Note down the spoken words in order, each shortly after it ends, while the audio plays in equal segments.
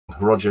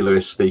Roger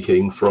Lewis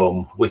speaking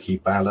from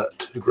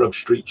Wikiballot,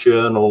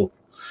 GrubStreetJournal,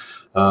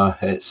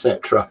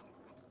 etc.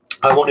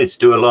 I wanted to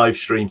do a live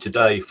stream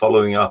today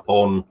following up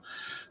on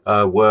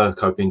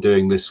work I've been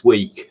doing this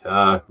week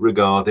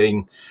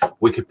regarding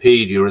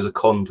Wikipedia as a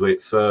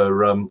conduit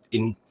for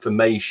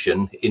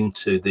information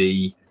into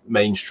the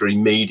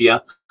mainstream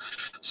media.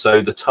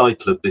 So the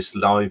title of this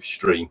live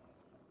stream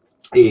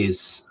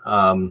is,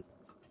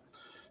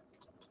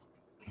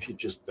 if you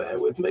just bear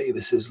with me,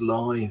 this is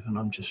live and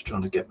I'm just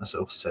trying to get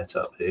myself set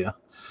up here,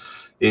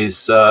 is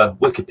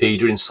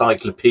Wikipedia,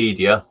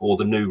 Encyclopedia, or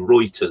the new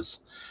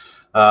Reuters.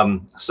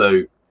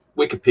 So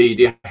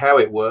Wikipedia, how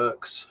it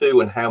works,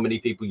 who and how many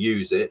people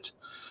use it,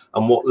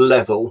 and what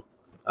level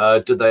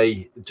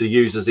do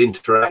users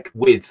interact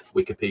with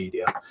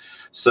Wikipedia.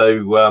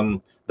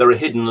 So there are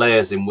hidden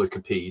layers in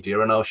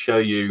Wikipedia, and I'll show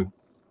you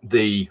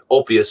the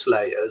obvious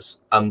layers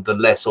and the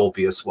less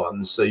obvious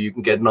ones, so you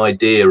can get an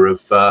idea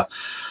of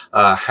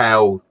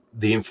how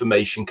the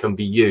information can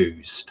be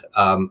used.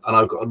 And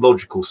I've got a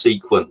logical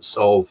sequence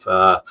of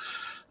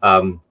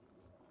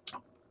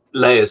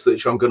layers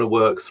which I'm going to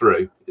work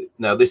through.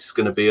 Now this is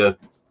going to be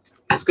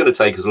it's going to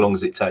take as long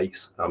as it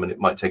takes. I mean, it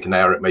might take an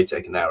hour, it may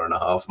take an hour and a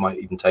half, might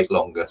even take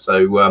longer.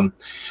 So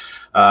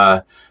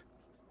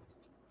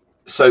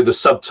so the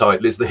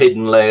subtitle is The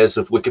Hidden Layers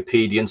of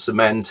Wikipedian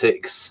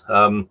Semantics,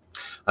 and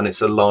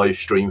it's a live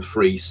stream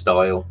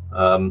freestyle.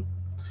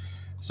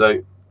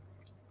 So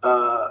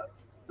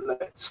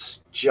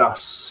let's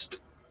just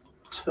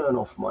turn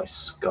off my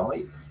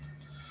Skype,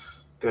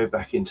 go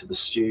back into the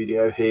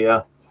studio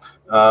here.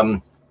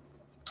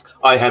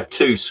 I have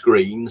two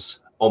screens.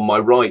 On my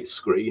right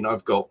screen,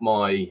 I've got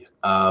my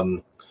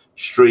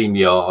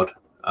StreamYard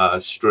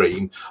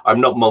stream. I'm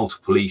not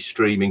multiply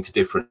streaming to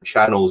different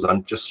channels.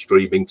 I'm just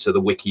streaming to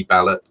the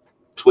Wikiballot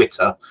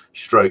Twitter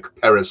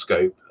 /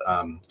 Periscope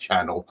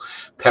channel.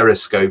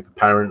 Periscope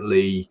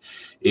apparently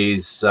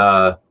is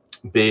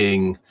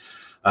being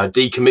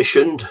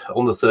decommissioned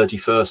on the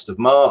 31st of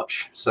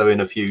March, so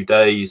in a few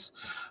days,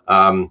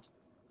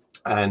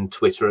 and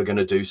Twitter are going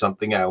to do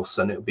something else,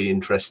 and it'll be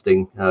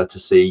interesting to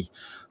see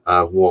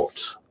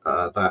what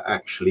that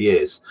actually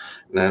is.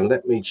 Now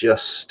let me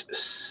just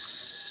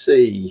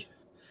see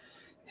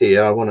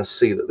here. I want to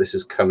see that this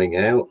is coming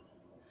out.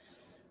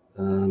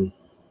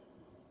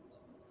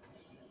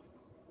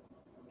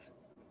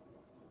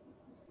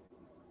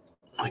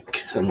 I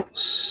cannot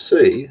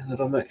see that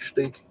I'm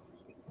actually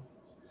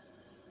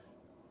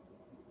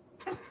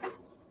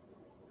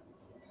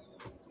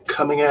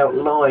coming out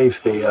live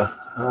here.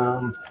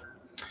 It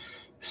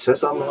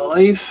says I'm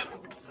live.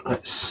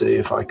 Let's see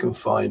if I can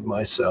find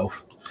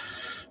myself.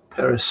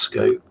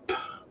 Periscope.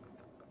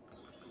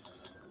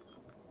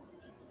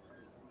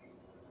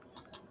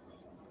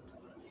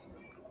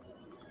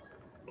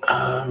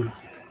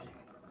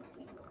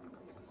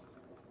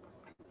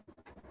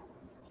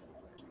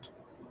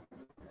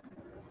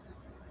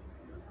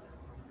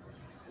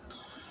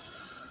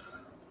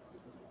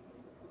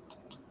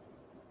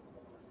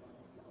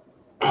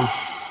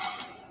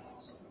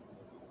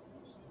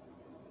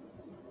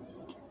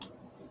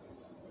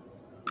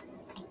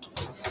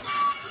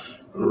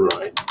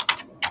 Right.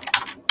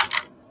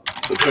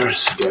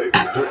 Periscope.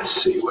 Let's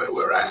see where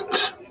we're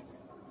at.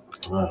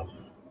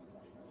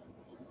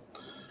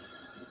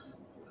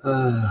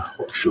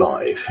 Watch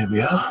live. Here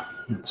we are.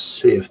 Let's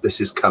see if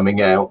this is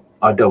coming out.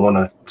 I don't want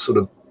to sort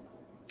of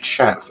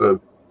chat for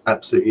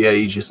absolutely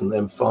ages and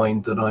then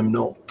find that I'm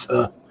not.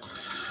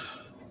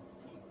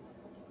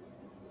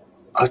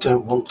 I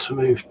don't want to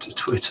move to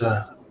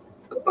Twitter.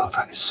 Oh,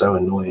 that is so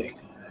annoying.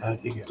 How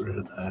do you get rid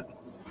of that?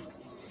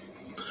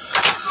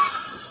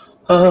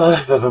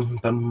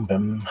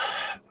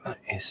 That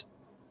is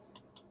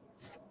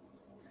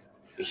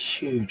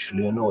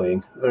hugely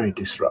annoying, very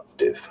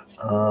disruptive.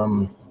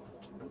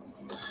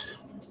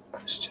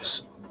 Let's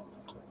just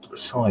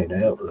sign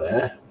out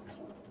there.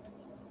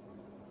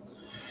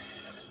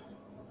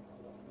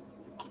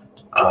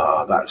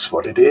 That's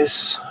what it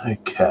is.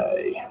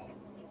 Okay.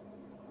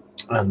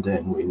 And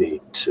then we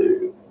need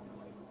to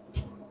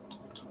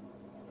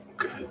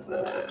go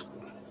there.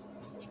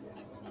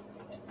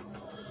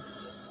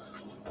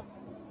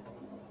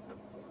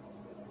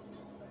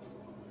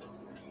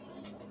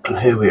 And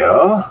here we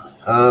are.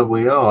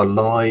 We are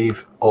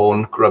live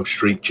on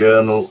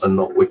GrubStreetJournal and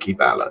not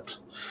Wikiballot.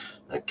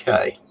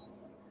 Okay.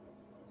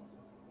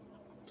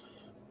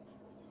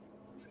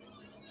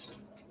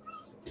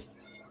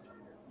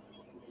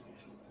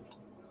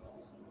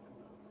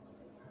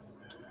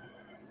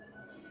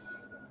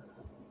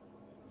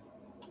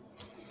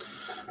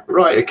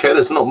 Right, okay,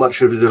 there's not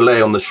much of a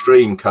delay on the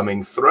stream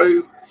coming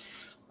through.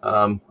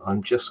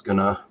 I'm just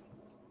gonna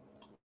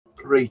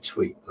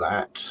retweet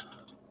that.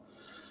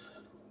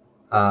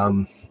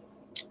 And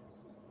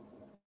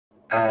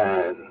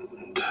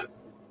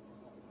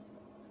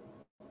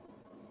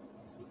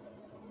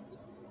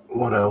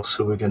what else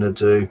are we going to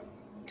do?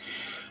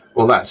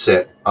 Well, that's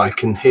it. I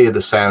can hear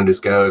the sound is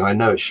going. I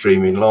know it's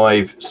streaming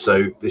live,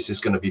 so this is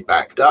going to be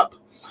backed up.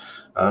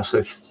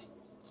 So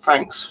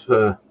thanks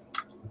for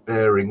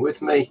bearing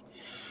with me.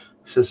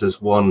 says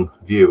there's one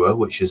viewer,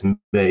 which is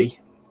me,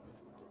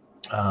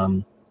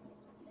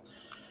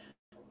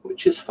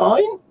 which is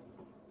fine.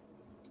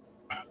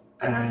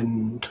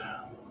 And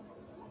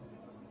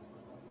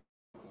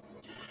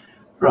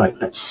right,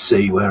 let's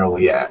see, where are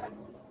we at?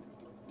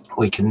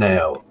 We can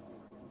now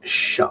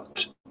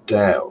shut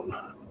down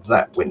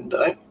that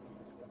window.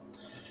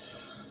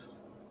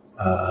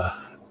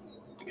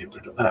 Get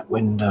rid of that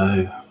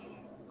window.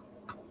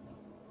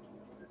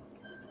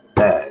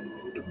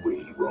 And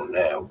we will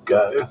now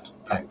go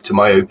back to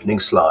my opening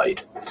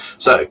slide.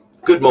 So,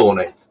 good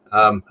morning.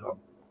 I'll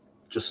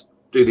just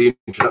do the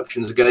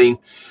introductions again.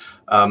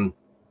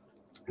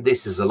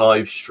 This is a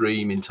live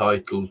stream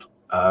entitled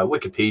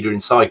Wikipedia,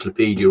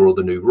 Encyclopedia, or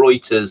the New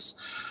Reuters.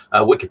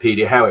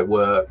 Wikipedia, how it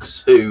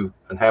works, who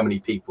and how many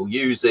people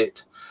use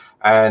it,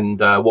 and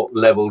what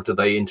level do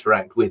they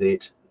interact with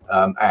it.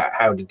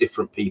 How do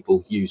different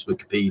people use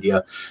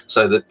Wikipedia?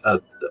 So that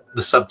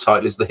the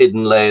subtitle is The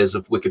Hidden Layers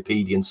of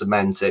Wikipedian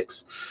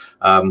Semantics.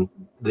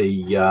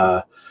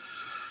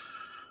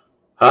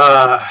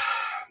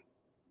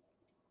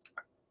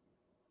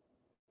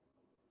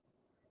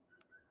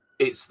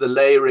 It's the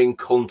layering,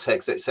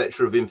 context,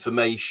 etc. of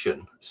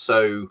information.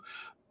 So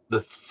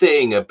the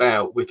thing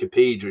about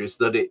Wikipedia is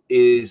that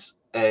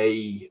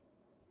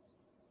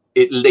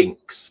it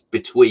links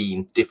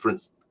between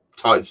different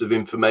types of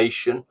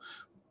information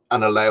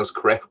and allows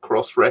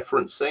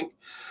cross-referencing,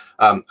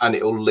 and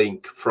it will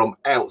link from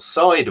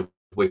outside of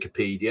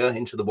Wikipedia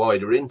into the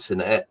wider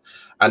internet,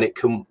 and it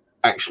can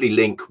actually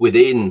link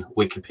within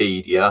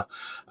Wikipedia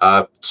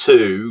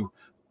to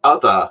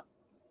other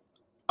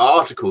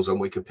articles on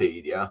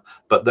Wikipedia,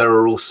 but there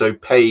are also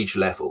page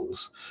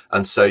levels,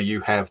 and so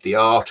you have the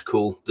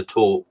article, the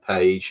talk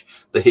page,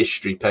 the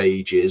history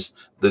pages,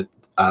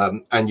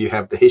 and you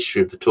have the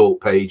history of the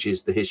talk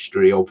pages, the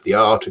history of the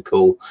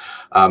article,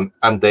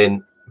 and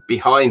then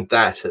behind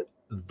that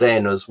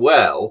then as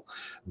well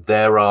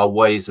there are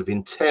ways of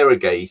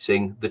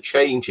interrogating the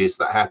changes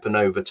that happen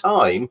over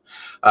time,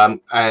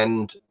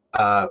 and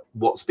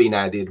what's been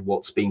added,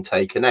 what's been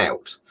taken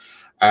out,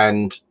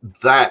 and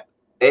that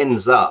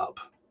ends up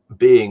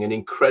being an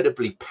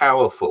incredibly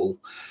powerful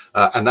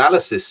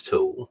analysis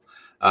tool,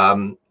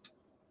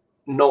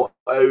 not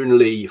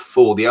only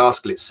for the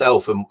article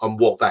itself and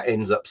what that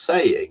ends up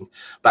saying,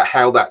 but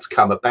how that's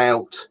come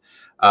about,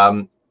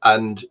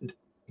 and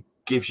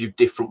gives you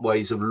different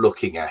ways of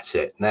looking at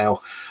it.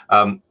 Now,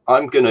 I'm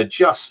going to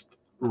just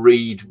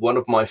read one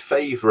of my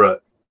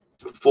favorite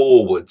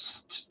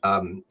forwards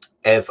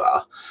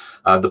ever.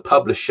 The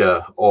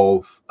publisher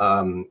of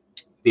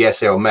the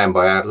essay on man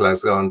by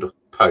Alexander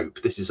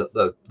Pope. This is at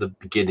the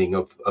beginning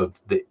of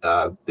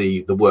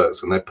the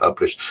works, and they're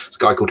published. It's a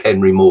guy called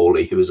Henry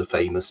Morley, who is a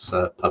famous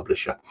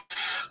publisher.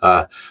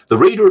 The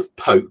reader of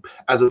Pope,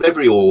 as of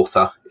every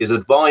author, is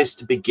advised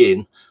to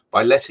begin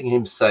by letting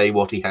him say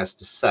what he has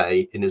to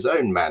say in his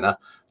own manner,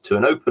 to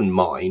an open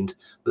mind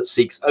that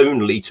seeks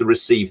only to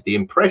receive the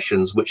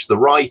impressions which the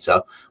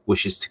writer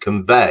wishes to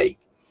convey.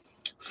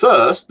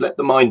 First, let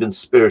the mind and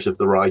spirit of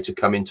the writer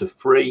come into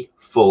free,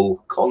 full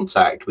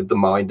contact with the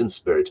mind and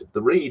spirit of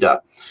the reader,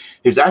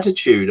 whose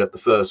attitude at the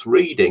first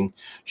reading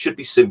should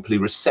be simply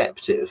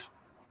receptive.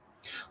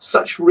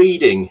 Such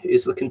reading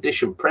is the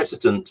condition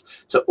precedent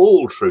to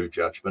all true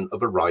judgment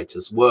of a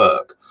writer's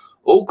work.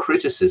 All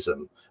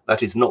criticism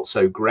that is not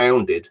so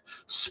grounded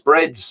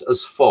spreads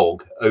as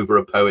fog over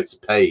a poet's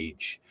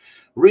page.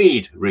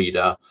 Read,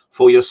 reader,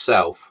 for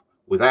yourself,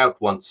 without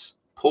once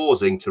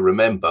pausing to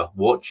remember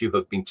what you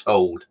have been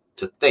told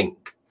to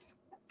think.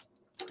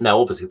 Now,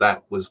 obviously,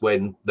 that was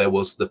when there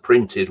was the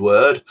printed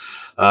word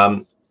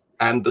and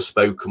the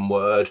spoken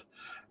word,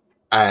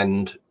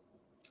 and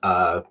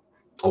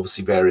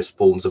obviously various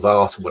forms of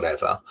art or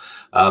whatever.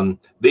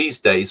 These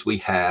days we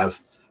have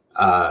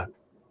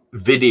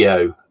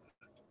video,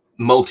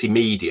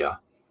 multimedia,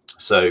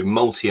 so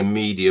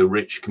multimedia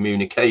rich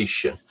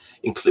communication,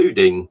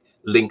 including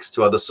links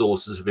to other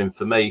sources of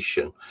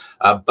information,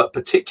 but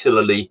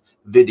particularly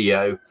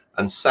video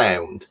and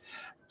sound,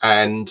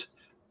 and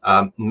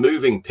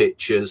moving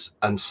pictures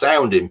and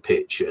sound in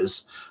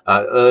pictures.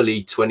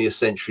 Early 20th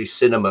century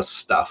cinema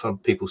stuff,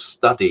 and people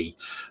study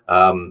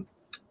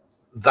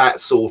that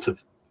sort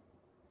of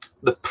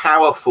the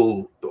power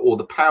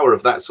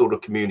of that sort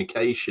of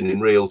communication in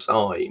real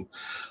time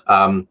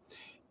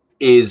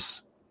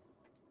is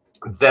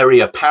very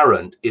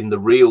apparent in the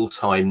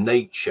real-time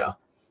nature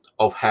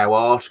of how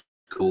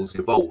articles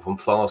evolve on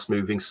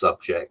fast-moving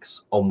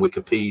subjects on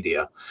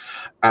Wikipedia.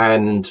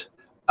 And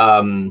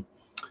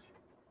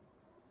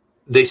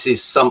this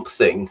is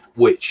something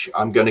which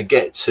I'm going to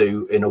get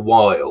to in a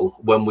while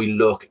when we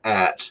look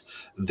at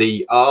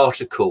the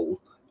article,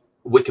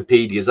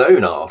 Wikipedia's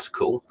own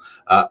article,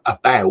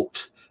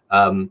 about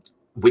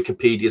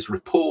Wikipedia's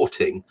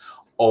reporting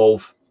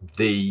of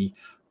the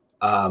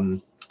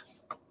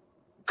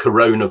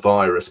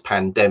coronavirus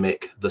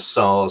pandemic, the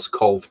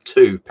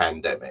SARS-CoV-2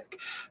 pandemic.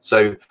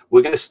 So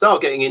we're going to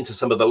start getting into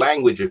some of the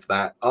language of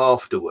that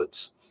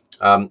afterwards.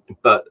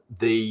 But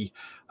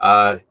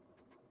to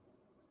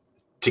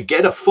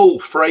get a full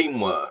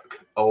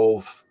framework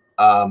of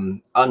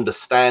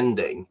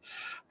understanding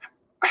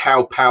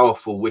how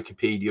powerful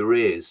Wikipedia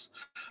is,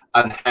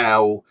 and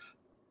how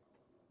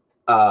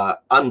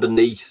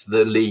underneath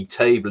the league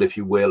table, if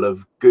you will,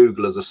 of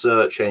Google as a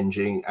search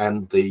engine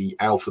and the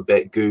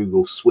Alphabet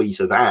Google suite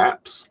of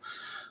apps,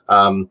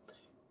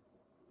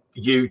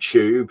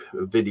 YouTube,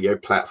 a video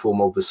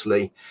platform,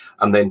 obviously,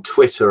 and then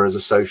Twitter as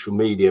a social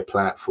media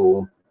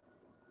platform.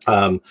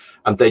 And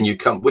then you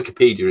come,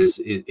 Wikipedia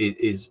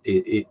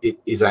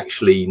is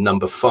actually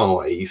number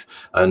 5,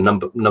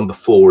 number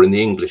 4 in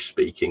the English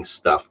speaking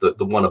stuff.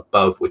 The one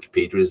above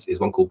Wikipedia is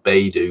one called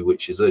Baidu,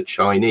 which is a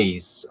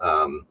Chinese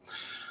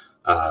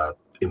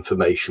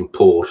information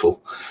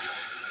portal.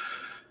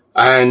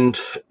 And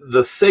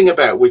the thing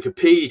about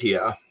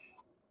Wikipedia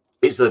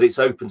is that it's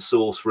open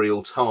source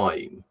real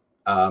time.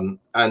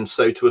 And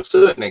so to a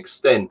certain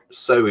extent,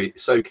 so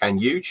can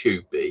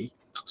YouTube be.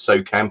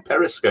 So can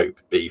Periscope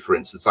be, for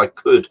instance. I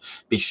could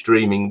be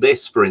streaming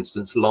this, for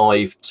instance,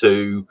 live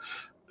to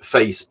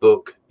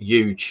Facebook,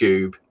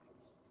 YouTube,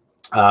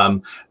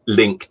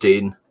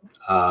 LinkedIn,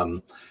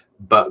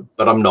 but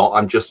I'm not.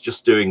 I'm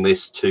just doing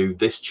this to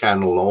this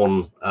channel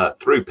on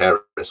through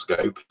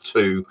Periscope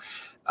to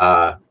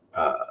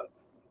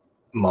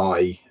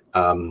my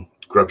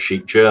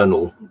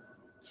GrubStreetJournal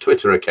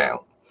Twitter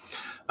account.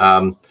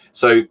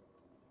 So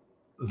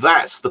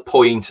that's the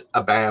point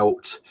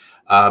about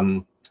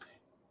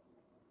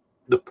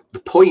the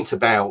point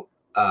about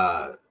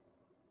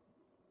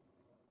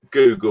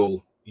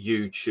Google,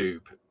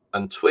 YouTube,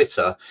 and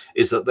Twitter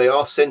is that they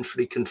are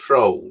centrally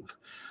controlled.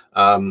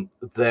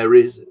 There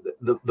is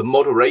the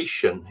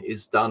moderation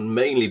is done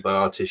mainly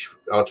by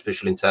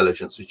artificial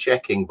intelligence, with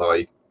checking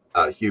by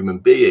human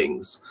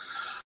beings,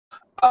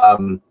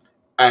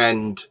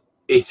 and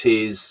it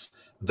is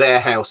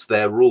their house,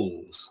 their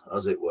rules,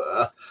 as it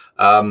were.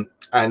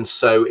 And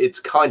so it's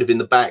kind of in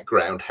the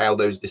background how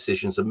those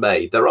decisions are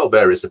made. There are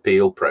various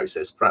appeal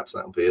processes. Perhaps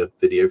that'll be a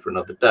video for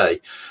another day.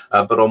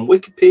 But on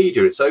Wikipedia,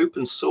 it's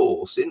open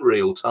source in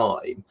real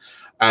time,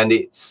 and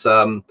it's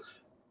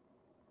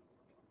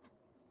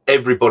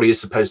everybody is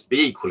supposed to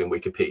be equal in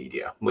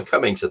Wikipedia. We're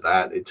coming to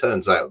that. It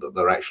turns out that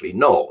they're actually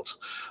not.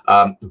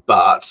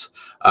 But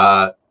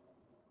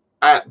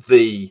at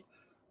the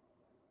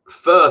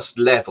first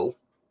level,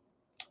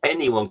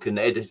 anyone can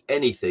edit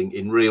anything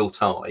in real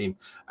time,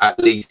 at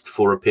least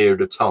for a period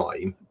of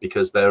time,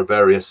 because there are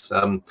various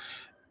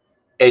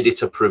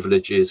editor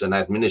privileges and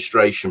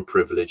administration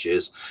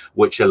privileges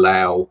which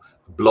allow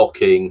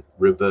blocking,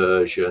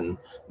 reversion,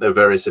 there are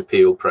various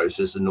appeal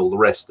processes and all the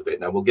rest of it.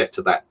 Now, we'll get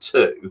to that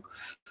too.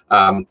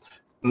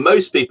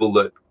 Most people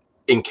that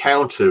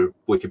encounter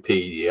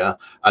Wikipedia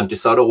and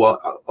decide, oh,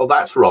 well, oh,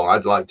 that's wrong,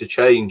 I'd like to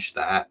change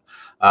that,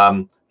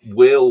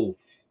 will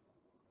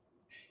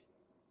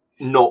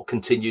not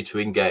continue to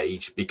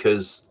engage,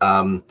 because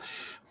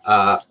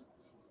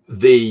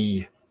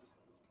the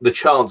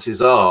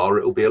chances are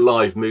it will be a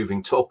live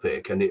moving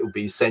topic, and it will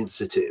be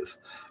sensitive,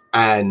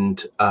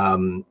 and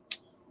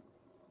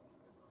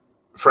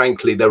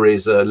frankly there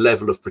is a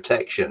level of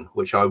protection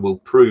which I will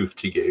prove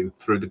to you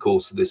through the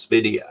course of this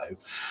video,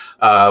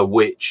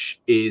 which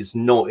is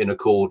not in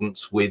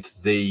accordance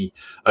with the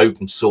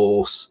open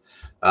source,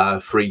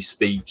 free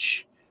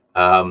speech,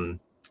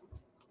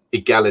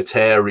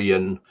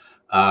 egalitarian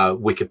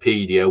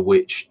Wikipedia,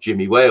 which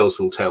Jimmy Wales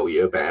will tell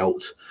you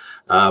about,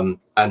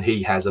 and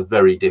he has a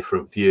very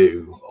different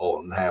view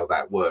on how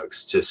that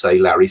works to, say,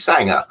 Larry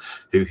Sanger,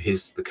 who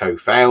is the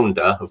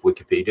co-founder of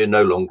Wikipedia,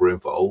 no longer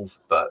involved,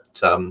 but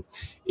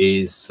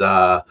is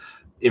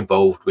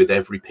involved with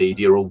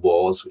Everypedia, or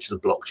was, which is a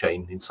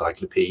blockchain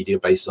encyclopedia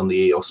based on the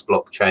EOS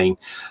blockchain,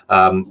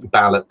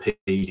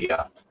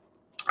 Ballotpedia,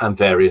 and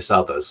various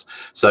others.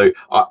 So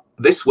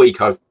this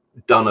week I've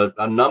done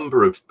a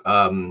number of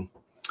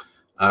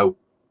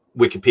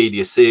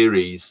Wikipedia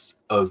series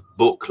of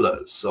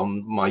booklets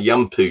on my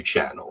UNDUE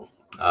channel,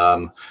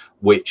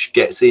 which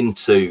gets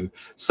into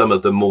some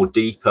of the more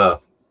deeper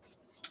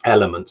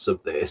elements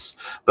of this.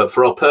 But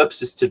for our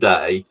purposes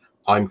today,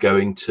 I'm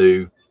going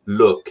to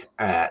look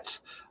at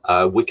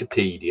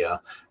Wikipedia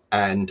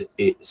and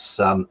its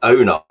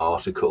own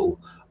article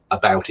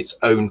about its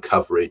own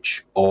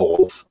coverage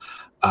of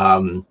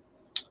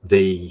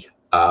the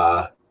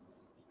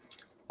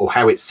or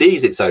how it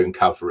sees its own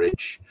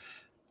coverage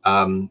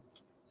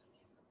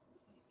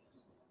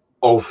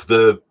of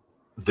the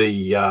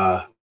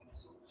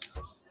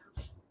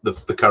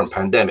current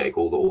pandemic,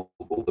 or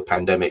the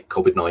pandemic,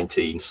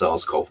 COVID-19,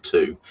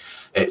 SARS-CoV-2,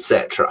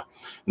 etc.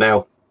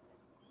 Now,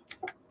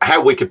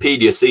 how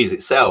Wikipedia sees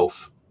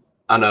itself,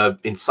 and an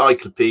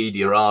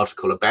encyclopedia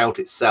article about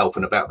itself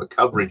and about the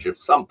coverage of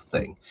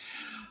something,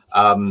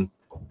 in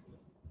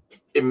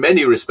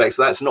many respects,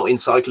 that's not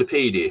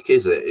encyclopedic,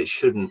 is it? It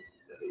shouldn't,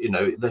 you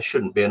know, there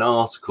shouldn't be an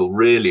article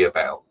really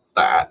about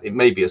that. It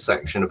may be a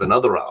section of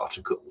another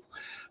article.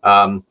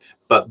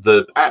 But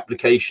the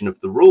application of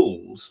the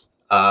rules,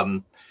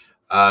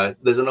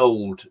 there's an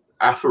old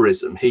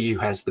aphorism, he who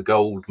has the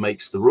gold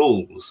makes the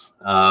rules.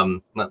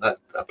 That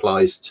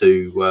applies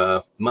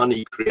to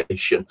money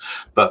creation,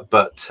 but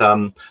that's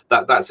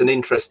an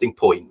interesting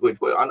point.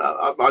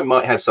 I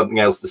might have something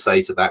else to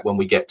say to that when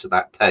we get to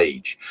that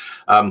page.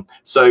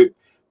 So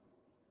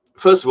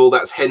first of all,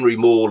 that's Henry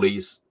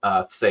Morley's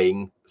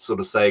thing, sort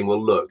of saying,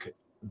 well, look,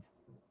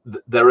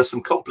 there are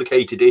some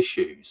complicated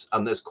issues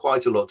and there's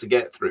quite a lot to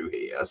get through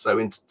here. So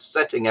in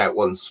setting out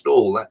one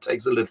stall, that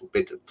takes a little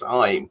bit of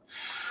time.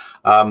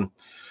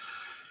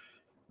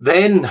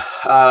 Then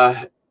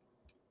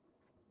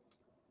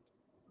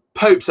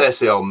Pope's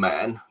essay on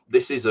man.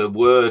 This is a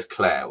word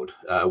cloud,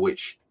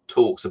 which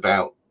talks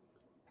about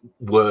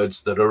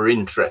words that are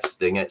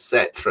interesting,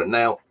 etc.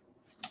 Now,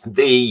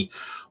 the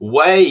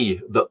way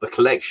that the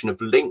collection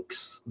of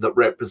links that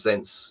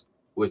represents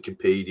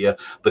Wikipedia,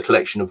 the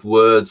collection of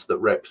words that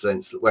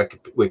represents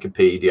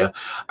Wikipedia,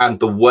 and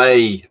the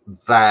way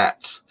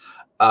that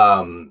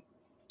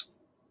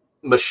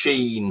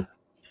machine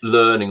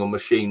learning or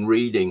machine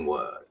reading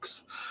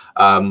works,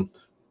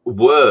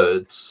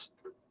 words,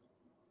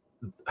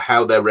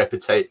 how they're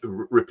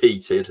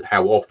repeated,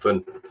 how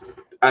often,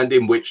 and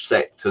in which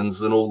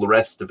sections, and all the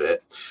rest of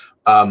it.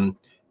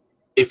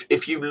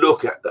 If you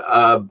look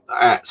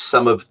at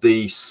some of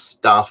the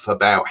stuff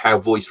about how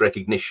voice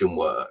recognition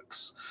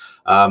works,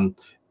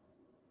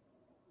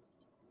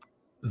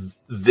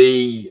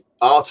 the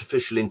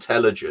artificial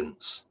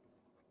intelligence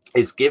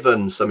is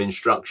given some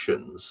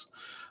instructions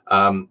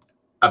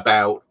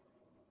about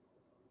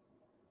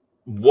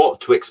what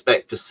to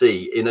expect to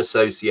see in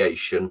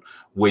association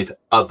with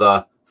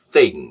other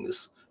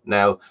things.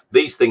 Now,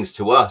 these things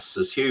to us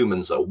as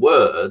humans are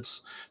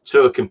words.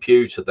 To a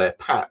computer, they're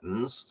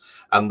patterns.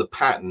 And the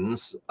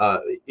patterns,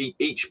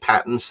 each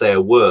pattern, say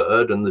a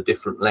word, and the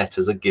different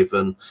letters are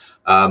given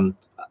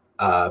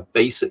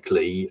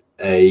basically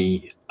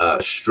a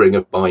string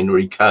of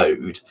binary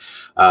code,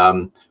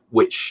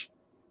 which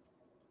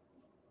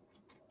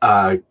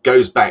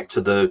goes back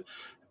to the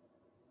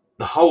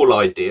whole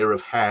idea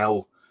of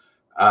how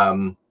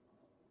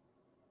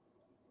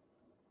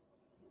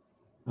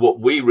what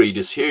we read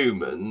as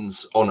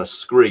humans on a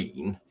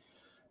screen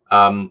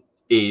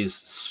is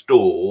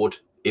stored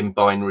in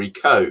binary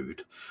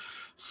code.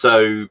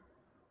 So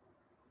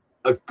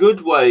a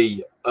good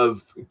way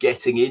of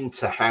getting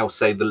into how,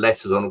 say, the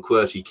letters on a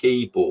QWERTY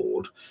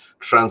keyboard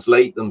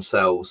translate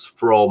themselves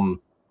from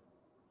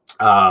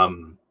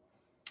the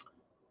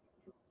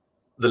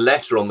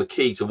letter on the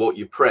key to what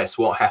you press,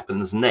 what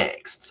happens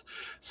next.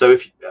 So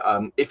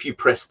if you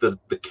press the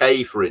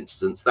K, for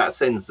instance, that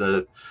sends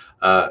a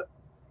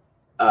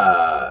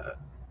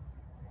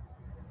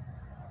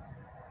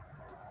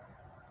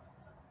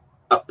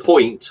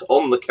point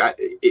on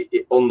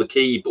the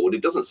keyboard.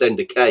 It doesn't send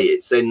a K,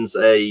 it sends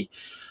a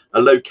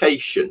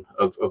location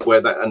of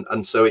where that,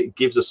 and so it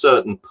gives a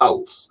certain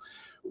pulse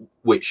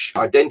which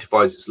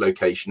identifies its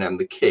location and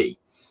the key.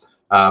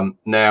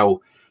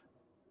 Now,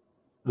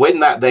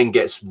 when that then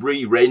gets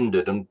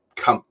re-rendered and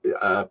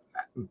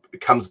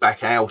comes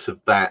back out of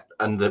that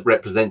and that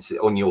represents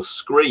it on your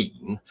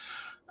screen,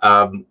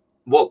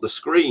 what the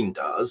screen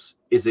does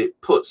is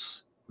it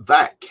puts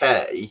that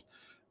K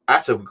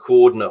at a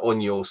coordinate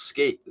on your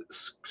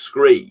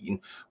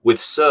screen with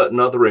certain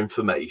other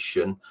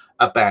information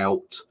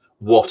about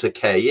what a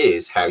K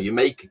is, how you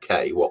make a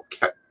K,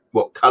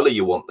 what color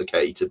you want the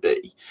K to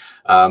be,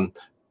 the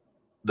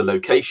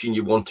location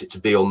you want it to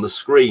be on the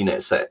screen,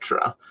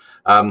 etc.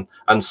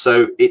 And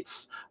so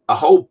it's a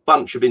whole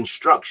bunch of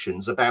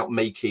instructions about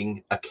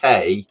making a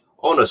K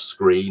on a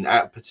screen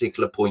at a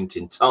particular point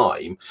in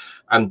time,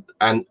 and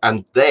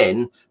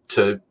then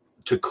to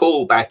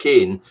call back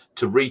in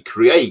to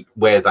recreate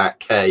where that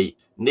K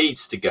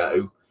needs to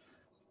go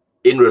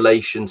in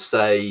relation,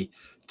 say,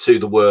 to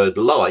the word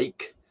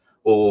like,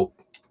 or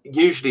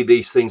usually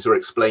these things are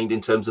explained in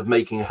terms of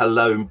making a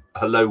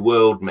hello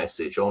world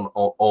message on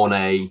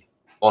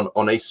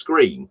a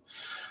screen.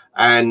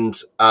 And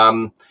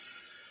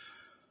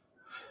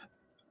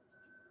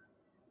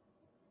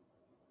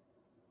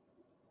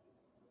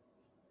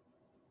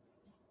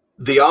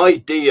the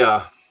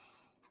idea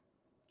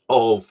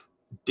of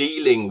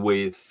dealing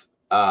with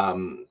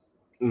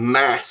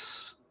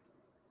mass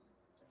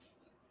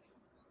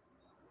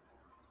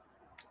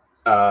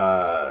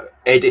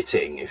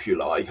editing, if you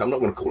like, I'm not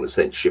going to call it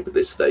censorship at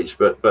this stage,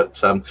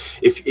 but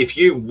if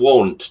you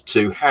want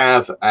to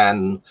have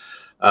a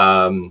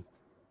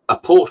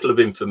portal of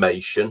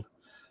information,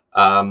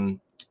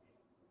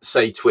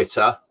 say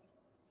Twitter,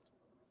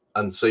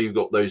 and so you've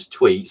got those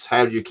tweets,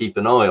 how do you keep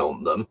an eye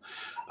on them?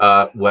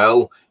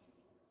 Well,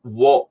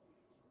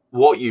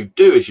 what you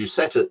do is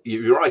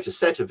you write a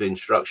set of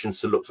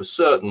instructions to look for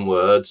certain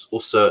words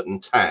or certain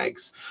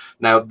tags.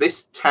 Now,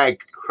 this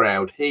tag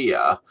crowd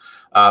here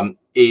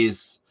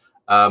is,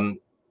 you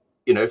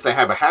know, if they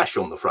have a hash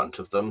on the front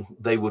of them,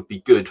 they would be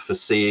good for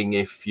seeing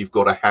if you've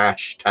got a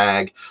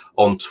hashtag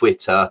on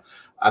Twitter,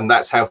 and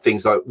that's how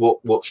things like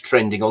what's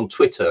trending on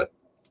Twitter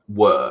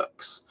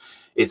works.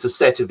 It's a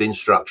set of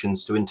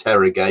instructions to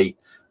interrogate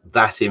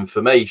that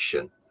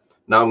information.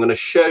 Now, I'm going to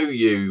show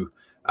you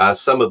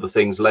some of the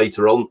things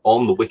later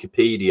on the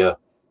Wikipedia,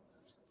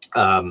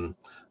 the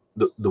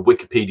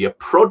Wikipedia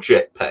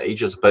project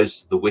page, as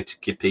opposed to the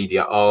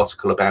Wikipedia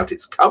article about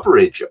its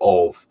coverage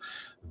of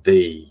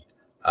the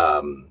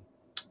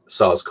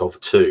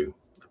SARS-CoV-2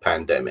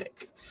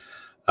 pandemic.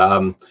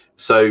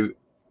 So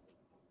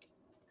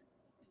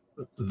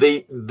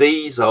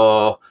these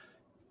are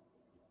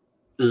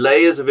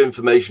layers of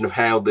information of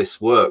how this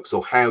works,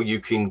 or how you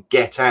can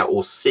get out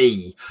or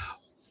see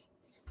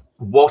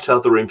what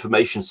other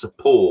information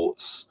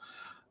supports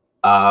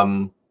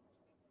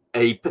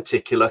a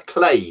particular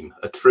claim,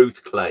 a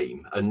truth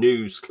claim, a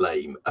news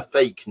claim, a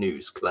fake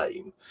news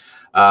claim,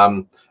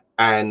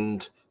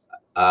 and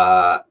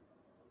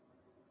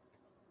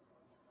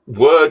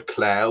word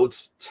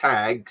clouds,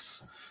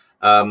 tags,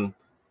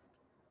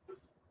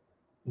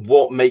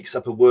 what makes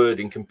up a word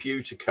in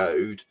computer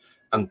code,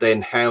 and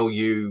then how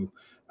you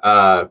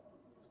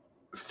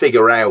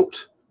figure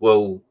out,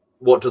 well,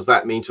 what does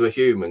that mean to a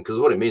human? Because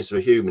what it means to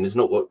a human is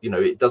not what, you know,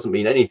 it doesn't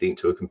mean anything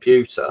to a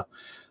computer.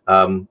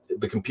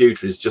 The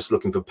computer is just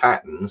looking for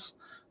patterns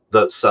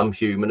that some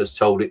human has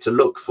told it to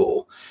look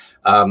for.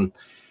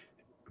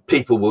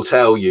 People will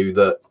tell you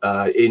that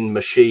in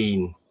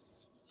machine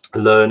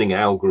learning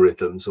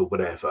algorithms or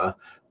whatever,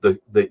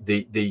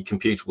 the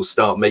computer will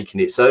start making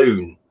its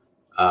own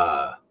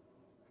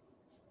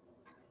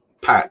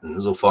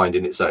patterns, or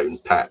finding its own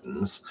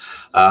patterns,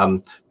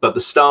 but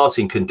the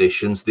starting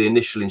conditions, the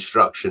initial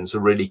instructions, are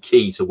really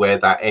key to where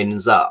that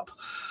ends up.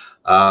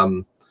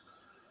 I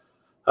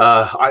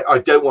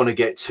don't want to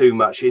get too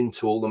much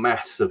into all the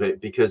maths of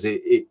it, because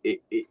it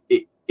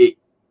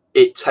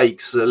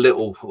takes a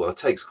little, well, it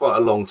takes quite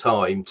a long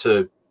time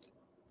to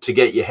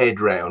get your head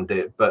around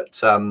it.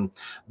 But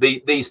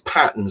these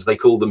patterns, they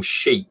call them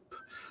sheep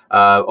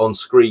on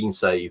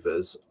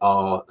screensavers,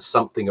 are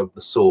something of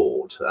the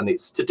sort, and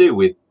it's to do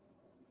with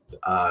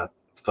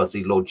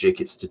fuzzy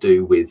logic. It's to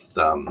do with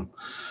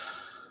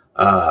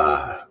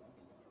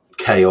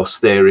chaos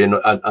theory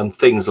and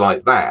things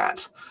like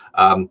that.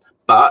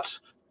 But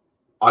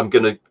I'm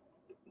going to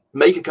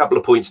make a couple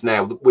of points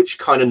now which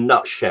kind of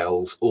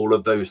nutshells all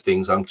of those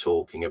things I'm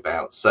talking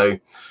about. So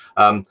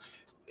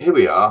here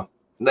we are.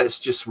 Let's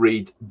just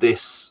read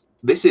this.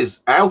 This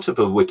is out of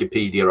a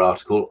Wikipedia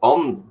article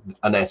on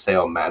an essay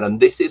on man, and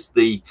this is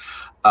the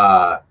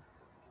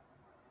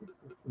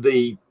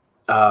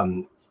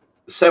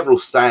several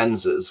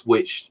stanzas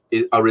which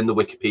are in the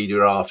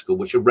Wikipedia article,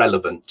 which are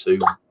relevant to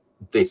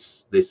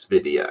this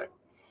video.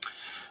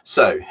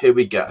 So here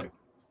we go.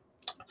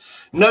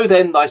 Know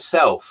then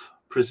thyself,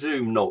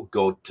 presume not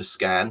God to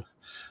scan.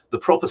 The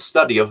proper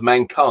study of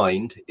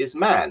mankind is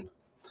man,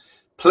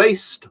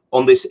 placed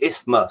on this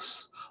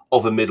isthmus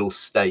of a middle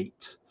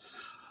state,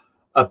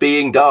 a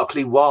being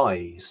darkly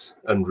wise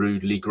and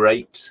rudely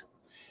great,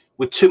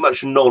 with too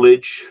much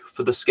knowledge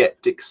for the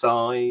skeptic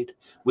side,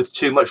 with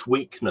too much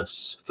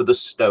weakness for the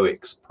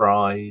stoic's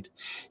pride.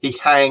 He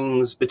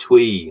hangs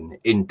between,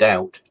 in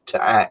doubt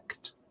to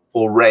act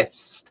or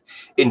rest,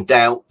 in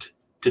doubt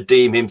to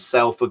deem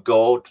himself a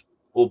god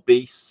or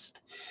beast,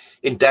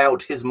 in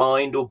doubt his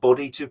mind or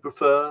body to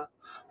prefer,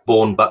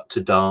 born but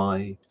to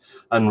die,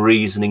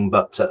 unreasoning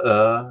but to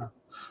err.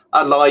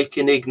 Alike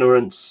in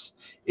ignorance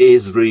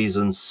is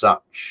reason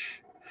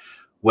such,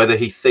 whether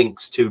he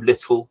thinks too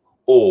little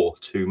or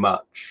too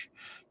much.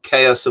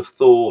 Chaos of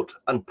thought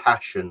and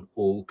passion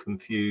all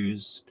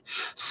confused,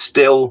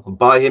 still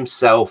by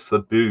himself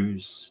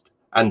abused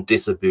and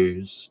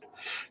disabused,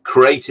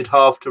 created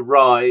half to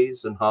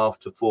rise and half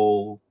to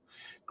fall,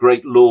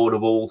 great lord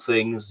of all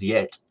things,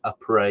 yet a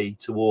prey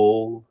to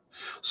all,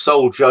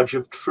 sole judge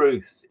of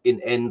truth, in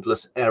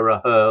endless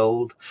error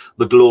hurled,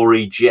 the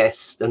glory,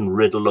 jest, and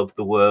riddle of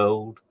the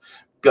world.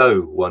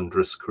 Go,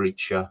 wondrous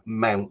creature,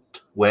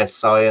 mount where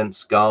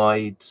science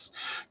guides.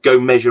 Go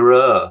measure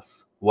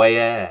earth, weigh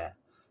air,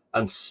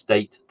 and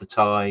state the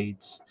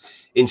tides.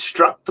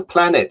 Instruct the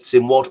planets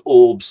in what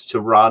orbs to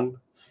run.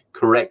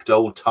 Correct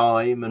old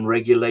time and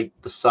regulate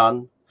the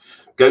sun.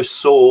 Go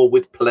soar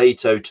with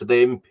Plato to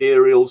the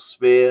imperial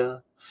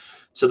sphere,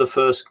 to the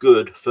first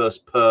good,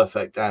 first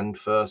perfect, and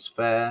first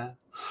fair.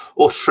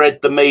 Or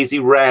tread the mazy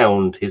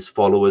round his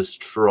followers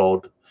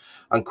trod,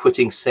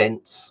 unquitting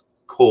sense,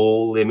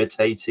 call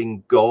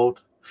imitating God,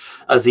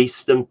 as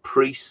Eastern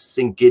priests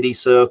in giddy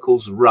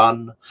circles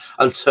run,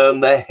 and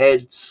turn their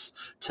heads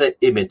to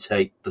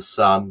imitate the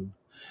sun.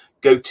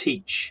 Go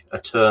teach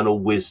eternal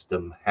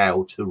wisdom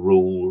how to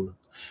rule,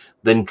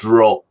 then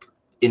drop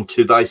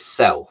into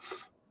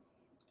thyself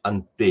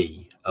and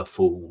be a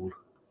fool.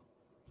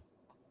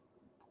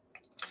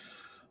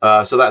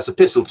 So that's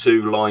Epistle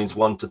 2, lines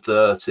 1 to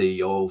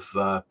 30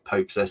 of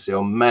Pope's essay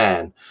on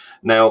man.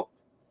 Now,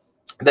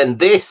 then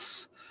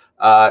this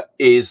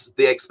is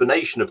the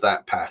explanation of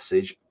that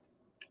passage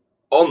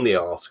on the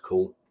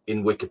article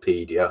in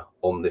Wikipedia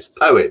on this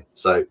poem.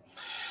 So,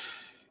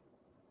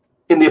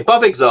 in the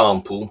above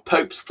example,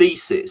 Pope's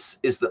thesis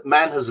is that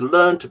man has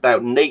learnt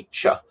about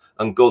nature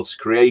and God's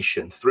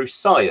creation through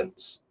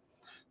science.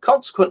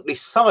 Consequently,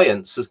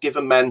 science has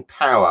given man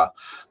power,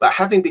 but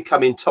having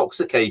become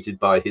intoxicated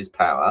by his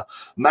power,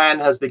 man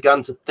has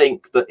begun to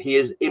think that he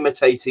is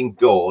imitating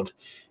God.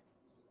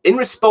 In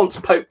response,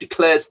 Pope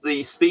declares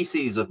the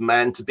species of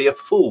man to be a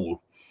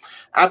fool,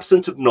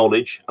 absent of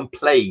knowledge and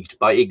plagued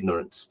by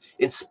ignorance,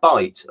 in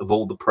spite of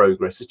all the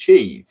progress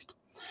achieved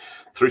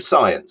through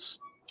science.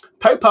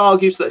 Pope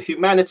argues that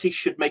humanity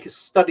should make a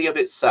study of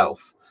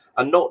itself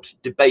and not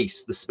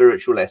debase the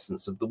spiritual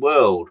essence of the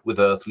world with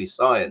earthly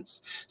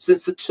science,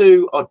 since the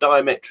two are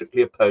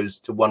diametrically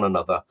opposed to one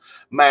another.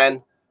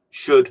 Man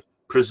should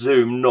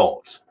presume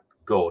not,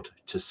 God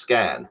to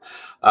scan.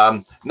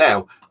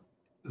 Now,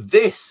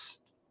 this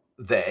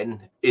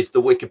then is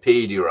the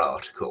Wikipedia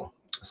article.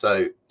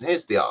 So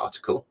here's the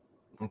article.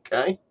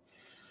 Okay.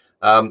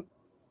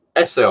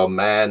 Essay on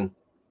man.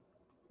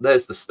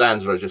 There's the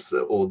stanza I just,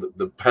 or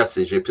the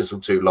passage,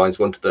 epistle 2, lines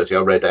 1 to 30 I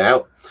read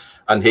out.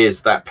 And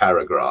here's that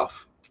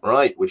paragraph,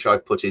 right, which I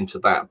put into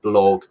that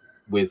blog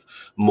with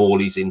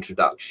Morley's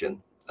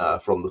introduction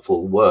from the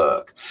full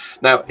work.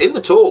 Now, in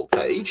the talk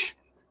page,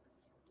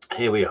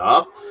 here we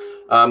are.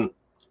 Down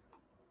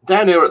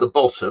here at the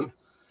bottom,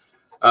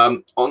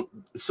 on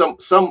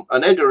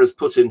an editor has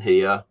put in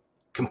here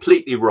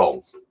completely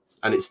wrong,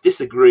 and it's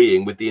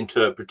disagreeing with the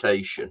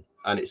interpretation.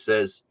 And it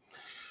says,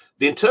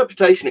 the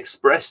interpretation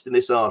expressed in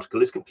this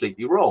article is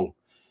completely wrong.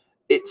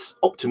 It's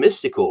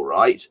optimistic, all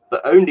right,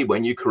 but only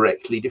when you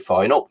correctly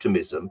define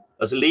optimism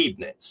as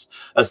Leibniz,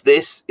 as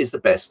this is the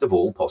best of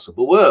all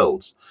possible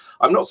worlds.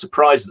 I'm not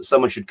surprised that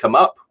someone should come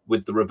up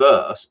with the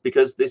reverse,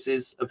 because this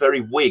is a very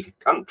Whig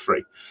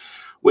country,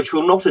 which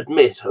will not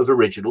admit of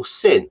original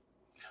sin.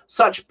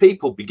 Such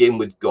people begin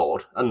with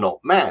God and not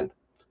man.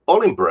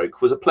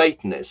 Bolingbroke was a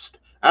Platonist,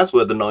 as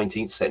were the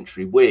 19th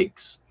century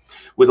Whigs,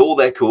 with all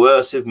their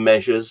coercive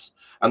measures,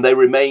 and they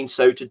remain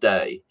so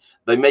today.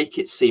 They make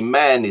it seem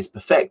man is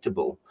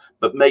perfectible,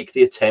 but make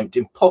the attempt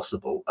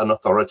impossible and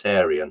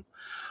authoritarian.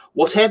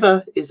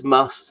 Whatever is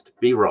must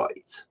be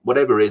right.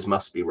 Whatever is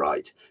must be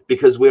right,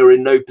 because we're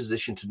in no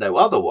position to know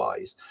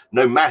otherwise,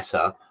 no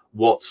matter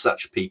what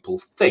such people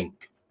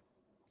think.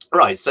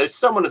 Right, so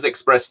someone has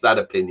expressed that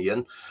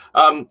opinion,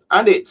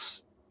 and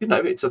it's, you know,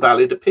 it's a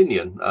valid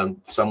opinion.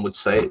 Some would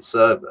say it's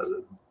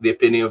the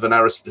opinion of an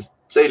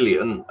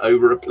Aristotelian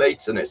over a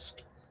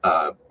Platonist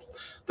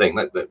thing.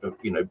 That,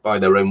 you know, by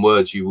their own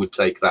words, you would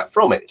take that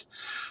from it.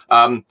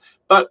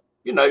 But,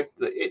 you know,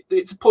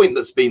 it's a point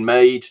that's been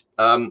made.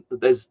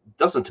 There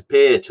doesn't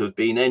appear to have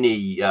been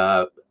any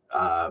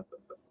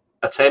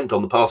attempt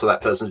on the part of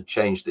that person to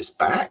change this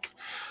back.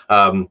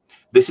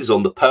 This is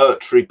on the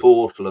poetry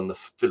portal and the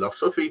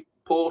philosophy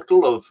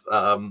portal of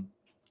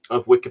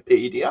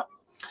Wikipedia.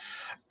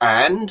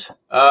 And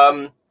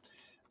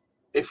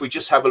if we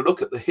just have a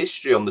look at the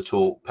history on the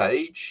talk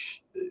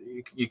page,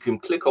 you can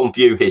click on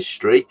view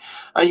history,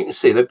 and you can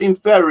see there have been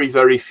very,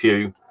 very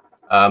few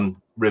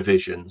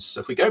revisions.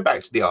 So if we go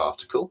back to the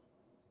article,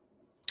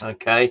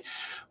 okay,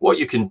 what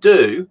you can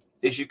do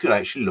is you can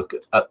actually look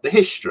at the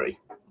history.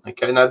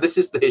 Okay, now this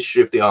is the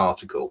history of the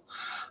article,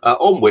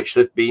 on which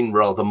there have been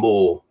rather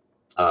more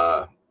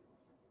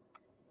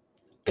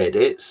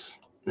edits.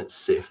 Let's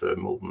see if there are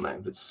more than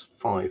that. It's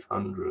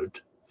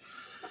 500.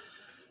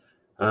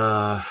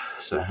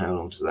 So how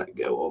long does that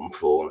go on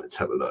for? Let's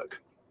have a look.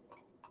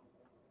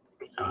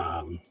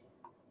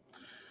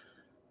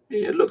 Yeah,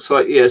 it looks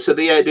like, yeah, so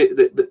the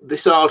edit,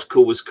 this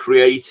article was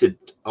created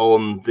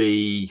on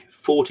the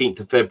 14th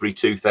of February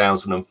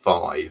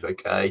 2005,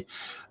 okay,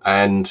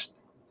 and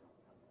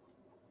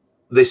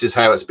this is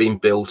how it's been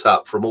built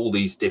up from all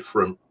these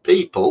different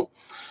people,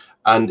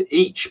 and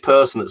each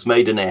person that's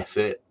made an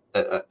effort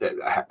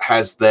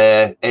has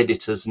their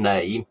editor's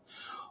name,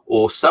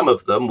 or some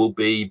of them will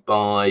be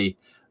by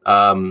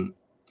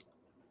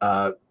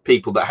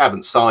people that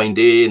haven't signed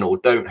in or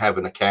don't have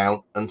an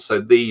account. And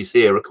so these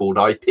here are called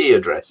IP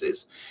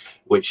addresses,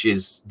 which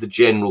is the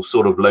general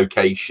sort of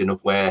location of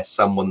where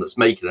someone that's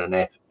making an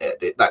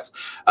edit, that's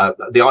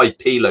the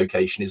IP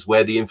location is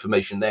where the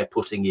information they're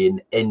putting in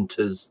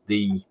enters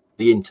the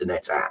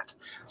internet at.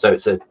 So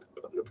it's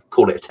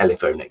call it a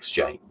telephone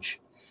exchange.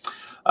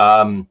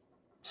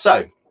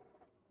 So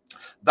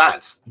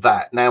that's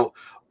that. Now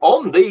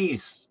on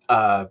these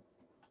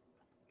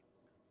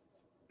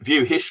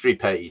view history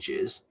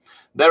pages,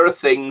 there are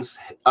things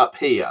up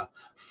here: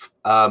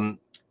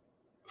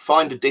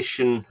 find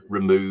edition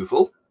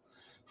removal,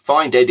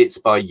 find edits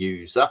by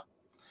user,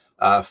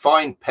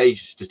 find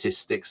page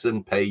statistics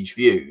and page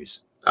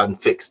views, and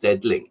fixed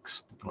ed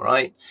links. All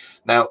right,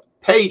 now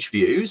page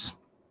views,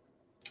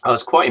 I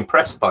was quite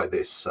impressed by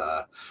this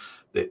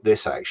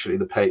actually,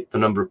 the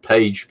number of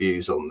page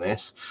views on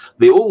this.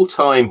 The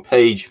all-time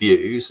page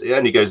views, it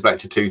only goes back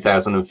to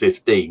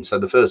 2015, so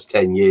the first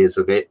 10 years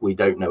of it we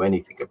don't know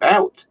anything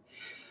about.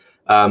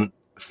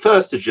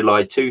 1st of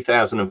July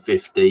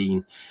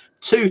 2015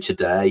 to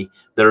today,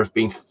 there have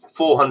been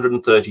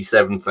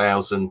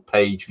 437,000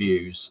 page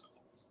views.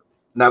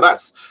 Now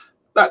that's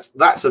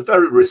a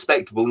very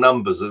respectable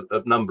number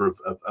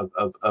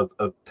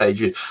of page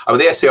views. I mean,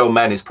 the Essay on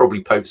Man is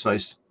probably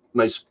Pope's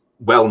most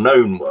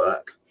well-known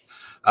work,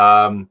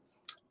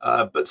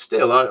 But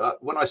still,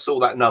 when I saw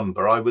that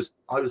number, I was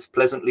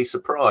pleasantly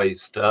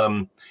surprised.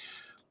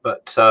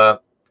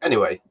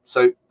 Anyway,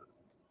 so,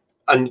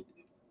 and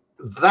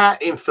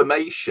that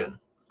information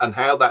and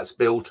how that's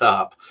built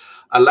up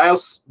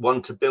allows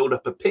one to build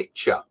up a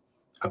picture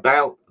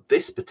about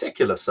this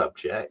particular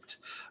subject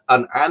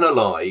and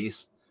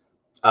analyze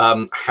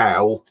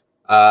how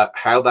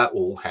that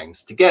all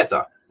hangs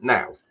together.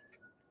 Now,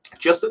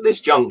 just at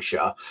this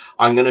juncture,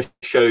 I'm going to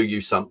show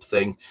you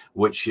something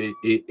which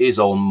is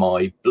on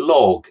my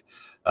blog,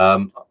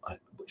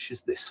 which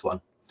is this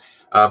one.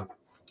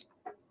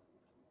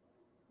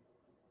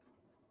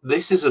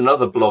 This is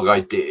another blog I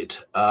did.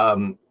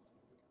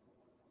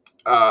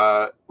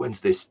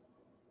 When's this?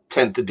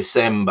 10th of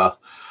December.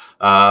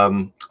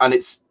 And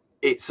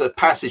it's a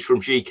passage from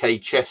G.K.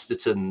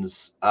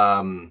 Chesterton's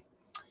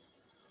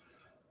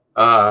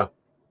book,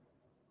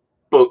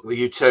 The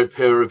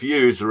Utopia of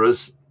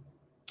Usurers,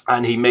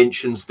 and he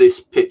mentions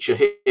this picture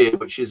here,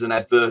 which is an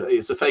advert.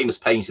 It's a famous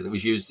painting that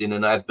was used in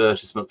an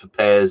advertisement for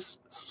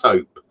Pear's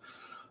soap.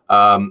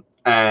 I'm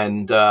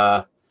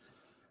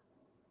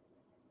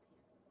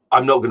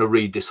not going to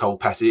read this whole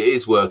passage. It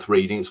is worth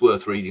reading. It's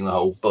worth reading the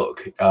whole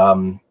book.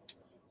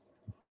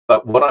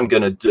 But what I'm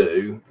going to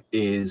do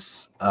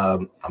is,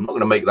 I'm not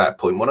going to make that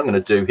point. What I'm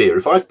going to do here,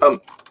 if I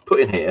put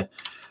in here,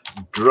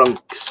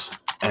 drunks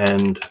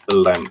and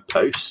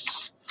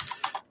lampposts,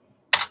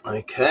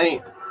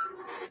 okay,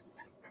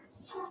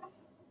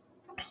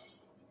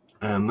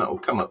 and that will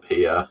come up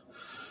here,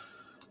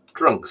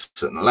 drunks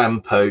and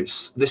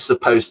lampposts. This is a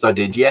post I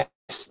did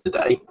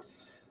yesterday,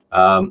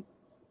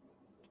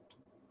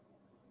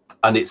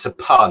 and it's a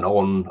pun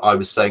on, I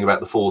was saying about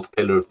the fourth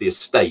pillar of the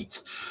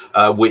estate,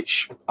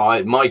 which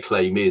my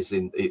claim is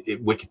in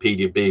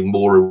Wikipedia being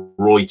more a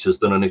Reuters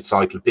than an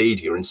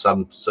encyclopedia in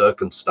some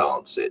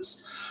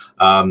circumstances.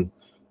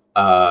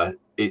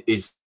 It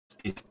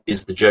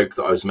is the joke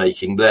that I was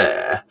making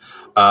there.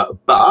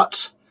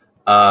 But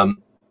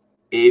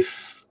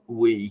if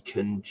we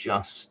can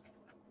just,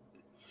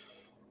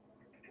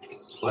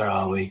 where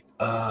are we?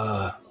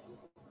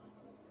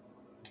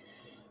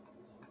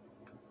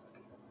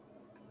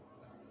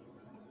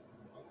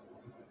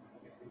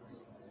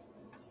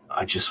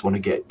 I just want to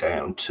get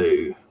down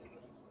to,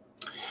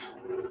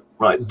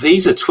 right,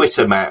 these are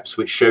Twitter maps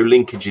which show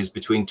linkages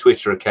between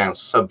Twitter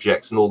accounts,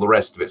 subjects, and all the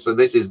rest of it. So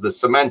this is the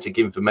semantic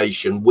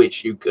information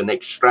which you can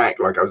extract,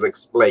 like I was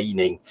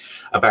explaining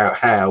about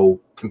how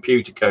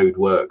computer code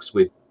works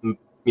with,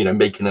 you know,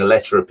 making a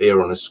letter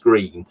appear on a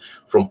screen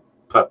from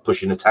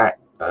pushing a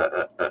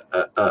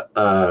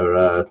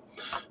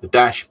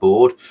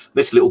dashboard.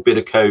 This little bit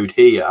of code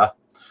here,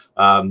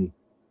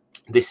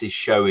 this is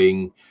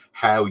showing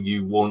how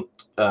you want,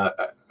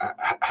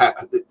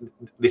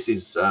 this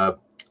is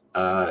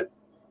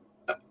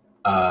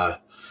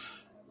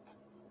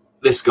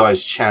this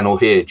guy's channel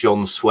here,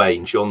 John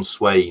Swain. John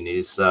Swain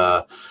is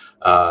a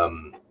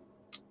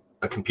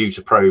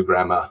computer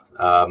programmer,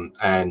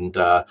 and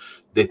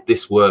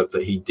this work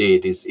that he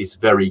did is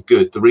very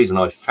good. The reason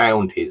I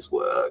found his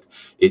work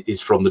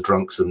is from the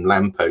Drunks and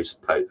Lampposts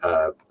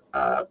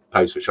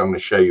post, which I'm going to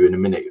show you in a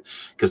minute,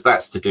 because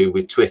that's to do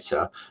with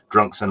Twitter.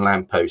 Drunks and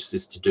Lampposts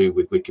is to do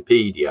with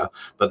Wikipedia,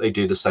 but they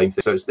do the same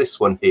thing. So it's this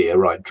one here,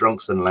 right?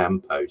 Drunks and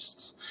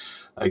Lampposts.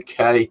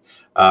 Okay,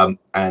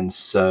 and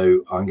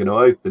so I'm going to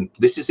open.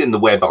 This is in the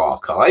web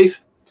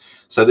archive.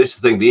 So this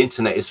is the thing: the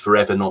internet is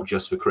forever, not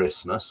just for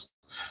Christmas.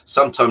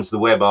 Sometimes the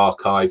web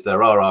archive,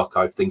 there are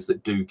archive things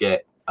that do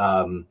get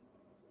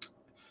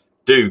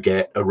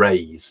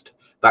erased.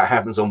 That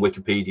happens on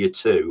Wikipedia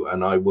too,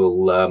 and I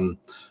will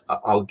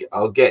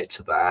I'll get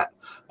to that.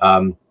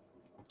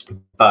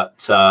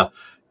 But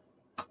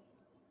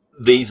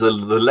these are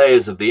the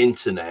layers of the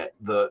internet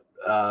that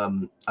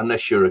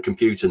unless you're a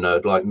computer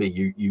nerd like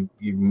me, you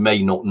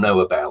may not know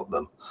about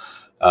them.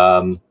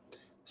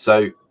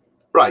 So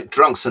right,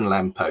 Drunks and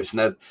Lampposts.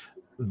 Now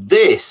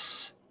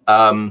this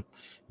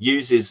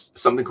uses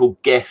something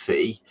called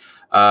Gephi,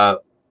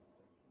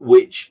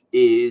 which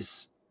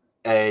is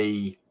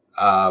a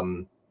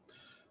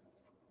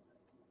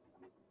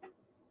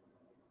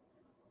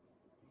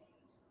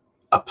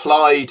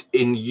applied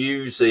in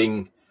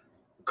using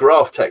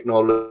graph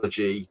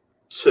technology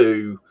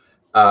to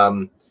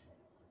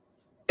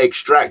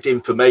extract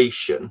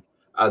information,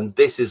 and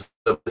this is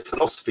a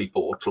philosophy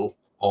portal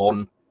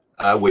on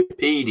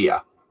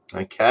Wikipedia.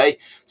 Okay,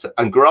 so,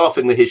 and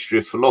graphing the history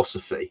of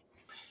philosophy.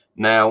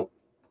 Now,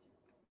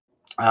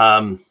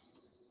 and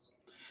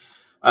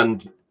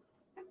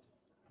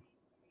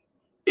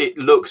it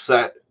looks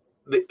at,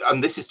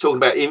 and this is talking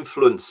about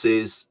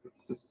influences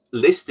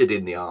listed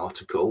in the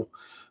article,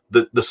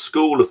 the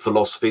school of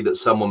philosophy that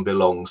someone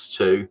belongs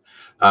to,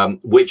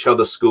 which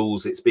other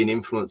schools it's been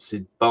influenced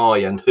by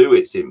and who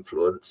it's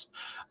influenced,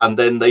 and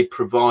then they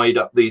provide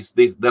up these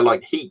they're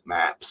like heat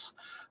maps,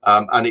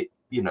 and it,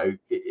 you know,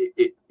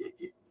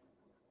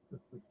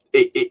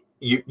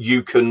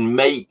 you can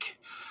make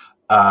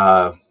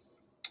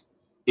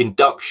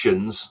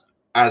inductions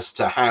as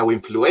to how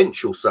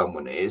influential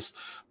someone is,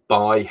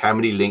 by how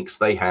many links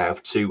they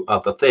have to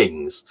other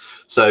things.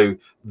 So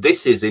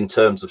this is in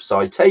terms of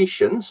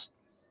citations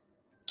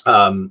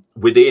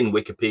within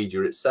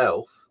Wikipedia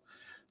itself.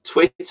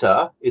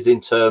 Twitter is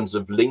in terms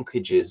of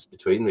linkages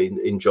between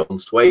in John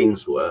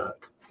Swain's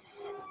work.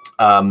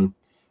 So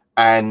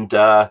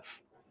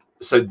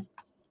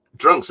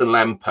drunks and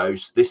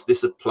lampposts,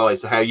 this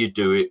applies to how you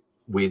do it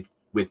with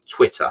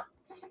Twitter,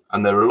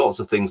 and there are lots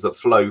of things that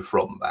flow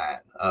from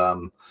that.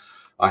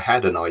 I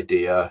had an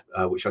idea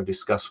which I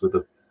discussed with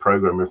a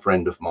programmer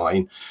friend of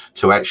mine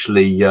to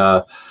actually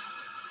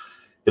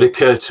it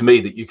occurred to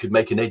me that you could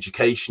make an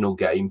educational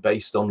game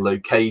based on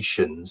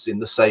locations in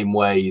the same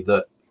way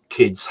that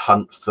kids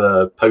hunt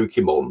for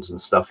Pokemons and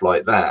stuff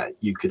like that.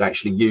 You could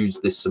actually use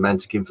this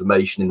semantic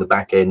information in the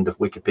back end of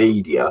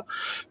Wikipedia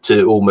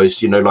to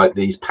almost, you know, like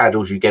these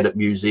paddles you get at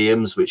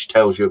museums, which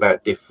tells you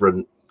about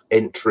different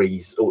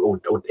entries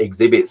or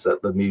exhibits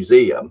at the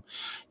museum.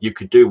 You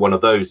could do one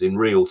of those in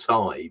real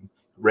time,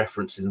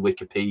 references in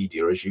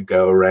Wikipedia as you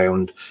go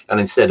around, and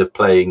instead of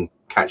playing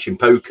catching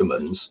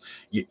Pokemons,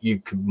 you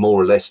could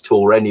more or less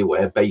tour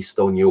anywhere based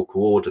on your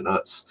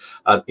coordinates.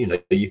 You know,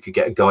 you could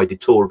get a guided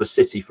tour of a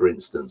city, for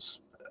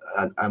instance,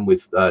 and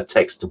with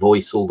text to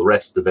voice, all the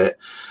rest of it.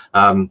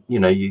 You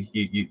know,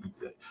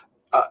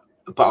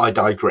 but I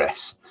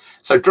digress.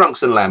 So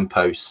drunks and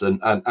lampposts,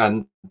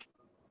 and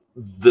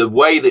the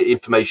way that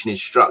information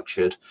is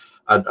structured,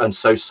 and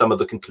so some of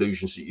the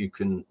conclusions that you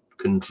can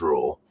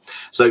draw.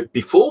 So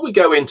before we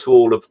go into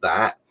all of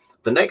that,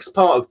 the next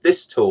part of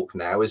this talk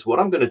now is what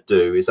I'm going to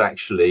do is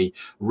actually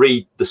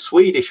read the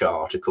Swedish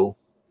article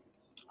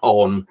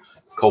on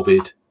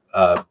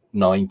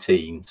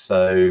COVID-19.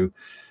 So,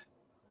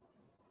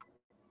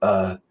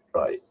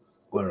 right,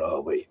 where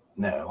are we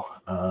now?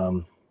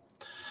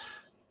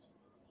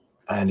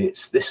 And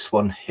it's this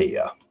one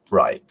here.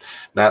 Right.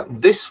 Now,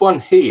 this one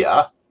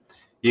here,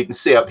 you can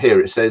see up here,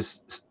 it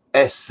says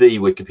SV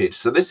Wikipedia.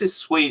 So this is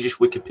Swedish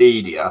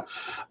Wikipedia,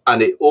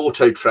 and it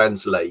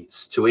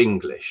auto-translates to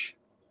English.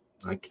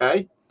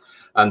 Okay,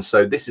 and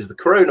so this is the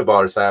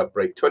coronavirus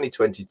outbreak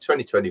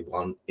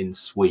 2020-2021 in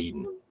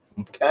Sweden.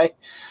 Okay,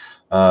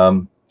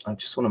 I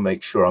just want to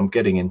make sure I'm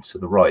getting into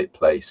the right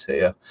place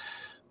here.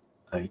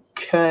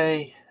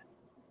 Okay,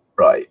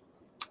 right.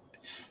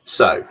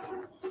 So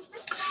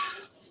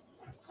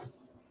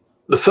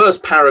the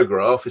first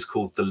paragraph is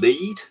called the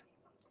lead,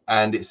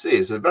 and it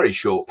is a very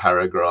short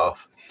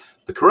paragraph.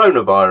 The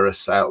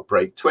coronavirus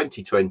outbreak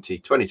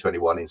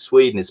 2020-2021 in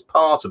Sweden is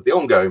part of the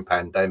ongoing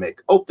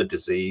pandemic of the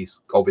disease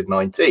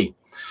COVID-19,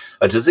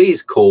 a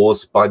disease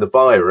caused by the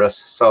virus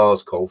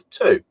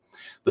SARS-CoV-2.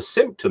 The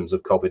symptoms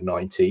of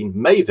COVID-19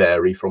 may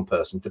vary from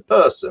person to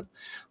person.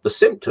 The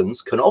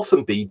symptoms can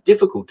often be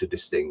difficult to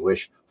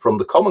distinguish from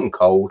the common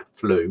cold,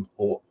 flu,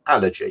 or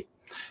allergy.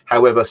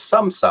 However,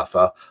 some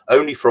suffer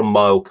only from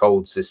mild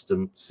cold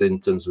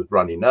symptoms with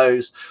runny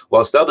nose,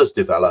 whilst others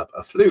develop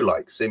a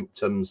flu-like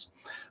symptoms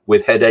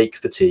with headache,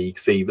 fatigue,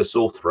 fever,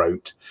 sore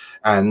throat,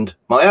 and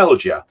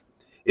myalgia.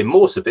 In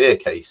more severe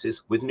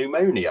cases, with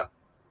pneumonia.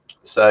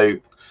 So,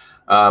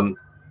 and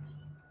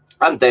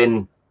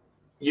then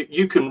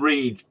you can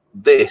read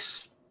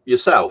this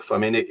yourself. I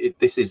mean,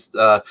 this is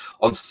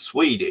on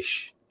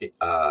Swedish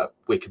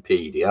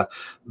Wikipedia.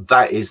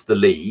 That is the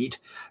lead,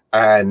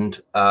 and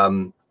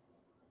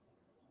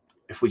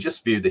if we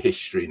just view the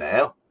history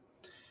now,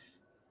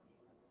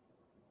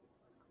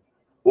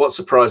 what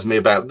surprised me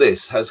about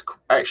this has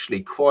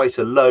actually quite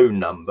a low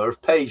number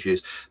of page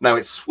views. Now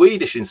it's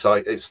Swedish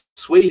inside, it's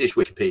Swedish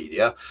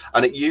Wikipedia,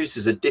 and it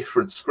uses a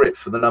different script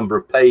for the number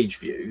of page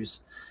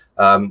views.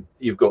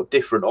 You've got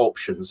different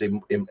options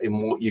in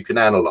what you can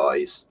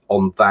analyze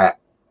on that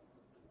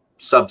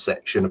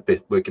subsection of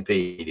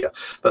Wikipedia,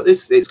 but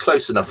it's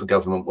close enough for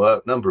government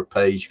work. Number of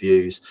page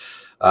views.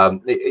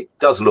 It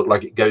does look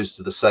like it goes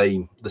to the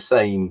same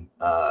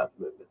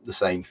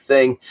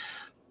thing.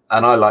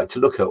 And I like to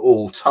look at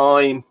all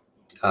time.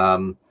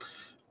 And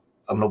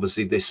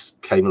obviously this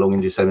came along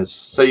in December.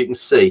 So you can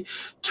see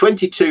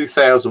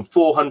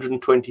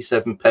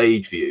 22,427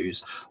 page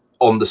views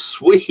on the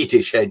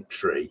Swedish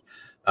entry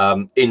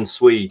in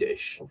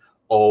Swedish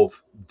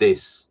of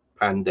this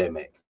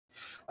pandemic.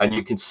 And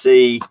you can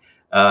see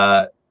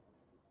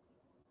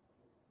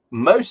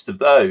most of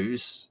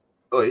those.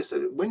 Oh,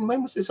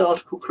 when was this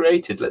article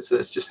created? Let's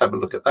just have a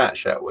look at that,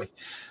 shall we?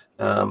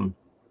 I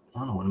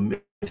don't want to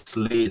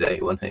mislead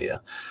anyone here.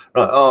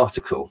 Right,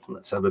 article.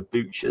 Let's have a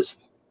butcher's.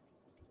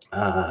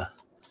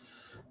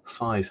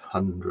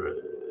 500.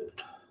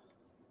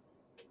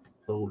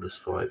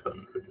 Oldest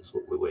 500 is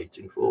what we're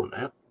waiting for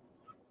now.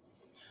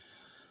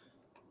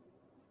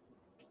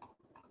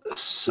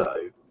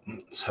 So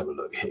let's have a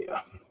look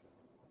here.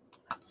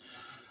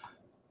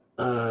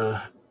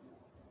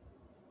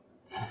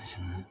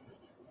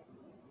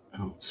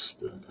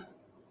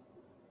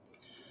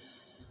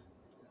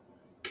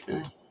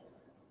 Okay.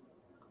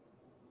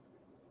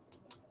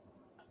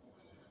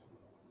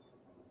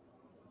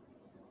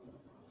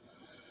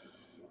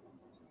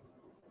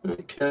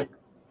 Okay,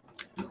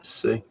 let's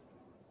see.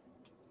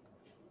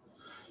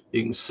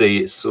 You can see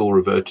it's all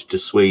reverted to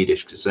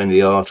Swedish because it's only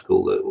the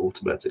article that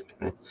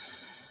automatically.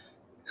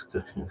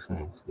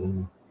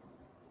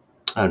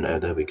 Oh no,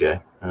 there we go.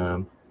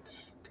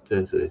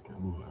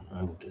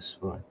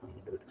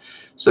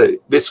 So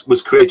this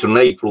was created on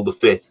April the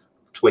 5th,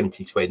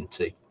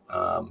 2020.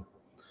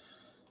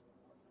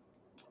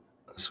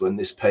 That's when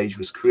this page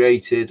was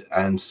created,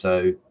 and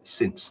so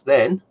since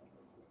then,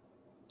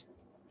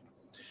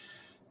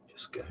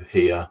 just go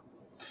here.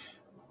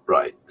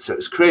 Right, so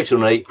it's created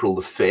on April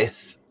the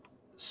 5th.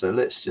 So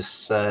let's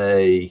just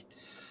say,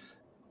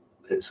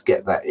 let's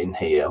get that in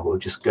here. We'll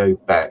just go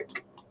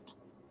back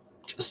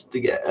just to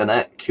get an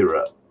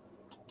accurate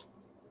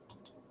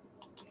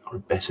or a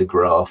better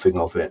graphing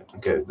of it.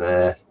 Go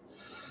there.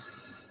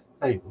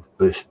 April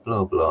Bush,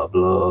 blah, blah,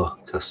 blah.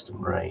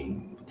 Custom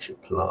range,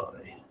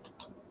 apply.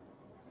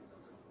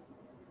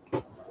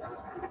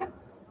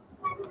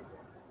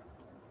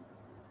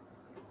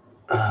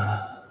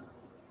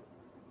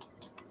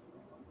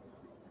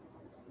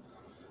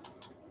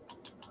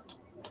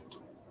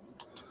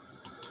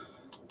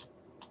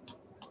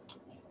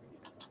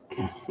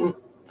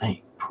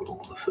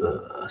 April the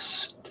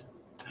 1st.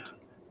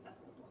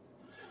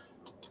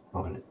 I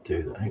want to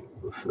do that. April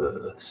the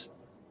 1st.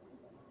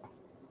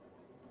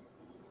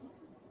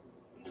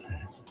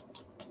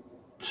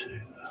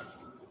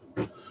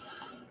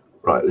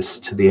 Right, this is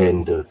to the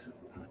end of.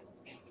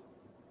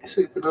 Is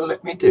it going to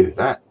let me do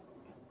that?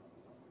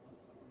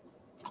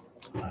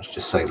 Let's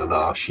just say the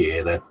last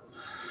year then.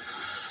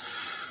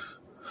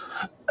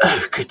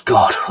 Oh, good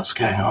God, what's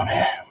going on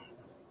here?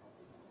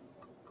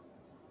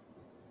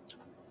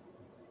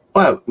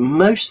 Well,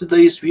 most of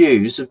these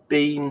views have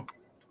been,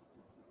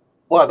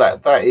 well,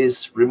 that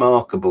is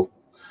remarkable.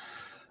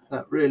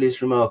 That really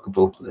is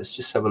remarkable. Let's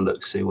just have a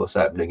look, see what's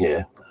happening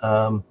here.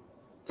 So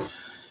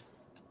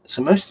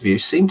most of you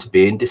seem to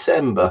be in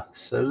December.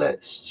 So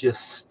let's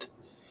just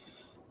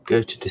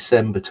go to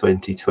December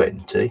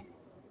 2020.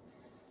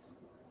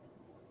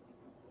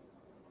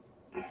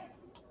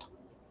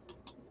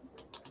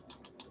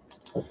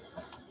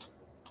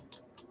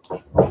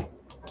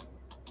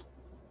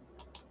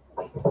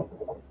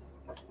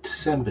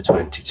 December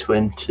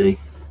 2020.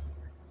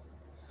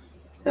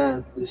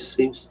 This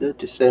seems to be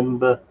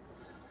December.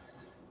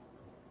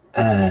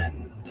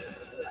 And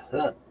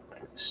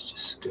let's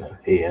just go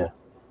here.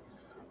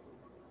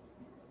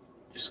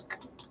 Just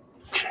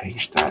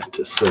change that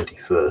to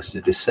 31st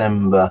of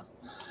December.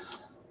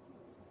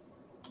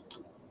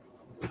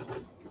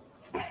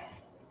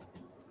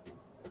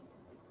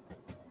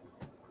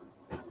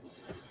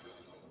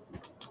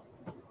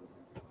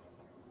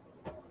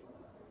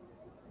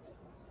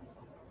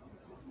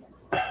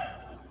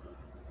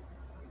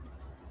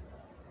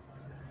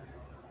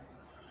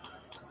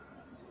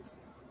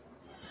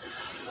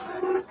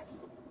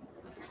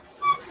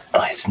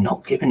 It's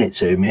not giving it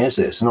to me, is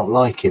it? It's not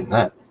liking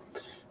that.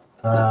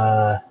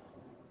 1st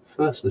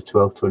of the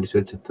 12th,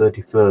 2020,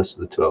 31st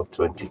of the 12th,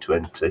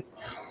 2020.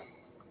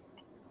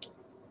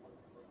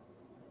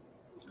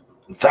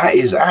 That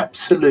is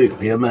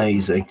absolutely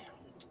amazing.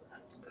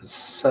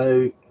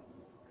 So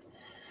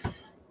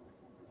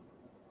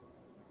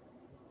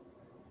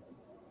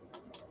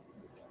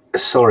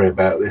sorry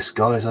about this,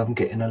 guys. I'm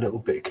getting a little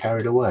bit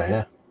carried away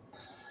here.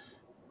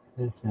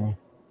 Okay.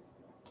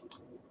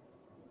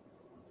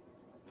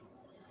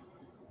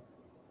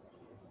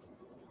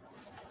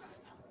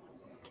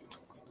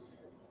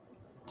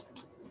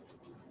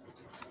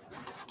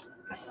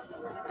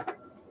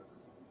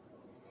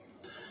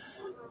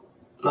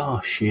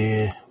 Last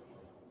year,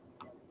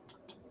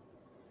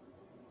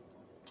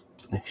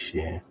 this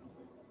year.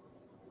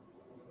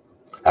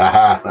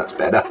 Aha, that's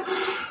better.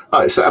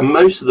 Right, so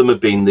most of them have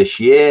been this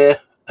year,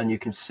 and you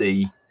can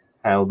see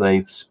how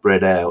they've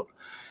spread out.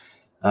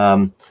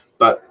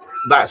 But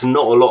that's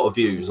not a lot of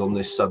views on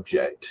this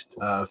subject.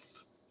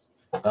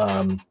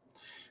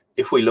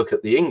 If we look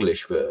at the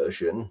English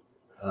version,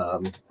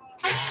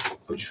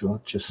 which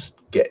we'll just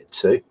get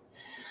to.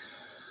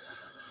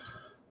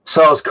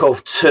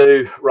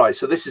 SARS-CoV-2, right,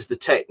 so this is the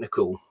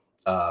technical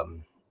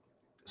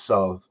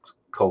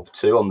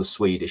SARS-CoV-2 on the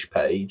Swedish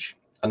page.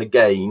 And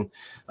again,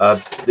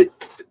 the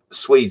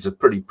Swedes are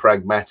pretty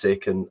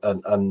pragmatic and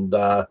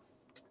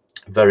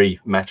very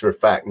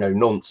matter-of-fact, no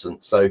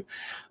nonsense. So,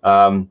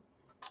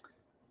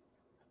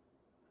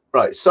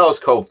 right,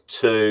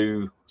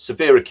 SARS-CoV-2,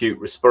 severe acute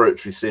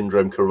respiratory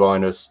syndrome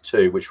coronavirus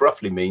 2, which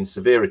roughly means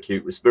severe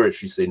acute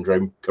respiratory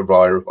syndrome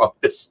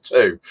coronavirus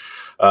 2,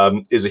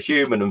 is a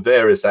human and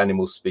various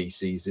animal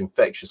species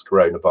infectious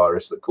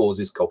coronavirus that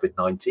causes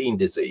COVID-19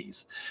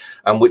 disease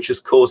and which has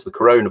caused the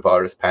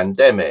coronavirus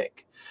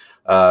pandemic.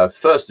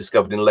 First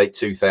discovered in late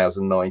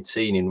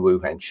 2019 in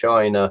Wuhan,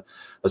 China,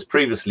 has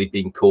previously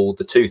been called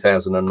the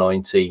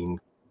 2019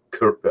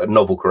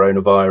 novel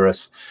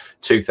coronavirus,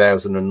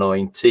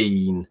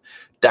 2019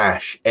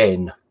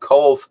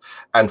 1-NPOV,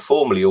 and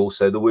formerly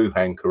also the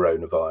Wuhan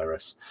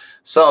coronavirus.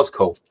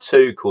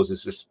 SARS-CoV-2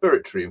 causes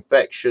respiratory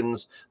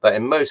infections that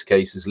in most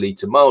cases lead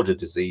to milder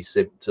disease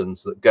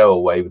symptoms that go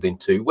away within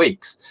 2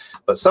 weeks.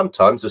 But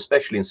sometimes,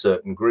 especially in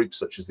certain groups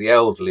such as the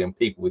elderly and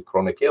people with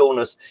chronic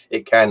illness,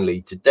 it can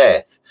lead to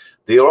death.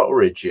 The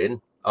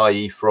origin,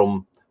 i.e.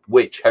 from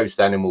which host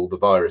animal the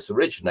virus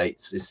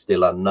originates, is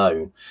still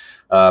unknown.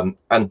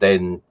 And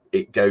then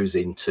it goes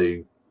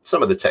into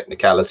some of the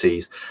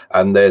technicalities,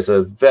 and there's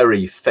a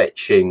very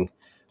fetching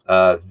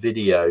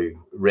video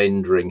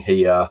rendering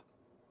here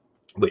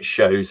which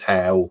shows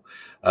how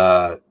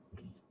the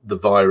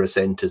virus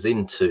enters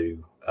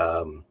into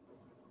a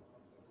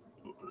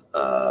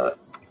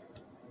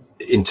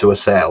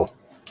cell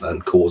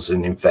and causes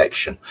an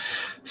infection.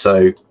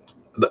 So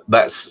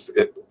that's,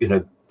 you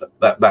know,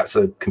 that's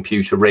a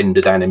computer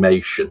rendered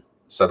animation.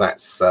 So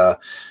that's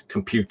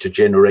computer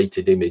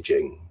generated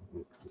imaging.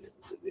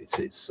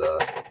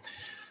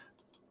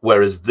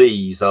 Whereas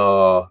these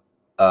are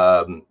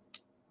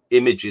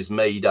images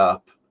made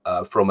up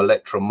from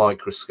electron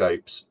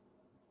microscopes.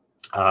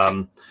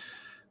 Now,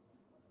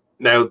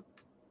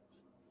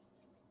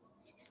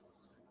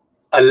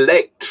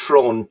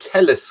 electron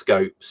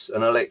telescopes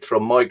and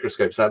electron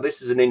microscopes. Now,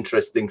 this is an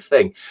interesting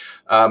thing.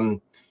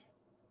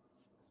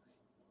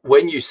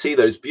 When you see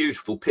those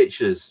beautiful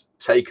pictures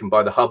taken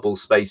by the Hubble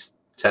Space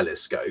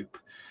Telescope,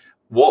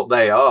 what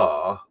they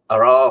are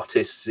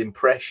artists'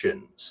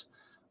 impressions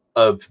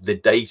of the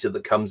data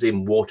that comes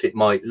in, what it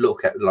might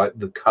look at, like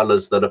the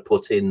colors that are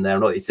put in there.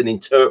 It's an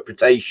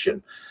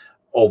interpretation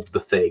of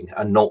the thing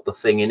and not the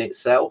thing in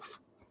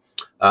itself.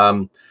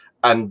 And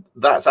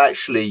that's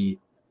actually,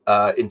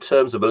 in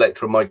terms of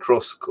electron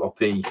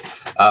microscopy,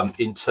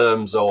 in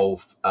terms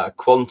of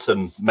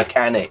quantum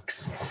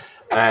mechanics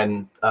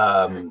and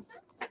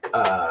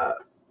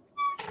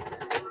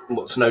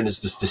what's known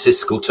as the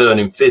statistical turn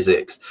in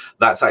physics,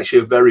 that's actually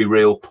a very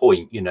real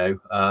point, you know,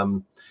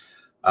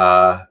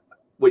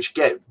 which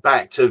get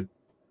back to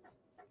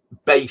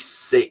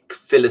basic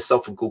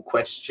philosophical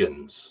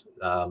questions,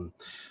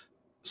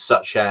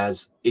 such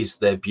as, is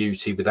there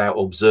beauty without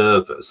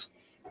observers?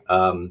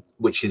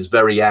 Which is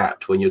very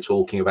apt when you're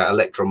talking about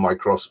electron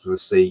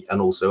microscopy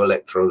and also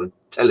electron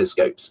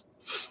telescopes,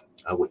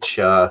 which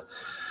are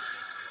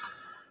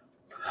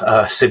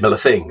similar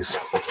things.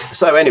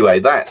 So anyway,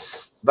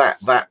 that's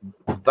that.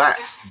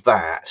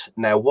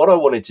 Now, what I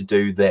wanted to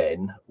do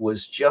then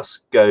was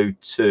just go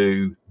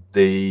to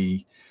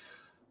the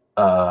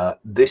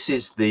this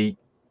is the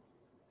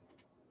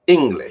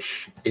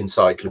English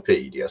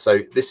encyclopedia.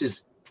 So this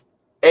is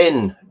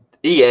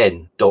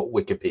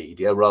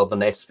en.wikipedia rather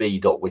than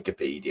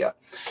sv.wikipedia.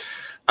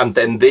 And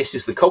then this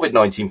is the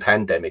COVID-19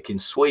 pandemic in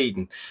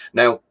Sweden.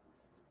 Now,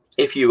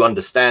 if you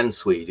understand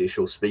Swedish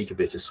or speak a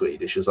bit of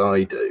Swedish, as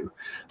I do,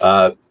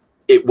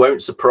 it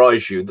won't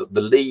surprise you that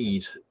the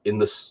lead in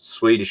the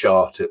Swedish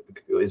article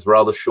is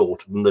rather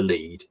shorter than the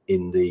lead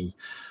in the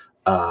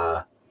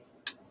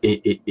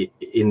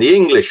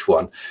English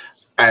one.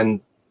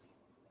 And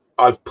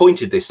I've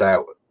pointed this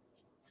out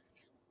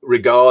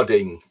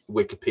regarding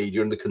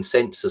Wikipedia and the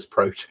consensus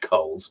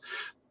protocols.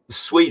 The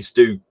Swedes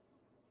do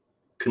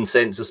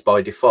consensus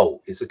by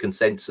default. It's a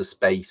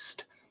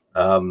consensus-based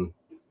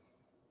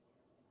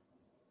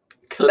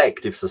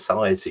collective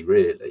society,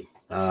 really.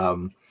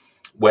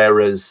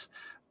 Whereas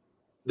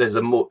there's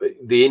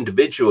the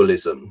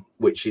individualism,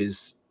 which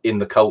is in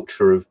the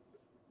culture of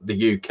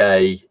the UK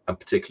and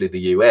particularly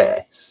the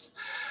US.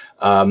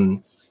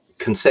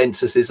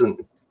 Consensus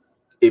isn't,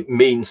 it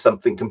means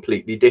something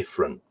completely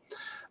different.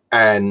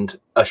 And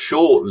a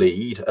short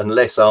lead and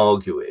less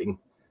arguing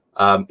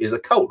is a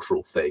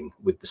cultural thing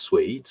with the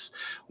Swedes,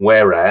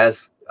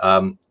 whereas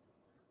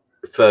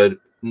for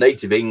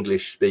native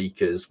English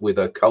speakers with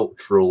a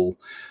cultural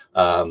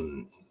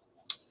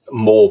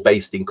more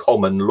based in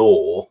common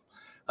law,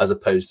 as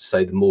opposed to,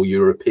 say, the more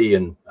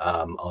European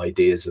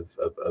ideas of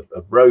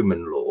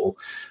Roman law,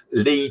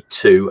 lead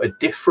to a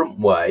different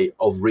way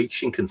of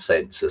reaching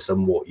consensus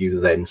and what you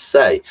then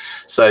say.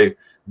 So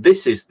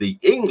this is the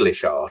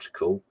English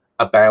article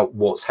about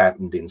what's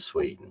happened in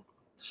Sweden.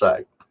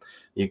 So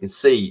you can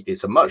see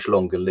it's a much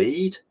longer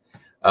lead.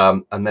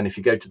 And then if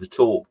you go to the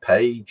talk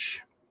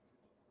page,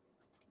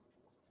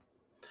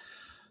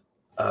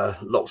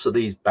 lots of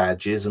these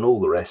badges and all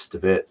the rest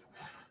of it.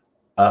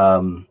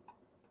 And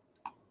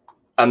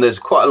there's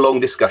quite a long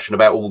discussion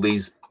about all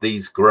these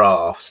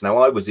graphs. Now,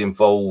 I was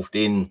involved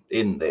in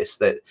this.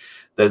 That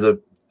there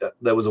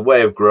was a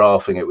way of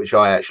graphing it which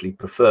I actually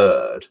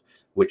preferred,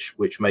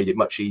 which made it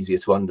much easier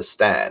to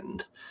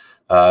understand.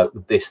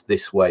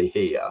 This way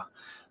here.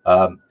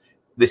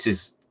 This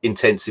is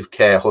intensive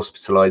care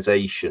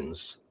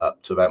hospitalizations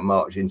up to about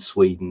March in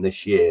Sweden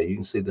this year. You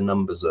can see the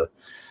numbers are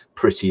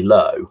pretty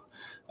low.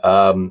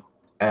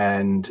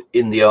 And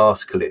in the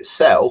article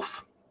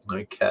itself,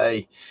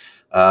 okay,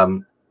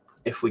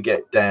 if we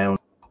get down,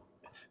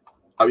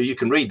 I mean, you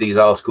can read these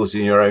articles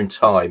in your own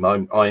time.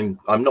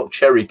 I'm not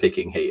cherry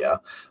picking here.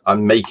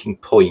 I'm making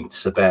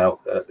points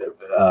about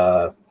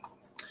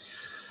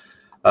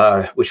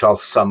which I'll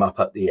sum up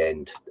at the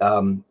end.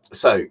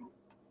 So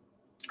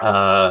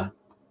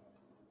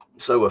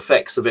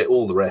effects of it,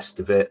 all the rest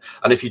of it.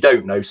 And if you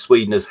don't know,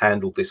 Sweden has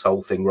handled this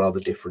whole thing rather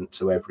different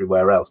to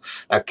everywhere else.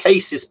 Now,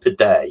 cases per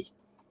day,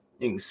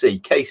 you can see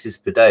cases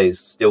per day is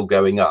still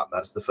going up.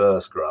 That's the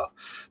first graph.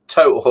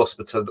 Total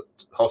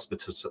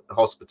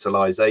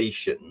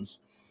hospitalizations.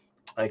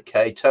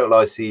 Okay, total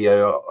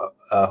ICU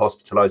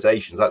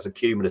hospitalizations, that's a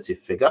cumulative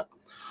figure.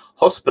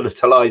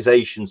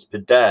 Hospitalizations per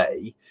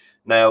day.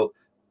 Now,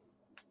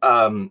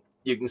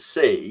 you can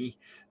see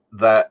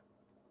that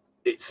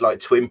it's like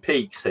Twin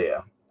Peaks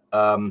here.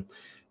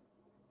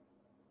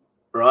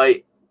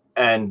 Right,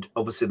 and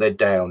obviously they're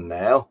down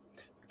now.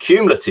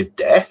 Cumulative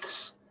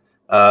deaths,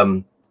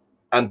 and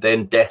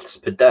then deaths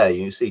per day.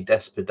 You see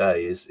deaths per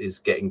day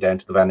is getting down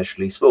to the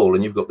vanishingly small,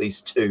 and you've got these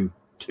two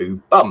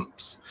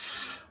bumps,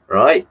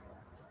 right?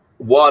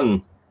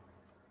 One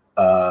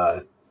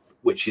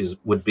which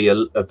would be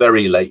a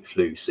very late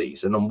flu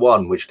season, and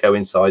one which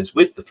coincides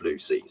with the flu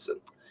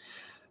season,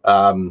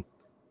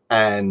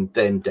 and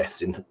then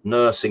deaths in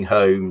nursing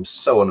homes,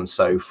 so on and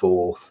so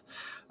forth.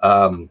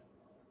 Now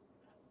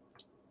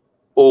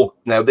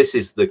this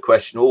is the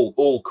question: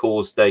 all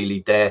cause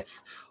daily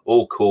death,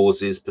 all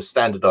causes per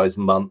standardized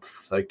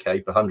month,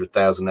 okay, per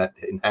 100,000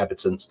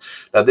 inhabitants.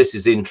 Now this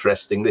is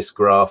interesting, this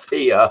graph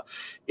here,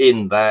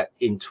 in that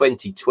in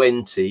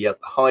 2020, at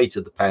the height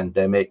of the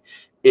pandemic,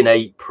 in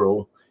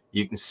April,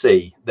 you can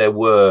see there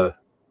were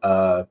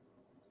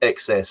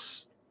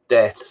excess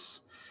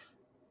deaths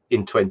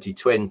in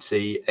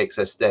 2020,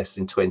 excess deaths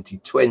in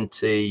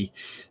 2020,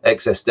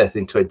 excess death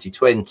in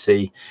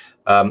 2020,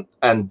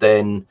 and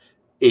then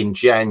in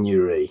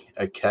January,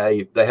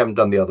 okay, they haven't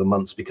done the other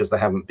months because there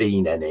haven't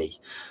been any,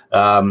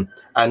 and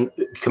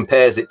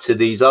compares it to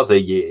these other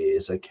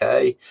years,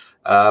 okay,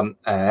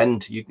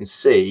 and you can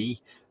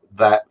see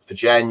that for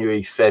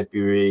January,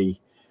 February,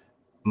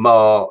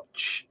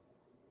 March,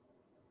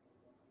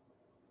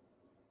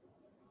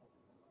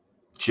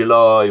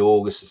 July,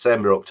 August,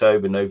 September,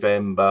 October,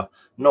 November,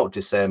 not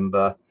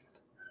December,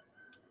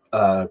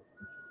 but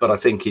I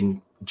think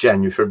in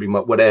January,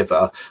 February,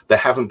 whatever, there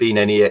haven't been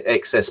any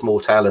excess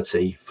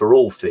mortality for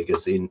all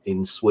figures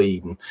in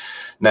Sweden.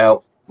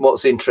 Now,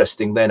 what's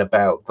interesting then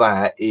about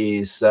that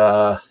is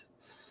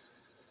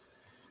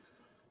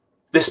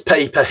this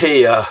paper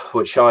here,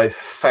 which I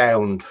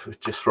found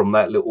just from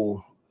that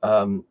little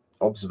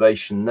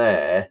observation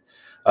there.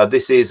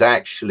 This is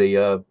actually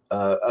a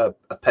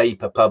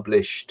paper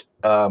published,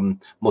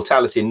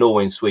 mortality in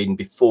Norway and Sweden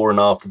before and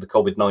after the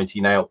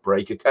COVID-19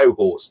 outbreak, a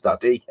cohort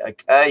study,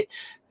 okay?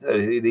 So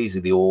these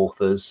are the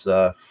authors: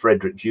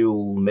 Frederick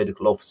Jewell,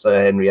 medical officer,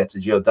 Henrietta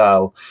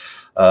Jordal,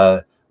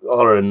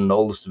 Oren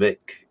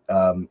Olsvik.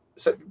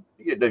 So,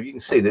 you know, you can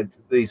see that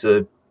these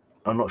are,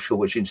 I'm not sure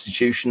which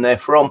institution they're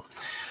from.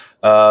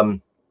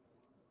 And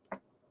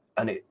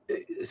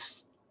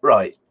it's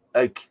right.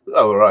 Okay.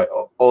 Oh, right.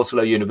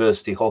 Oslo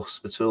University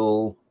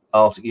Hospital,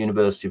 Arctic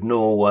University of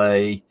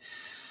Norway.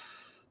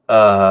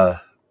 Yeah,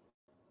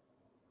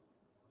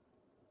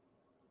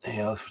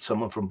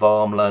 someone from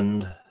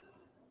Barmland.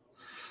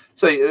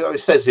 So it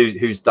says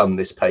who's done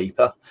this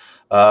paper,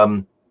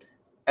 and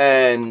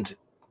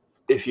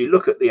if you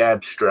look at the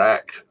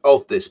abstract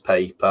of this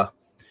paper,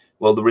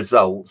 well, the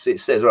results, it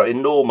says, right,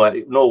 in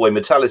Norway,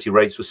 mortality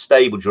rates were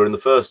stable during the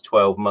first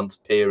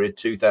 12-month period,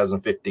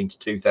 2015 to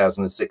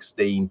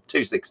 2016,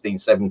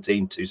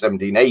 2016-17 to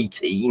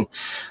 17-18,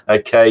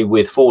 okay,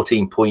 with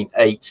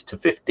 14.8 to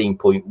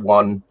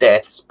 15.1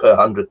 deaths per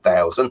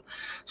 100,000,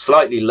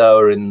 slightly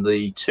lower in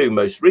the two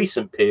most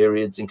recent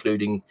periods,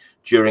 including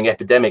during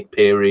epidemic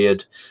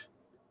period,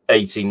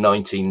 18,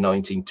 19,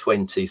 19,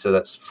 20, so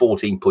that's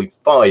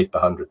 14.5 per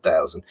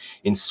 100,000.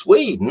 In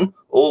Sweden,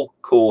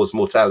 all-cause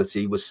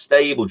mortality was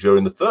stable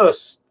during the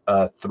first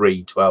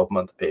 3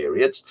 12-month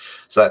periods,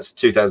 so that's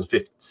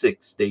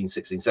 2016,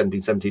 16,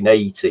 17, 17,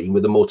 18,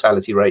 with a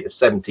mortality rate of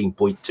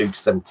 17.2 to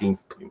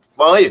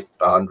 17.5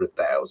 per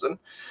 100,000.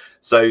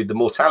 So the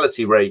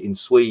mortality rate in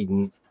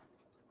Sweden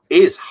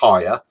is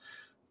higher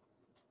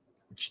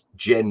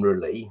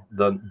generally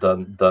than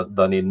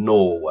in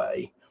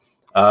Norway.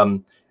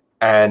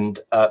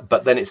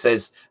 But then it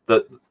says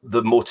that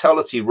the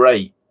mortality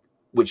rate,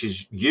 which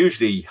is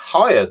usually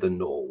higher than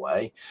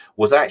Norway,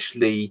 was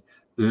actually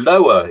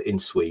lower in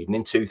Sweden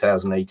in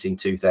 2018,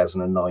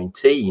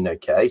 2019.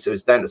 Okay, so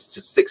it's down to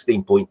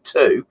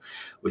 16.2,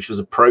 which was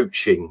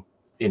approaching,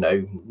 you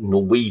know,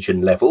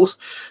 Norwegian levels.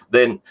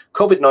 Then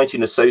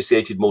COVID-19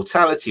 associated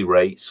mortality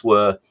rates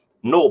were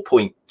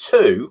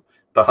 0.2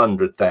 per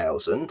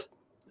 100,000.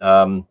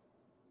 Now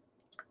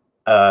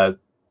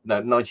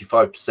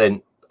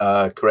 95%.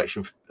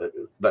 Correction,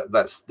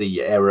 that's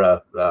the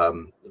error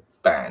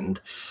band,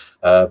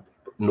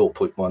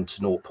 0.1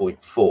 to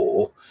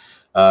 0.4.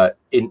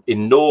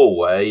 In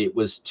Norway, it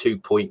was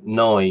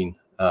 2.9.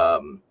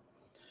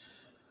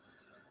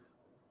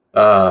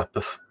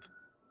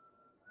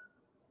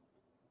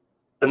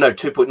 No,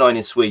 2.9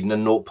 in Sweden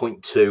and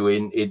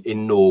 0.2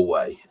 in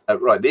Norway.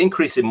 right, the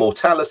increase in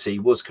mortality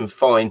was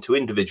confined to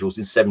individuals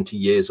in 70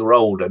 years or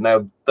older.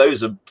 Now,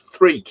 those are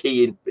three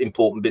key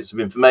important bits of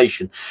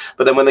information.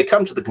 But then when they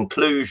come to the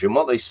conclusion,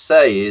 what they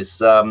say is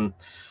the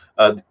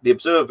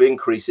observed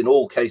increase in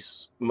all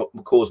cause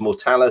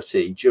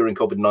mortality during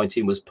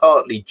COVID-19 was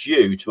partly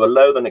due to a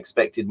lower than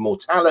expected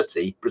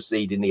mortality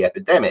preceding the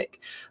epidemic.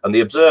 And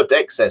the observed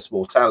excess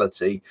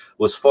mortality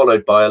was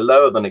followed by a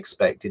lower than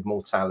expected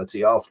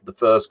mortality after the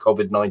first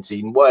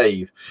COVID-19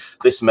 wave.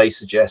 This may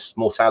suggest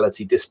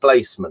mortality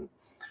displacement.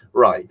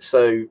 Right,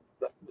 so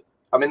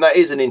I mean, that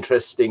is an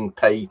interesting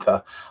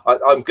paper.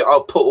 I'll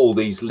put all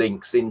these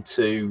links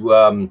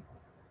into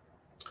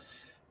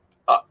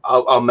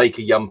I'll make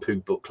a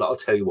UNDUE booklet. I'll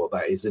tell you what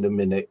that is in a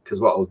minute, because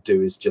what I'll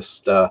do is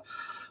just I'll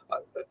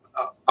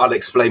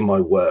explain my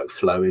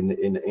workflow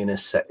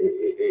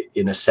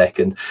in a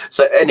second.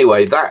 So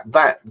anyway,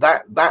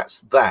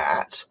 that's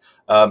that,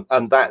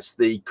 and that's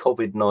the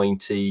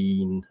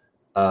COVID-19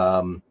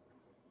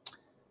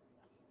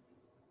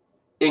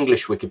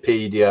 English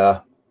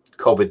Wikipedia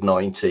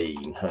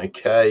COVID-19.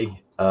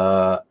 Okay,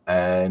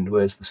 and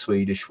where's the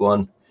Swedish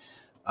one?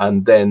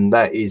 And then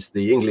that is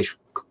the English.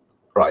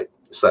 Right,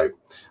 so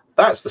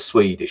that's the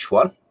Swedish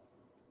one.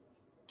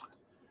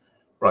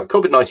 Right,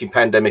 COVID-19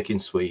 pandemic in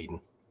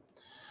Sweden.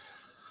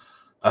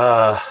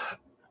 Right,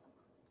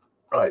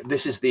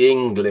 this is the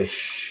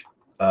English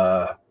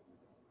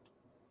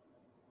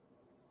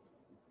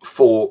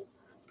for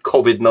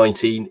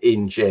COVID-19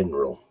 in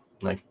general.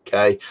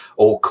 Okay,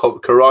 or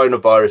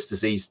coronavirus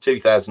disease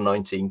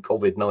 2019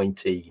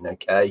 COVID-19.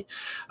 Okay,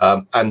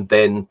 and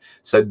then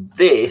so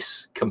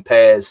this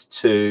compares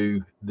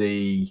to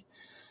the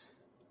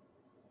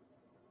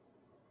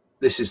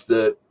this is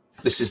the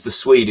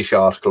Swedish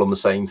article on the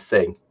same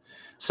thing.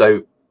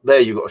 So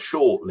there you've got a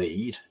short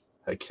lead,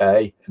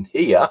 okay, and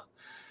here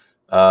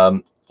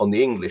on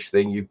the English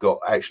thing you've got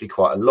actually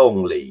quite a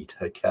long lead,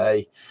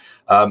 okay,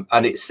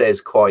 and it says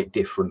quite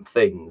different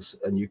things,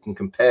 and you can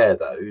compare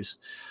those.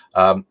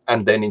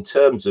 And then in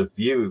terms of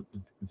view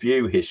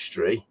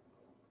history,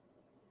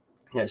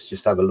 let's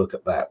just have a look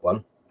at that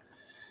one.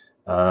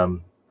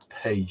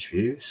 Page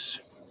views.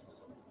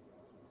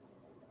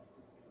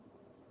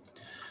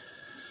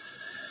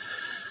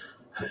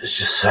 Let's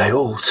just say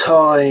all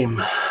time.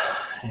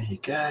 There you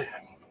go.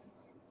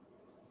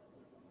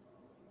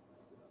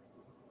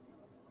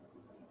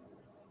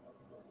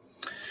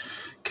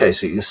 Okay,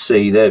 so you can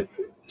see there,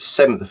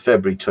 7th of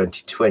February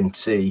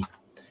 2020.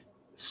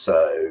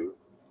 So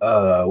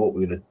what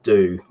we're going to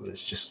do,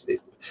 let's just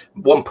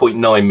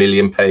 1.9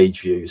 million page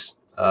views.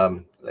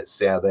 Let's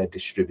see how they're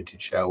distributed,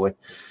 shall we?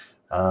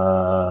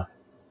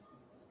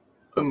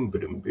 Boom,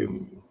 boom,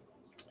 boom.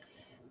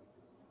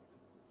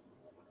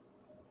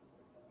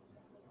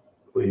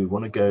 We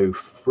want to go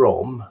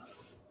from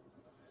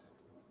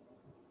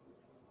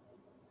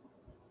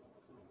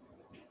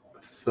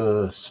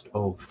first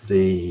of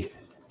the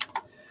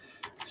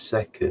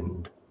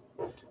second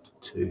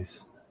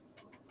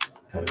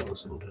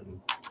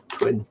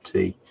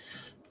 2020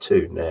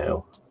 to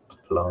now.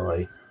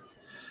 Apply.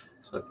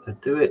 So I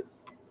do it.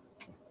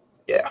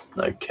 Yeah.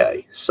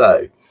 Okay.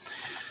 So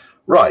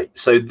right.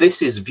 So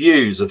this is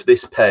views of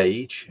this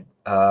page,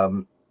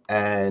 and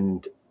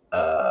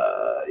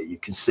you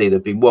can see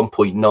there've been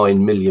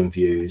 1.9 million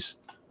views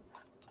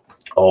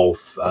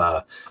of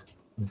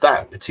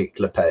that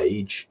particular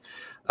page,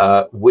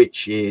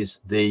 which is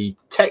the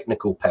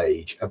technical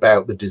page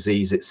about the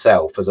disease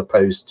itself, as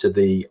opposed to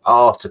the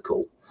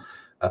article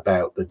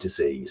about the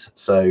disease.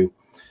 So,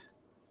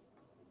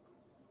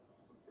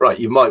 right,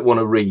 you might want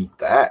to read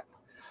that.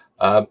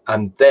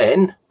 And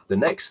then the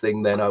next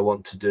thing then I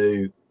want to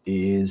do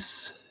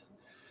is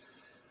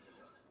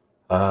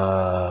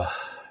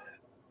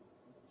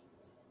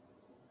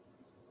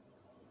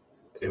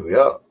here we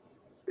are.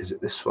 Is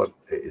it this one?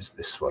 It is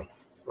this one.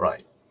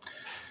 Right.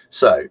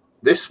 So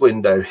this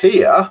window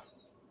here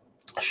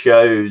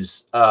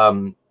shows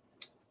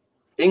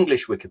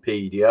English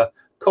Wikipedia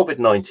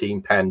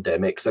COVID-19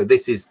 pandemic. So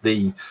this is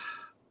the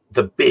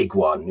big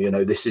one. You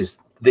know, this is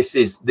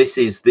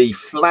the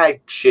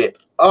flagship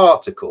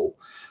article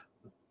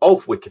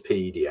of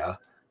Wikipedia.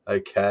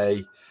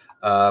 Okay,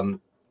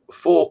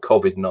 for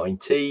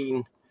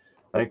COVID-19.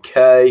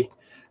 Okay,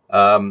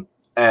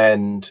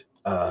 and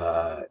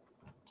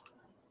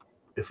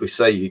if we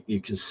say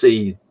you can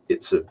see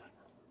it's a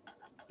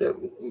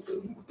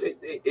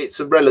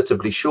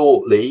relatively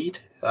short lead.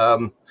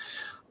 There'll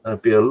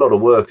be a lot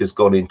of work has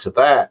gone into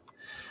that.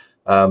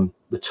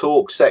 The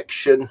talk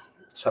section,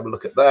 let's have a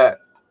look at that.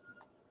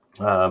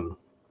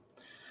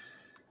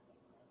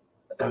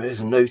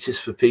 There's a notice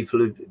for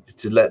people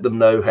to let them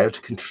know how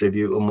to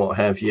contribute and what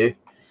have you.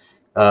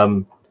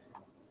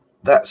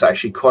 That's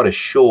actually quite a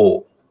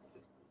short.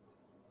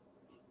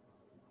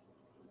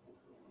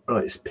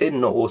 Right, it's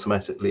pinned not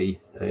automatically.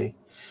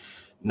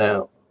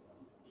 Now,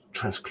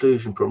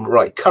 transclusion problem.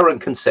 Right,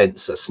 current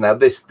consensus. Now,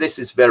 this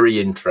is very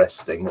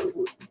interesting.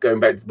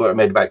 Going back to what I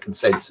made about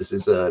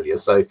consensuses earlier.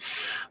 So,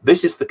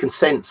 this is the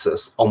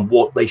consensus on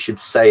what they should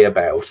say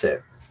about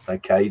it.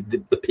 Okay,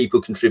 the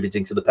people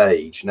contributing to the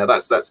page. Now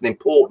that's an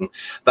important,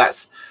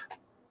 that's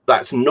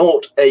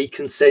not a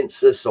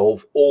consensus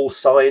of all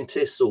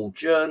scientists, all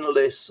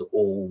journalists,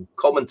 all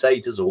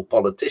commentators, all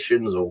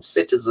politicians, all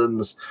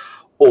citizens,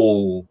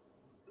 all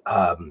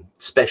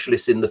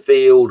specialists in the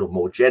field, or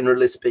more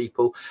generalist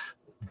people.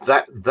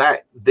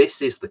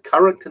 This is the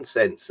current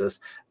consensus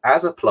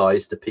as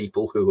applies to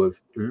people who have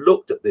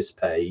looked at this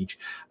page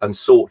and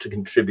sought to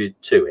contribute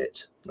to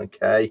it.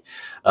 Okay,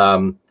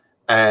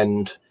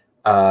 and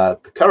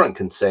the current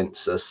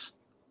consensus.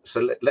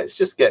 So let's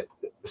just get,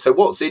 so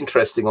what's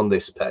interesting on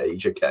this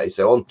page? Okay,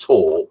 so on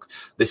talk,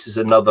 this is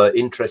another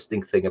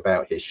interesting thing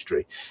about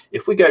history.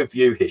 If we go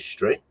view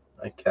history,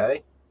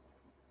 okay,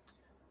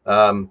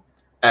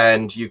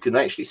 and you can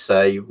actually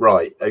say,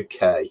 right,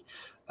 okay,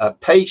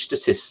 page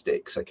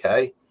statistics,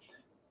 okay,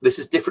 this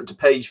is different to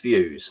page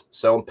views.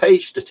 So on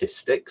page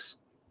statistics,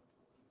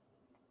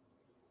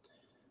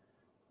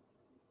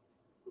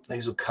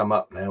 these will come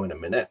up now in a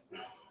minute.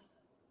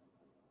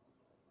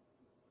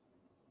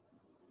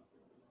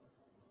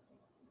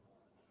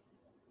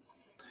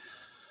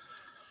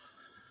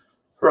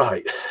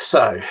 Right,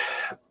 so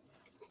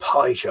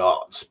pie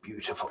charts,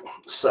 beautiful.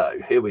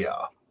 So here we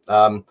are.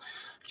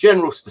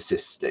 General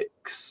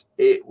statistics,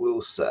 it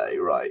will say,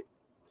 right,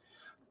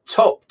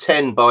 top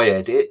 10 by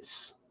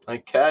edits.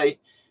 Okay,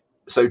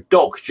 so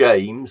Doc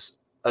James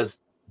has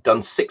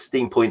done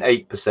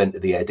 16.8%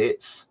 of the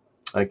edits.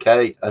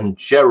 Okay, and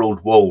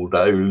Gerald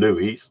Waldo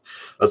Lewis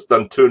has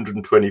done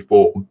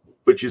 224,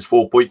 which is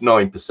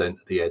 4.9%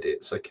 of the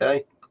edits.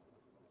 Okay,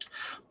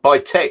 by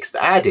text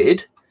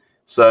added,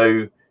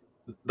 so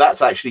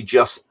that's actually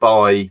just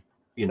by,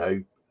 you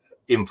know,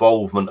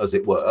 involvement, as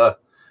it were,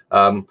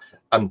 and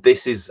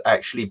this is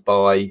actually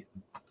by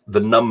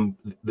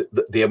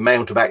the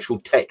amount of actual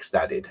text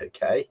added.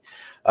 Okay,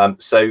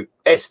 so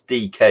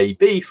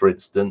SDKB, for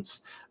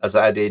instance, has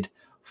added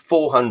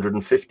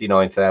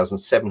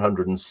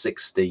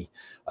 459,760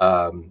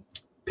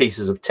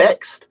 pieces of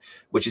text,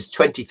 which is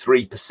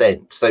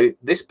 23%. So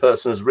this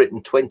person has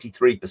written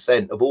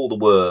 23% of all the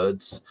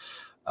words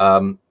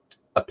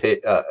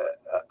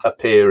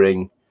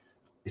appearing.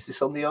 Is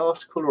this on the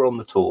article or on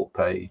the talk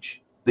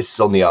page? This is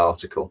on the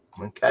article.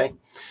 Okay,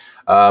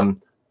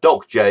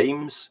 Doc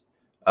James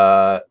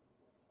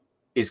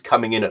is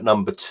coming in at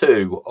number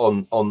 2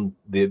 on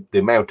the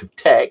amount of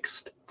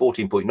text,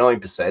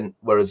 14.9%,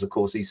 whereas of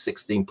course he's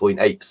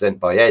 16.8%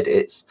 by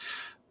edits,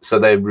 so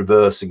they're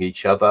reversing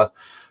each other.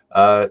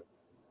 Right,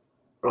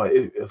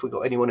 have we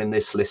got anyone in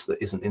this list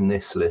that isn't in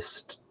this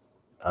list?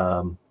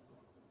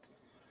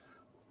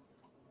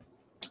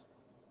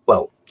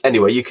 Well,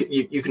 anyway, you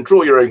can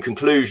draw your own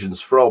conclusions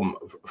from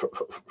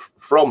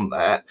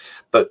that,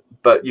 but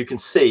you can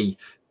see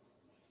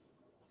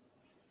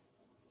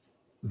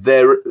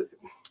there.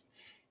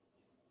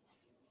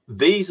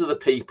 These are the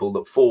people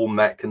that form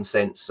that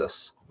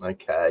consensus.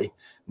 Okay,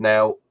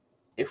 now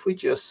if we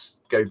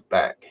just go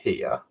back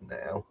here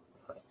now,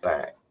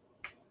 back.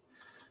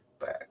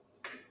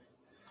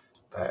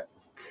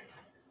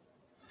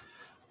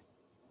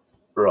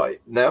 Right,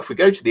 now if we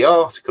go to the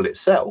article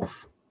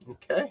itself,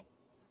 okay,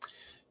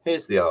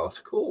 here's the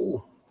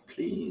article,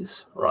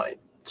 please. Right,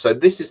 so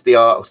this is the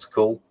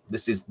article.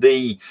 This is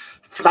the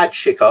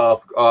flagship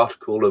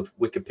article of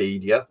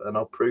Wikipedia, and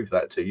I'll prove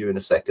that to you in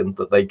a second,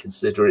 that they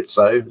consider it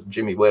so.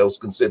 Jimmy Wales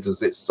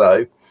considers it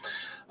so.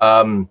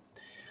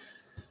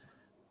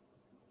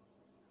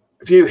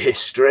 View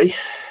history.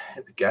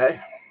 Here we go.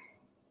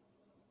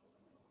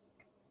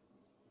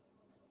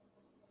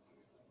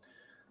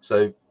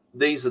 So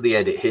these are the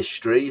edit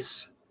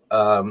histories.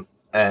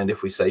 And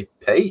if we say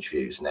page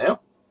views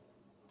now,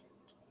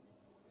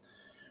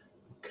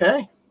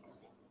 okay.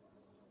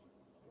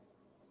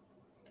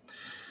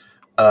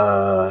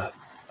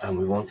 And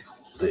we want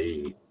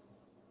the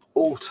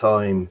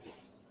all-time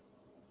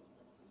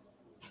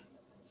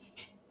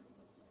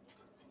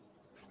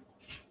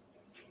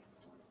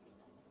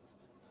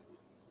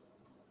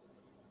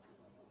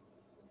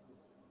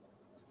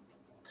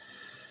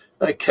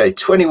okay,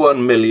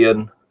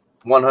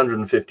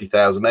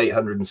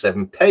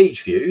 21,150,807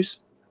 page views.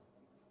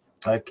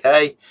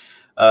 Okay,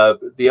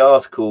 the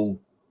article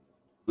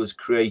was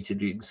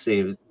created, you can see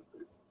at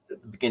the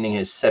beginning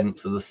is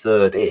 7th of the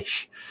 3rd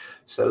ish.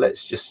 So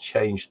let's just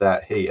change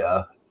that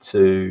here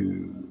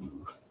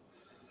to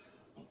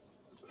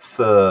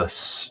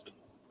 1st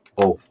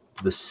of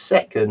the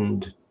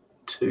 2nd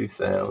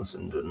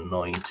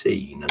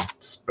 2019 and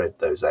spread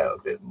those out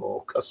a bit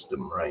more.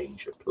 Custom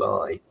range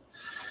apply.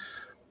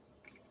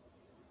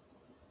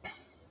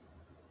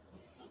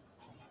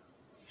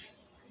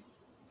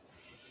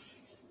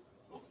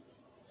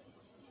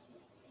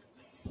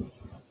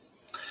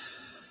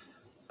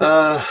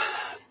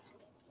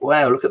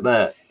 Wow, look at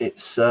that.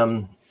 It's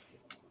right,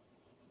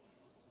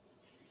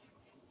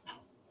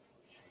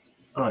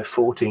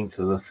 14th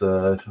of the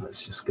 3rd.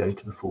 Let's just go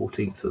to the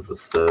 14th of the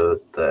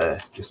 3rd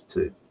there, just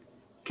to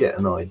get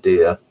an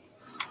idea.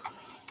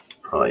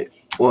 Right,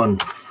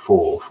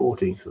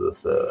 14th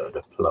of the 3rd,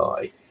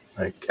 apply.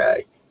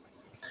 Okay.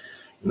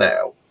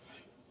 Now,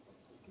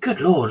 Good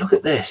Lord, look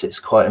at this. It's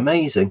quite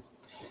amazing.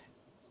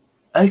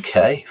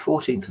 Okay,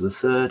 14th of the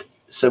 3rd.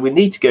 So we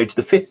need to go to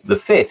the 5th of the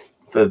 5th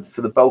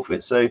for the bulk of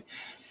it. So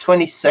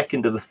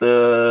 22nd of the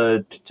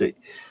 3rd.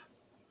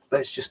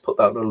 Let's just put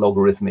that on a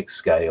logarithmic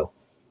scale.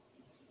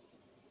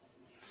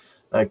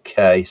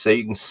 Okay, so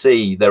you can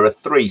see there are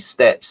 3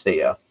 steps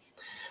here.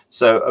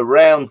 So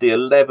around the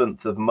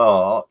 11th of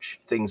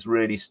March, things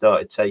really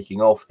started taking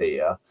off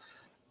here.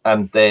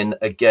 And then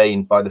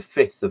again, by the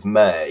 5th of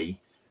May,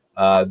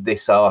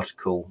 this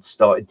article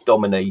started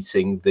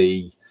dominating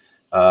the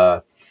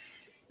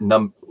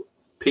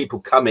people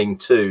coming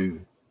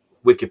to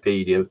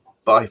Wikipedia.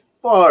 By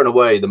far and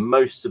away, the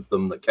most of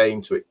them that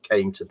came to it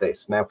came to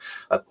this. Now,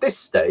 at this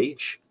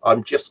stage,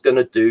 I'm just going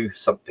to do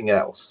something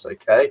else,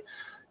 okay?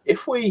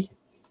 If we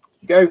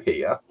go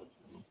here,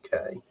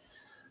 okay,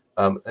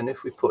 and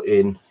if we put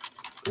in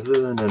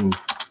Vernon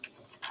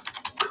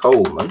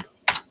Coleman,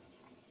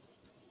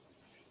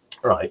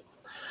 right,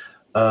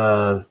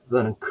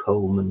 Vernon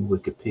Coleman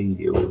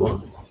Wikipedia we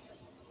want.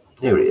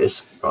 Here he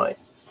is, right.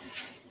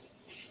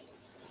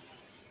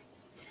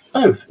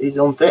 Oh, he's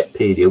on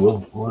Vetpedia.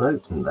 We'll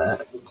open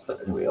that. There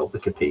we are,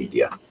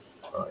 Wikipedia.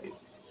 Right.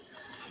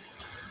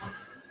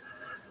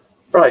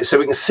 Right, so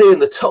we can see in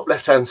the top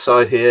left-hand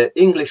side here,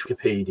 English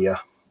Wikipedia.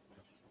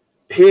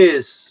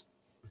 Here's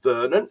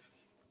Vernon,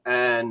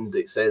 and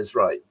it says,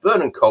 right,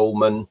 Vernon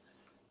Coleman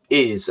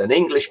is an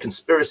English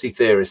conspiracy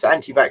theorist,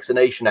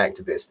 anti-vaccination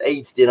activist,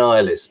 AIDS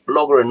denialist,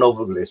 blogger and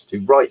novelist who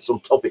writes on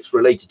topics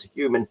related to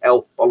human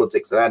health,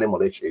 politics and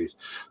animal issues.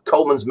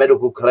 Coleman's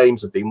medical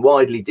claims have been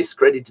widely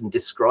discredited and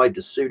described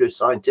as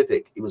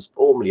pseudoscientific. He was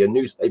formerly a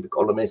newspaper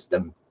columnist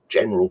and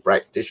general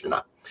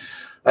practitioner.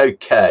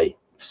 Okay,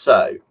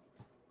 so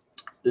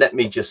let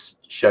me just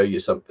show you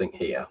something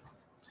here.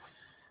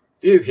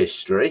 View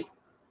history.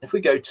 If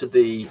we go to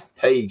the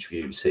page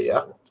views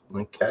here,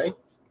 okay.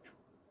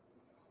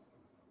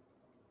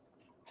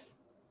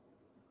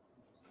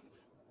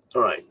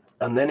 All right,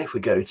 and then if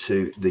we go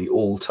to the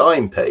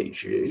all-time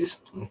page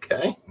views,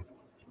 okay.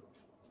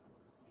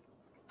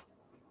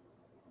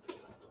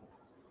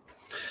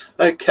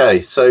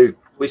 Okay, so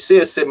we see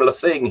a similar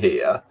thing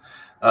here.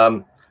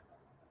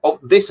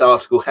 This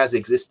article has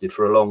existed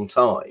for a long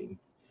time,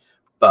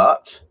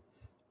 but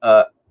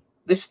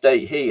this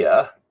date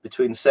here,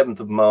 between the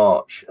 7th of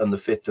March and the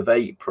 5th of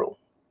April,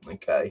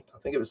 okay, I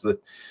think it was the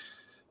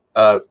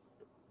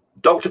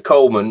Dr.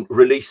 Coleman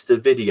released a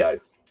video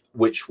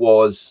which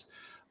was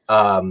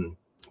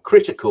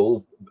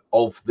critical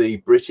of the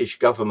British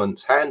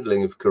government's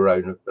handling of the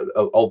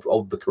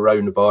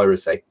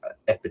coronavirus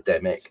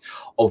epidemic,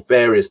 of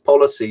various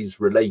policies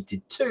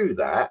related to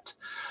that,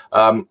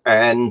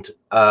 and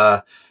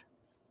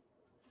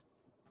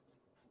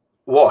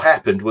what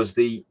happened was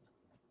the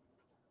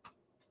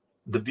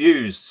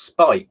views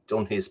spiked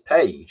on his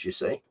page, you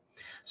see.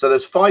 So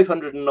there's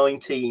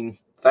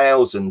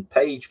 519,000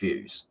 page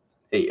views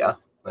here.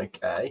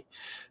 Okay,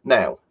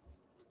 now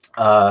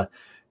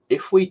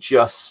if we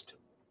just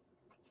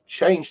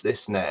change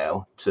this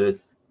now to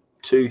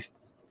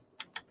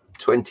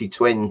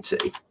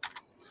 2020,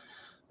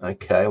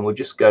 okay, and we'll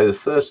just go the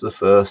 1st of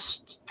the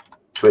 1st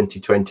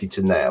 2020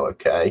 to now,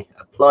 okay,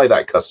 apply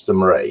that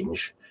custom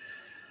range.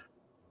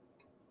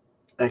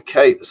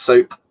 Okay,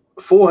 so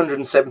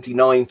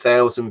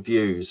 479,000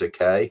 views,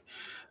 okay,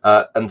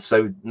 and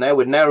so now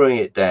we're narrowing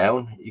it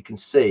down. You can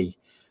see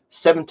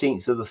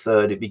 17th of the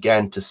 3rd it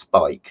began to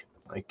spike.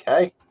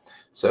 Okay,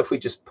 so if we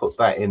just put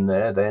that in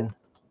there, then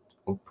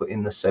we'll put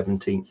in the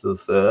 17th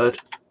of the 3rd,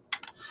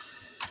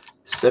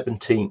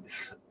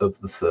 17th of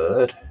the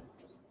 3rd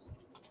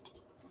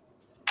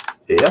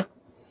here,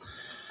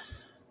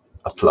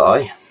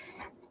 apply.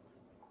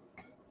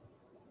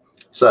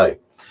 So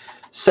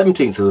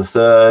 17th of the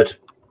 3rd,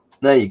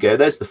 there you go,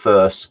 there's the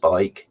first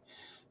spike.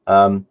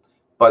 By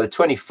the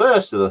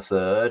 21st of the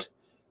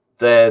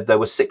 3rd, there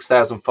were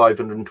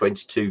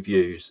 6,522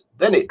 views.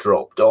 Then it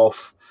dropped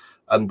off,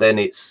 and then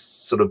it's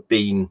sort of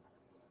been,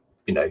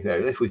 you know,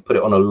 if we put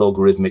it on a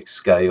logarithmic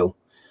scale,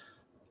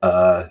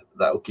 that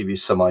will give you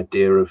some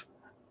idea of,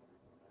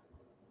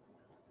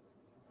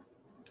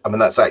 I mean,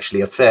 that's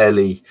actually a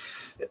fairly,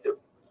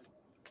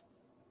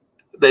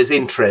 there's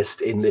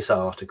interest in this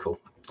article.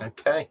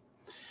 Okay,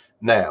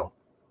 now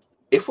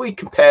if we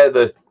compare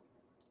the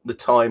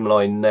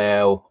timeline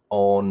now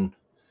on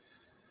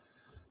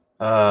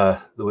the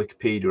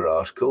Wikipedia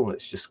article,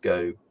 let's just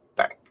go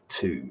back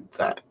to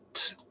that.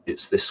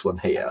 It's this one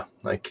here.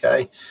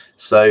 Okay,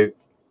 so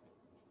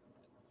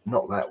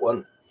not that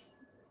one,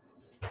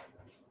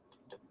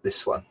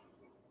 this one.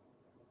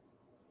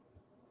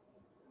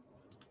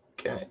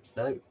 Okay,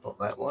 no, not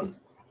that one.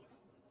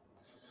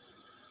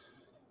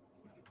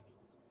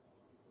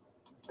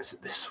 Is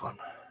it this one?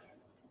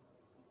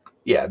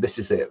 Yeah, this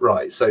is it.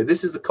 Right, so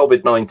this is the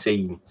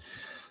COVID-19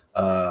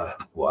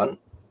 one,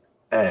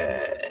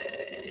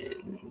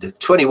 and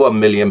 21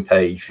 million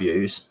page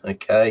views.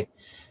 Okay,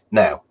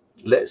 now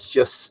let's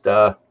just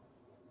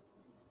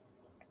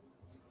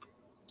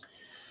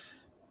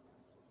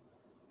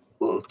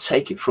we'll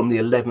take it from the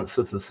 11th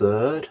of the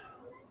 3rd.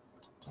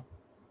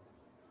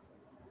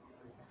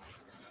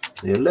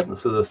 the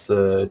 11th of the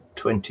 3rd,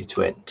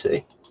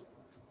 2020.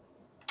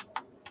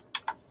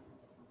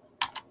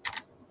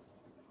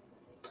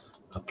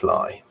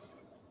 Apply.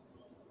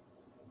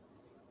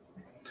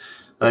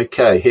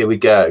 Okay, here we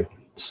go.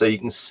 So you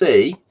can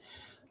see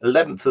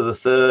 11th of the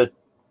 3rd,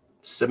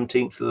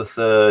 17th of the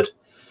 3rd,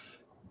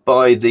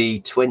 by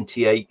the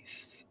 28th,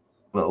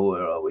 well,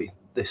 where are we?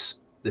 This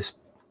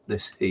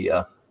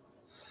here,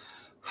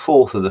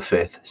 4th of the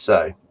 5th.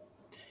 So,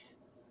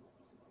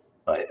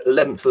 right,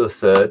 11th of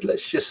the 3rd,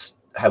 let's just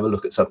have a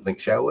look at something,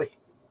 shall we?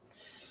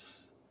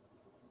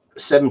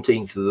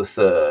 17th of the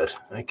 3rd.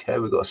 Okay,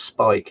 we've got a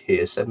spike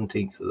here,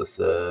 17th of the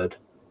 3rd.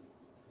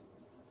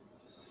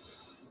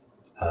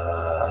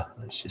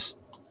 Let's just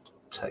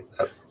take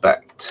that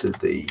back to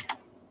the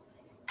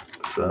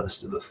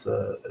 1st of the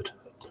 3rd.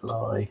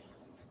 Apply.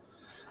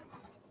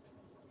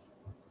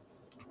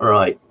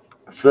 Right,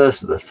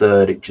 1st of the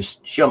 3rd, it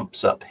just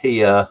jumps up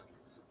here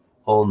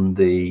on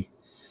the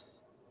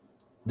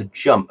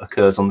jump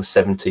occurs on the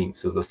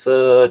 17th of the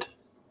 3rd.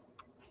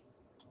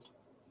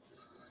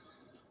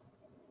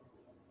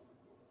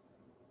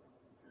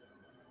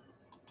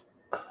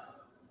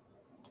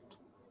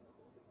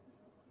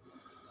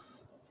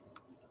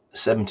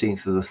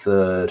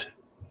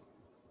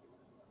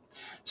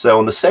 So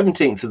on the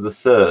 17th of the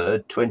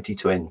 3rd,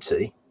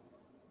 2020,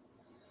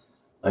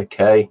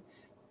 okay,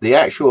 the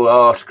actual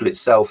article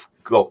itself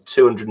got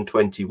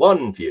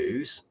 221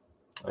 views,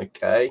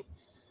 okay,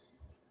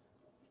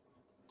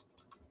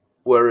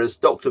 whereas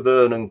Dr.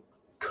 Vernon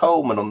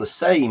Coleman on the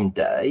same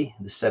day,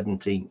 the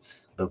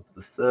 17th of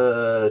the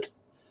 3rd,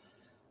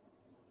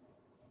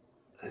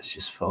 let's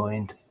just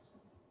find,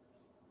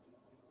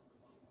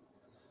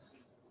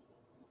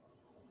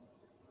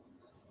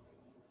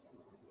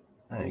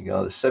 there you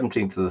go, the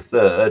 17th of the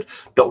 3rd,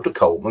 Dr.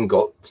 Coleman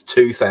got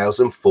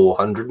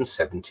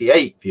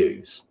 2,478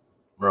 views.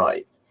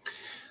 Right.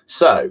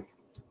 So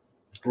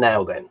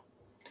now then,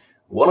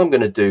 what I'm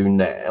going to do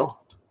now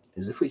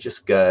is if we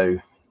just go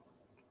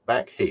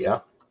back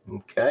here,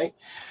 okay,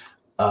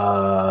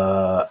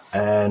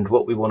 and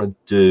what we want to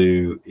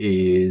do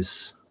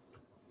is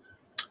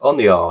on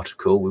the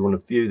article, we want to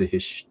view the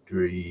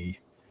history.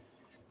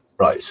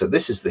 Right, so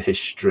this is the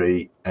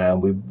history,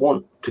 and we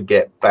want to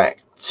get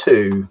back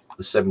to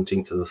the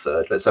 17th of the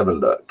 3rd. Let's have a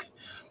look.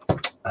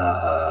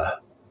 So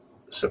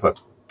if I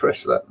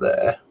press that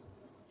there,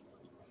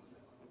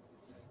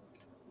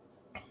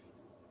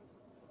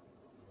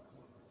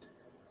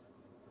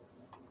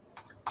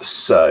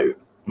 so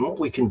what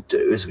we can do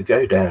is we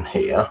go down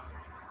here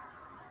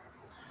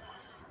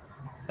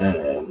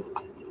and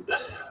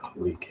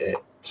we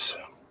get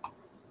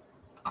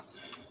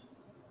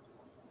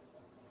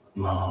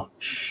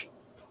March.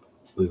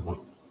 We want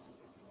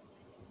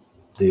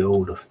the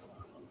older.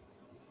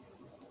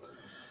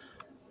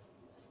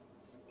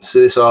 So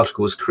this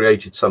article was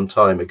created some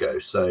time ago.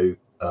 So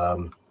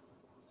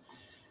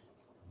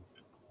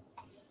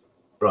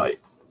right.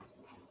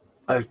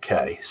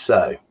 Okay.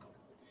 So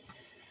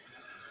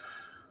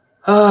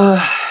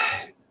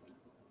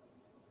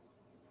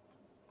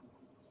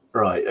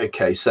right.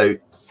 Okay. So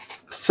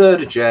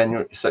 3rd of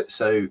January.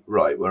 So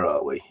right. Where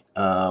are we?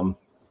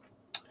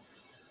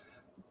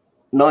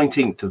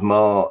 19th of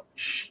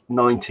March,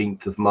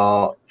 19th of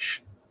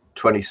March,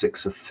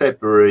 26th of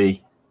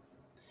February.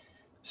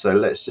 So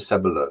let's just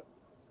have a look.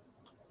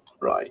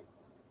 Right.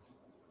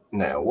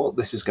 Now, what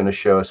this is going to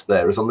show us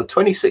there is on the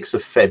 26th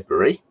of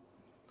February,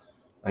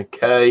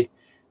 okay,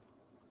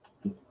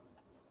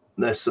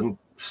 there's some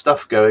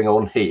stuff going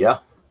on here,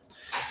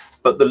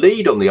 but the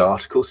lead on the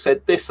article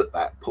said this at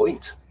that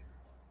point.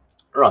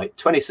 Right,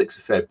 26th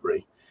of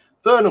February.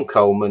 Vernon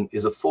Coleman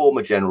is a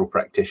former general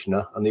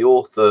practitioner and the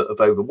author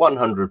of over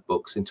 100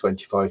 books in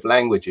 25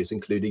 languages,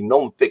 including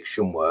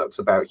non-fiction works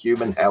about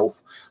human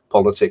health,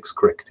 politics,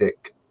 cricket,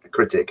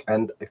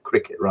 and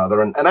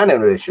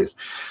animal issues,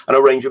 and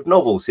a range of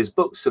novels. His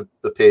books have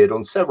appeared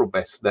on several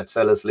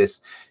bestsellers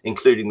lists,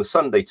 including the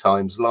Sunday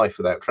Times Life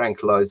Without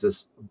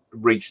Tranquilizers,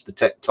 reached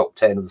the top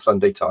 10 of the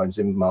Sunday Times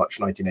in March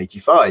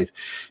 1985.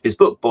 His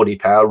book Body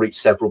Power reached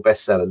several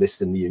bestseller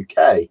lists in the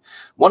UK.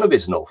 One of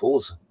his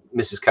novels,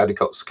 Mrs.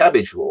 Caddicott's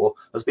Cabbage War,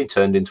 has been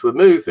turned into a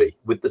movie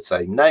with the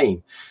same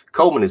name.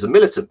 Coleman is a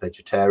militant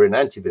vegetarian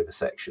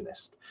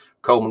anti-vivisectionist.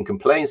 Coleman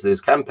complains that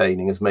his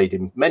campaigning has made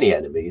him many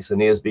enemies and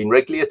he has been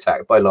regularly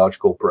attacked by large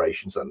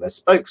corporations and their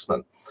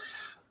spokesmen.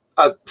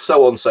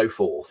 So on and so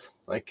forth.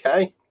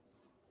 Okay,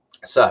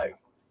 so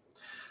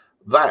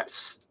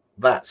that's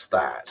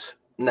that.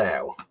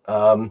 Now,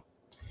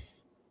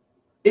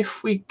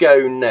 if we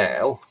go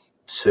now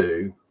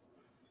to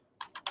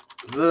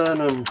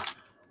Vernon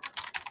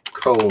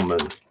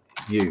Coleman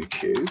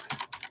YouTube.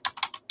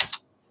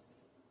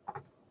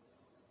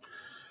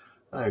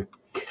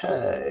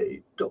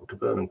 Okay, Dr.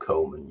 Vernon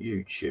Coleman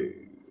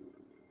YouTube.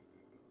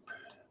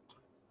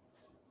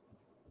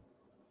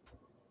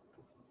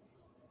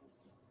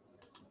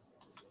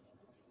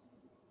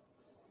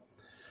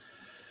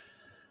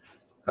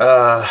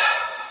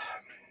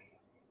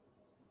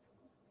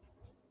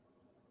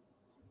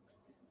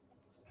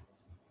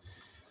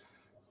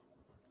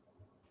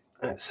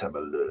 Let's let's have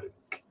a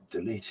look.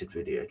 Deleted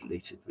video,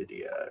 deleted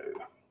video.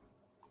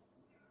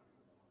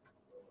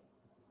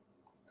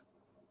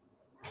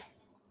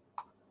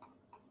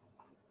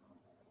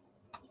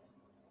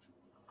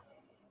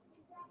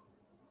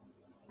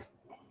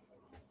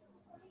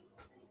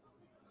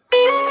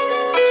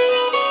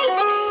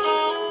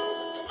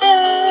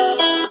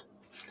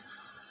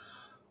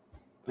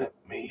 Let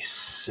me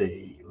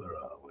see, where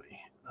are we?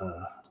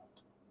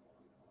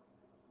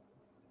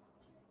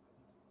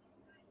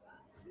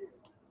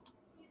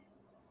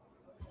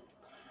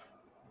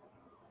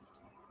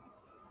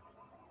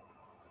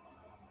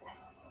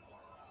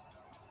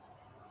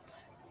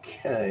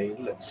 Okay,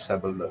 let's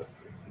have a look.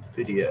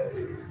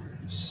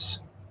 Videos.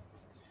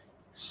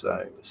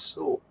 So,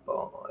 sort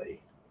by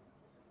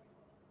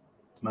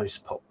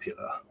most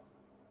popular.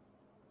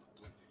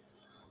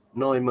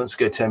 9 months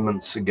ago, 10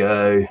 months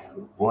ago,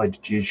 why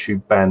did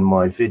YouTube ban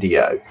my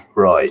video?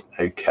 Right,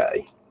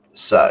 okay.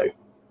 So,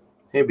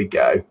 here we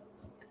go.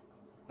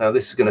 Now,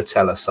 this is going to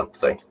tell us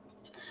something.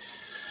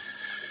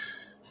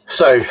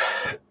 So,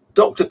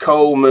 Dr.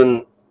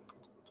 Coleman,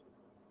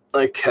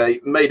 okay,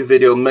 made a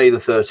video on May the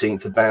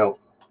 13th about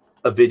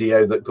a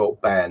video that got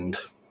banned,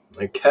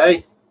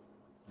 okay?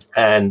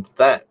 And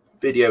that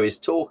video is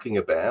talking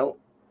about,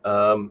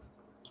 what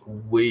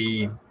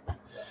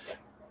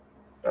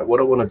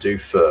I want to do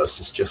first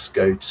is just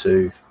go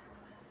to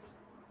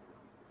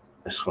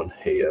this one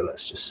here.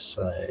 Let's just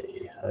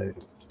say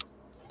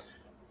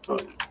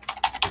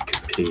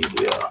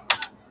Wikipedia.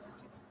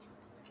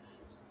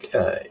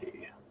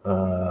 Okay.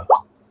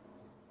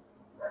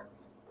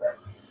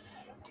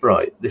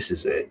 Right, this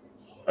is it.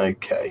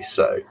 Okay,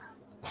 so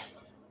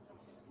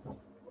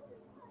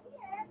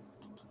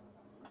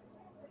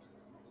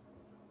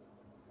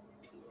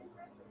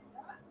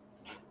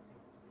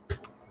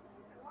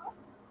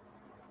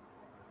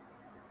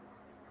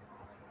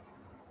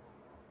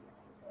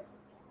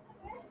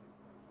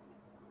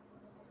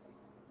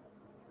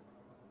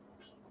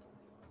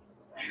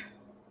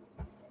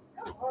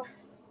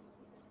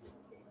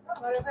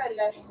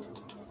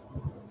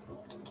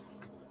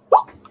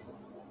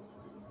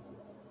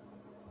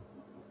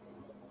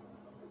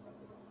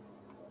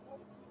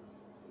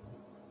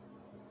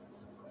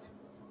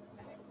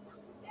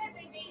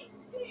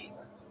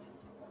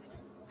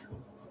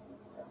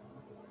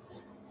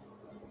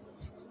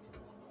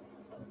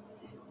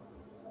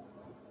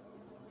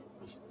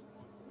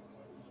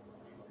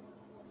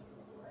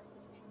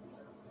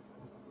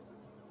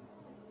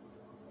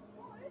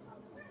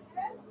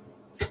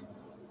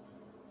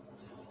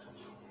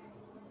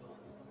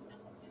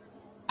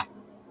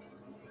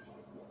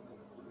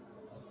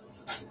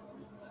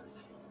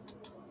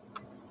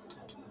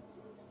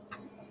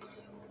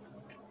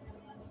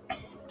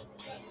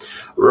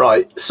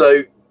right,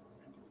 so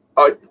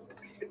I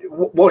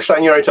watch that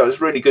in your own time. It's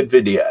a really good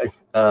video.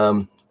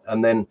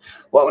 And then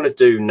what I'm going to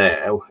do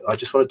now, I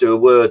just want to do a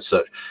word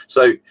search.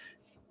 So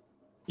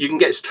you can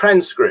get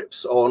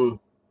transcripts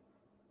on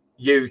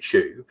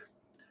YouTube.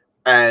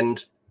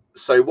 And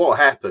so what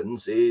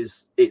happens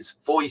is it's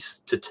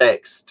voice to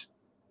text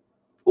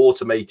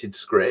automated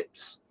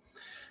scripts.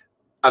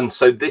 And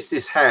so this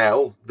is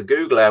how the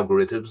Google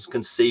algorithms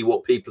can see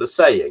what people are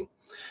saying.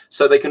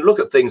 So they can look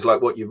at things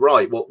like what you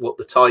write, what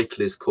the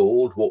title is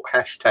called, what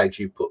hashtags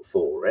you put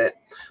for it.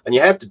 And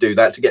you have to do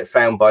that to get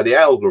found by the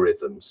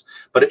algorithms.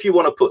 But if you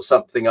want to put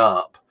something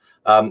up,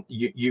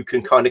 you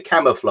can kind of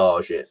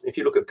camouflage it. If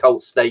you look at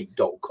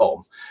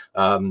cultstate.com,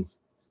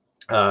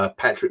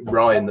 Patrick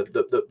Ryan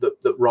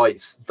that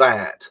writes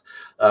that,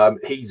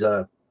 he's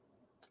a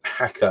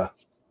hacker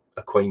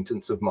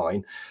acquaintance of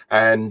mine.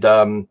 And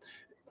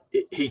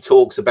he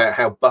talks about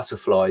how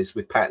butterflies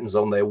with patterns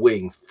on their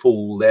wing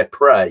fool their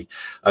prey,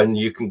 and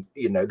you can,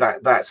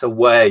 that's a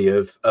way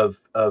of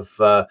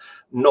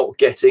not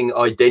getting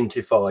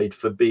identified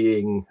for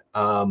being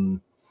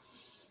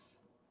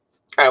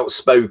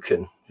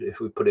outspoken,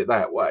 if we put it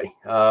that way.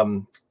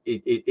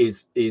 It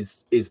is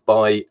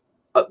by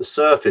at the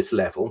surface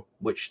level,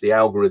 which the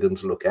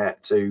algorithms look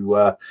at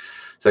to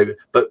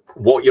but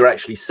what you're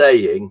actually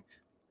saying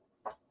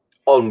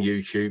on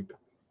YouTube,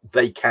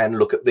 they can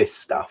look at this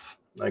stuff.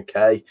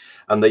 Okay,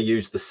 and they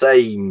use the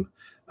same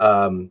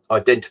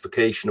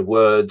identification of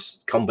words,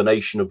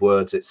 combination of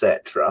words,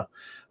 etc.,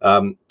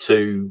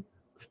 to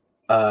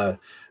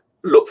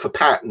look for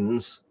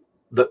patterns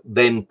that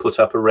then put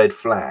up a red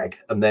flag.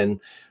 And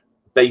then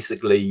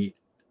basically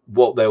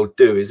what they'll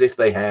do is if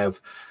they have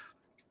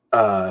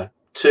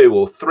 2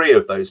 or 3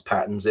 of those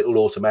patterns, it'll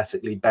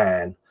automatically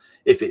ban.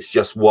 If it's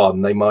just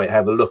one, they might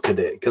have a look at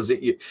it, because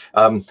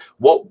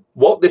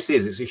what this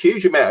is a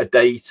huge amount of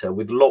data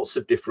with lots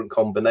of different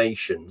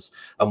combinations.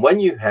 And when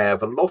you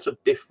have a lot of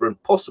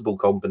different possible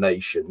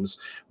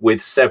combinations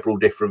with several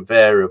different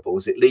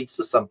variables, it leads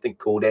to something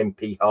called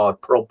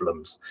NP-hard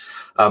problems.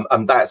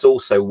 And that's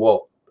also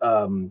what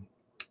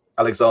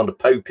Alexander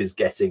Pope is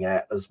getting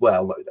at as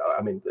well.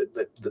 I mean,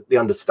 the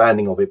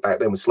understanding of it back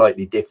then was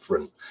slightly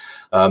different.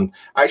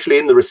 Actually,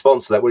 in the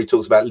response to that, where he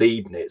talks about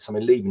Leibniz, I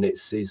mean,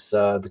 Leibniz is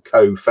the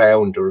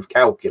co-founder of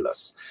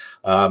calculus.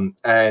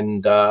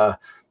 And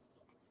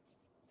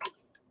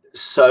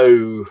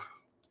So,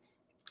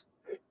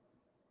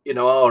 you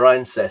know, our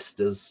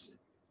ancestors,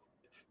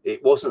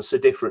 it wasn't so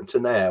different to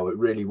now. It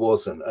really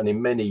wasn't. And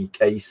in many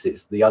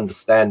cases, the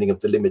understanding of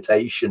the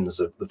limitations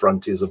of the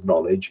frontiers of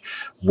knowledge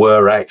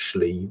were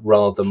actually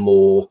rather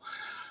more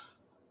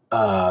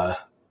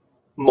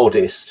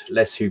modest,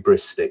 less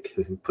hubristic,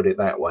 if you put it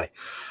that way.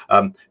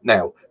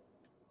 Now,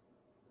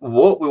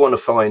 what we want to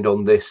find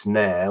on this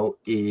now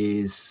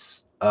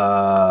is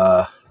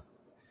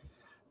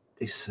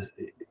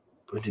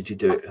when did you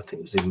do it? I think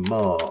it was in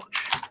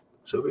March.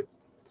 So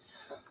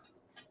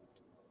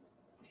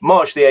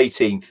March the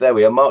 18th, there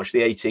we are, March the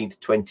 18th,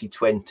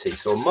 2020.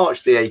 So on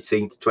March the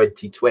 18th,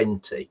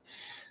 2020.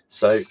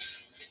 So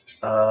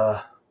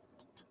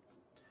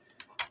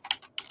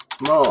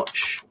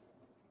March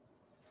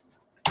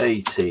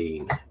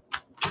 18,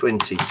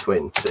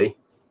 2020.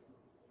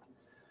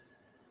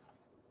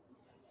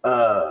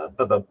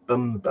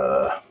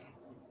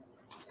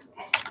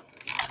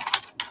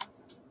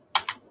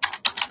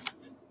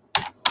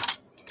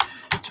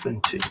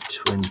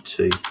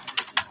 2020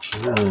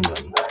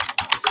 Vernon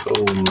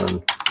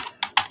Coleman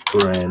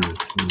brand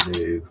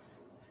new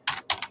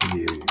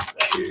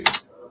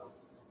YouTube.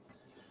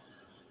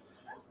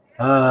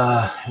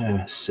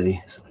 Let's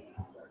see.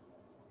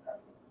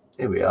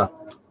 Here we are.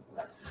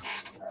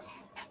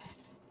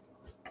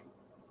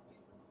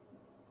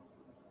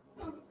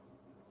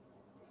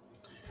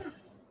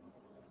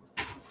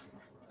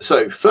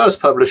 So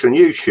first published on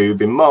YouTube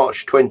in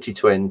March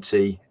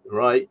 2020,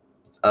 right?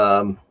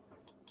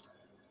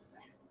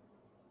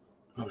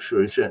 Not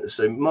sure.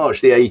 So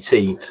March the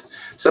 18th.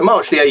 So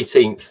March the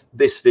 18th,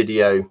 this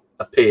video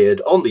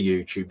appeared on the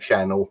YouTube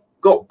channel,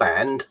 got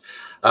banned.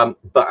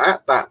 But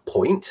at that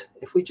point,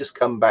 if we just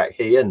come back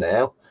here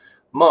now,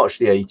 March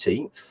the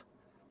 18th,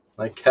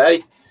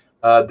 okay,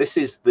 this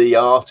is the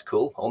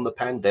article on the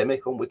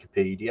pandemic on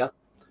Wikipedia.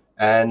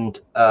 And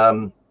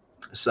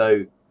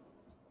so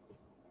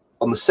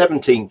on the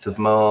 17th of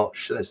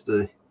March, that's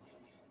the,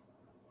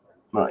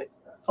 right,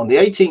 on the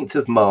 18th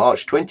of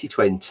March,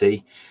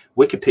 2020,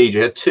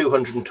 Wikipedia had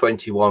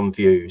 221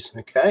 views,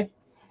 okay,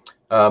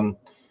 on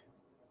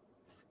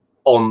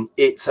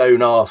its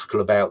own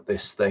article about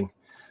this thing.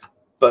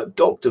 But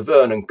Dr.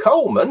 Vernon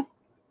Coleman,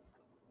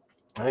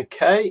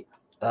 okay,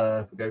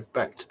 we go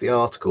back to the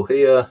article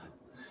here,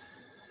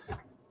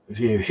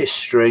 view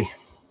history.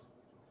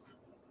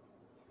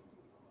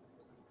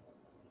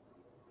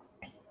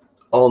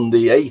 On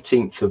the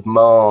 18th of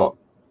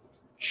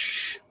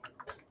March,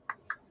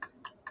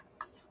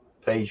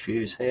 page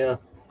views here.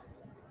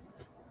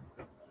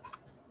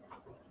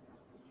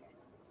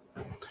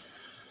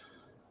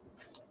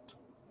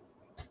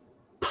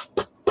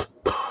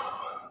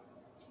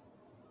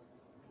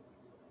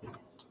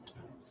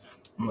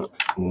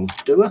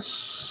 UNDUE,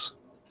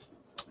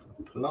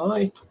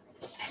 apply.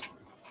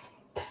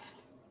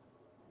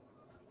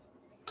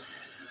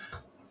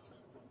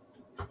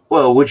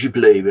 Well, would you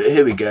believe it?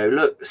 Here we go.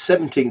 Look,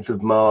 17th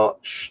of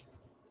March,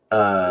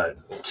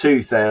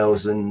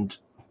 2000,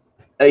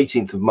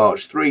 18th of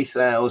March,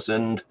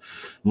 3000,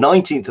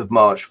 19th of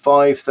March,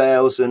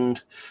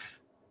 5000,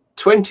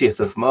 20th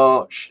of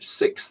March,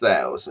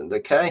 6000.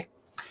 Okay.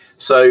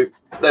 So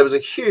there was a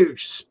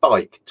huge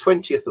spike,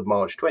 20th of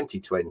March,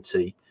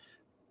 2020.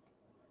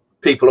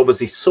 People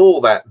obviously saw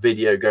that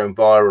video going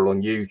viral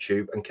on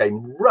YouTube and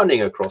came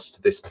running across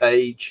to this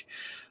page.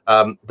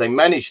 They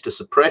managed to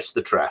suppress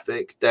the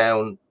traffic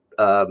down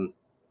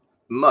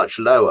much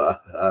lower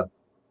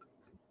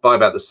by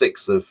about the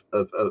 6th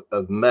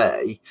of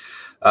May.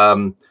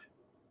 The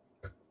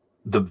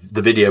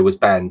video was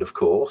banned, of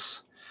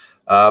course.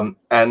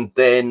 And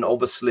then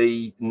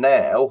obviously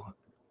now,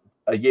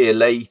 a year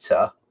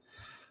later,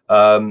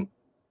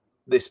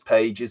 this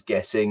page is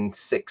getting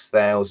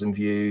 6,000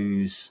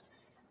 views,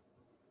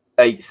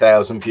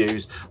 8,000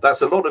 views.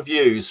 That's a lot of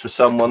views for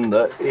someone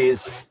that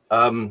is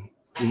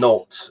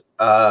not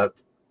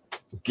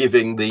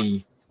giving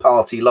the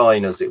party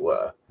line, as it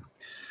were.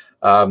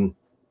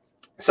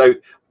 So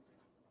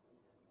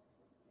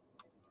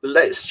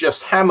let's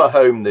just hammer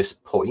home this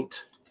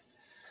point.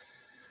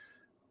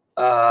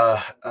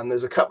 And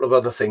there's a couple of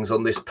other things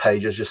on this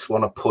page I just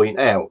want to point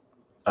out.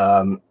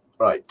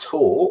 Right,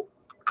 talk.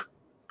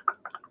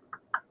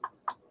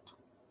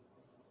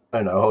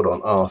 Oh no, hold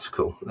on,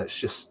 article. Let's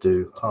just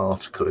do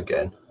article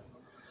again.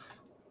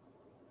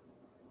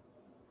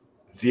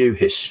 View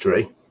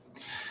history.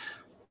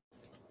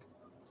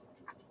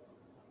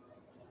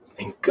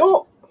 And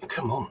got,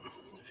 come on,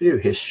 view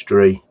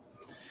history.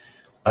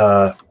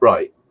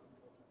 Right,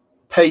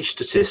 page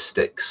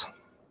statistics.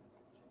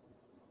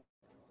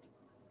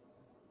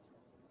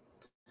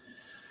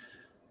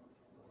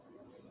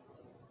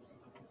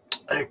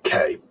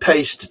 Okay,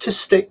 page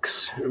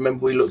statistics.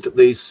 Remember, we looked at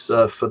these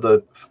for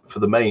the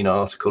main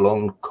article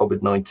on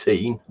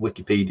COVID-19,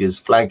 Wikipedia's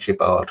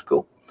flagship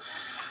article,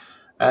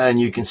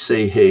 and you can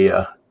see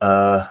here,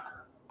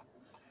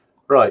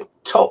 right,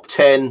 top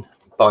 10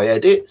 by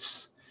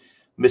edits,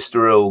 Mr.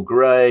 Earl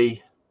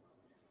Grey,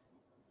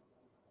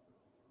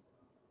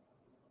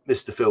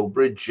 Mr. Phil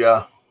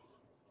Bridger,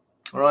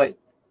 right,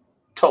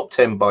 top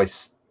 10 by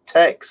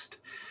text,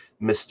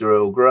 Mr.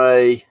 Earl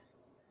Grey,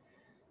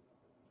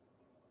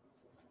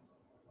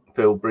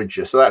 Bill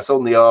Bridger. So that's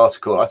on the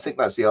article. I think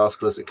that's the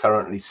article as it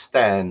currently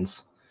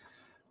stands.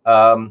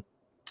 Now,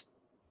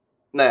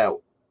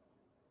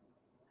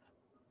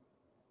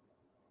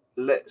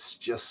 let's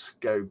just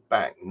go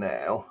back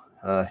now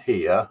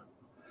here.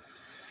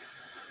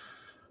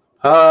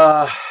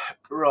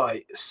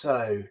 Right,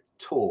 so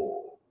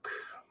talk.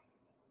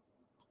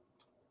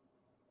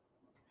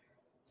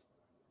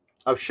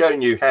 I've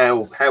shown you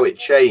how it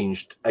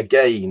changed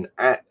again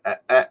at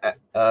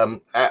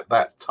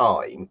that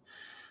time.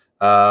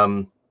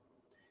 Now,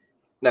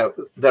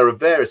 there are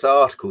various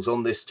articles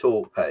on this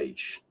talk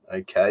page,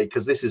 okay,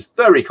 because this is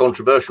very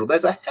controversial.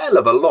 There's a hell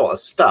of a lot of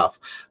stuff.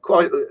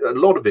 Quite a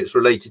lot of it's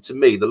related to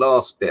me. The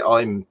last bit,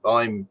 I'm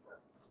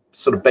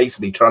sort of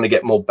basically trying to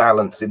get more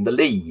balance in the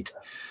lead.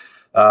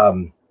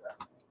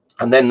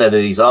 And then there are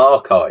these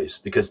archives,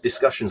 because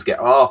discussions get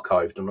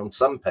archived, and on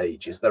some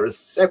pages there are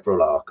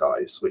several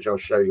archives, which I'll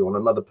show you on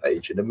another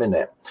page in a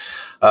minute.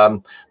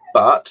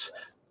 But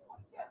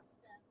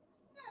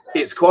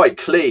it's quite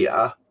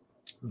clear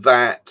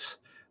that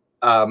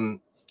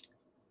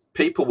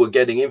people were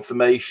getting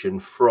information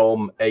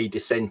from a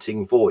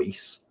dissenting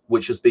voice,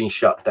 which has been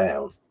shut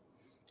down.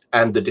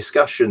 And the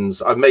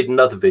discussions, I've made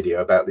another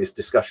video about these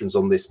discussions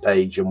on this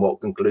page and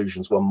what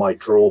conclusions one might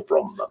draw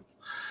from them.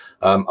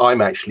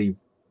 I'm actually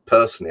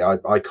personally,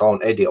 I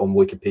can't edit on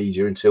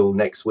Wikipedia until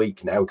next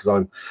week now,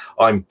 because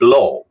I'm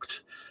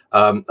blocked,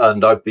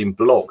 and I've been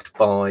blocked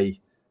by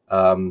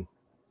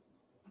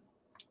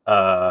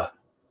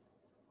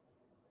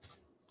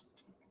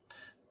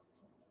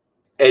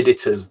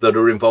editors that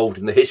are involved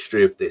in the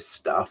history of this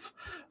stuff,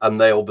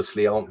 and they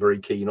obviously aren't very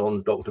keen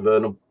on Dr.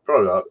 Vernon.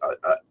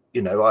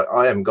 You know,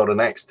 I haven't got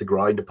an axe to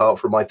grind, apart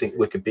from I think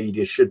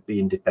Wikipedia should be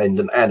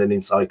independent and an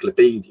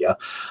encyclopedia,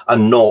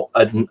 and not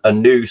a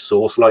news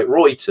source like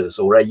Reuters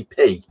or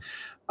AP.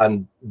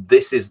 And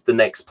this is the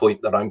next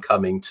point that I'm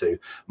coming to.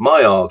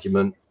 My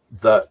argument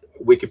that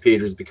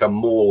Wikipedia has become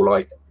more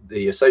like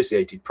the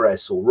Associated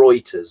Press or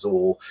Reuters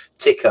or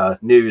ticker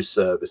news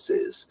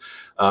services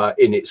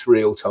in its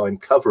real-time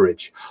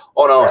coverage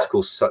on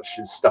articles such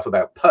as stuff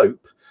about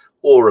Pope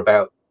or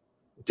about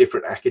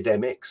different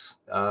academics.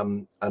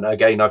 And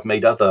again, I've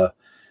made other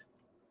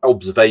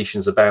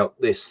observations about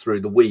this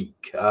through the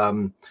week,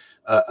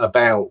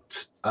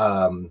 about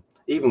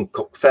even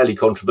fairly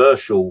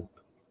controversial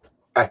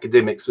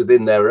academics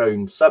within their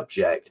own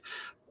subject.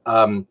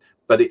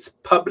 But it's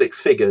public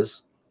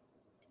figures,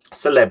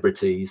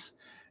 celebrities,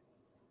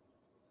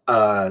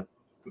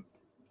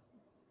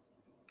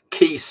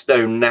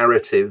 keystone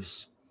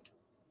narratives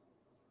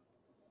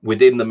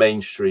within the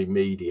mainstream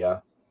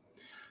media.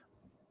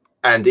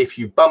 And if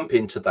you bump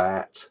into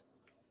that,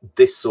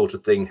 this sort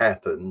of thing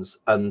happens.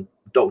 And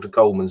Dr.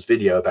 Coleman's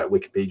video about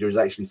Wikipedia is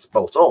actually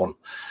spot on.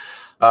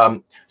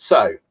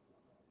 So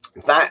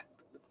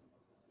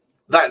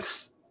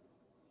that's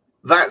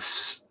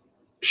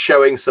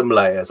showing some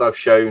layers. I've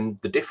shown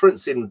the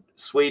difference in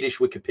Swedish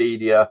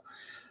Wikipedia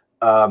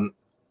and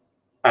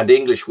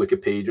English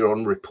Wikipedia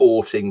on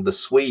reporting the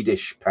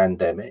Swedish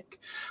pandemic.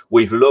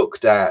 We've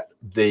looked at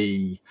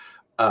the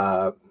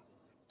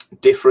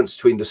difference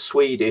between the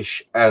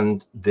Swedish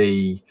and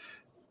the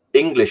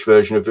English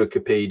version of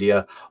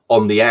Wikipedia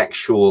on the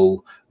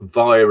actual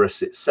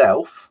virus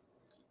itself,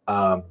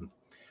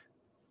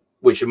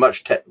 which are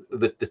much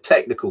the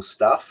technical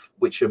stuff,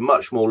 which are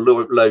much more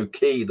low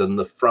key than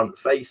the front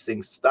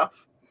facing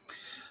stuff,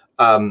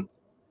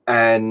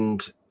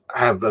 and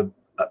have a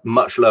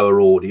much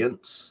lower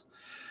audience.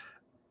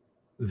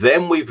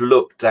 Then we've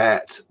looked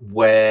at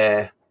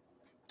where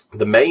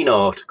the main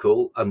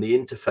article and the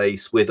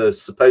interface with a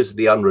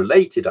supposedly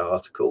unrelated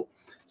article.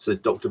 So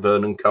Dr.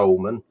 Vernon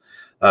Coleman,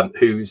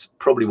 who's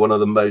probably one of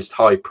the most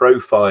high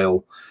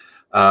profile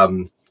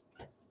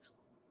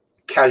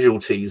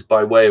casualties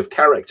by way of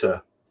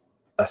character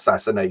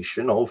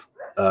assassination of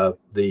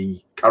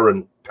the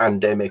current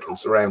pandemic and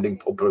surrounding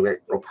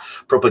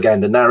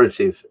propaganda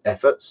narrative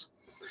efforts.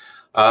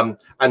 And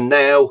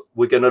now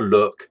we're going to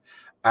look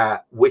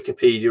at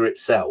Wikipedia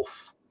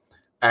itself.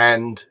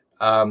 And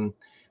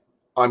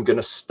I'm going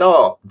to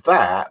start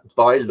that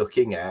by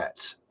looking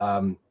at,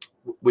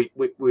 we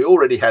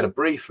already had a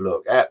brief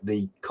look at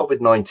the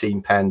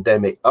COVID-19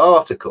 pandemic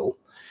article,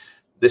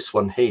 this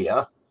one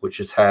here, which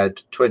has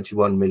had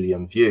 21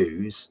 million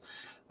views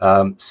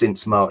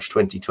since March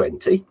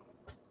 2020.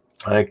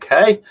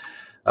 Okay.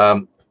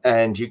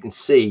 And you can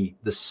see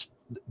the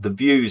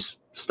views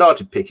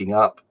started picking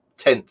up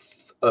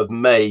 10th of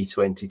May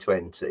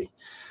 2020.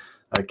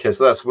 Okay,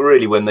 so that's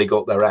really when they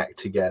got their act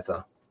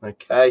together.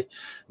 Okay,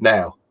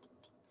 now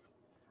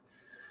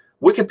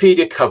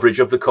Wikipedia coverage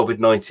of the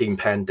COVID-19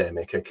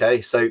 pandemic. Okay,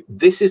 so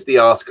this is the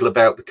article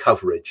about the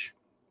coverage.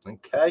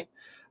 Okay,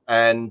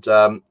 and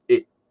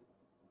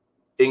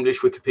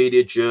English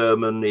Wikipedia,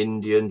 German,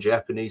 Indian,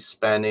 Japanese,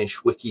 Spanish,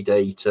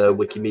 Wikidata,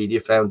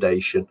 Wikimedia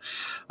Foundation.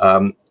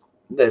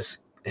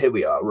 Here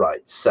we are,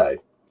 right? So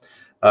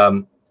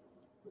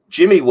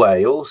Jimmy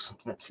Wales,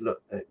 let's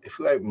look, if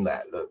we open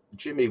that, look,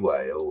 Jimmy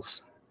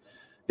Wales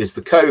is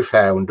the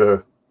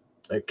co-founder.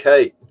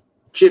 Okay,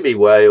 Jimmy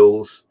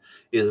Wales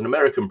is an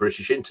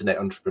American-British internet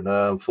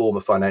entrepreneur and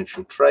former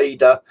financial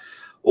trader,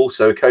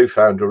 also a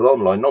co-founder of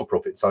online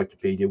non-profit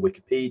encyclopedia,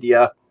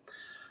 Wikipedia,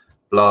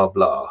 blah,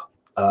 blah.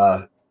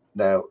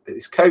 Now,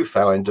 his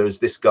co-founder is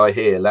this guy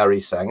here, Larry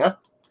Sanger.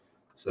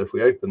 So if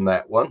we open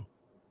that one,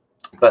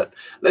 but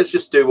let's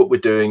just do what we're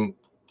doing.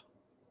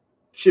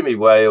 Jimmy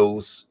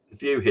Wales,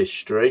 view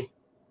history.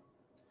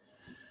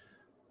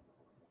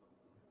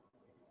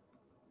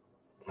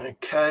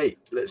 Okay,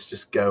 let's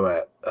just go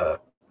at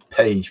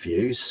page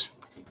views.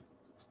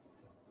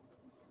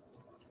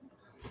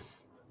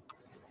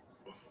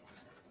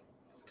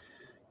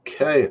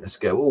 Okay, let's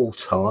go all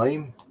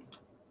time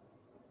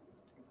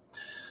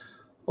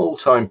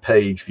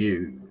page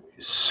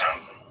views.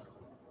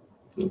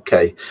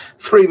 Okay,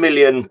 3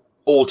 million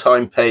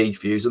all-time page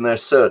views, and there are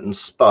certain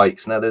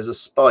spikes. Now there's a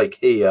spike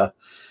here,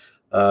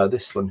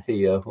 this one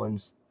here,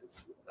 when's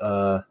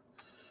 1st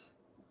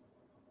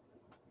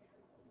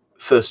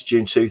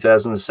June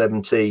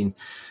 2017.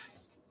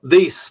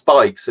 These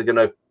spikes are going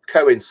to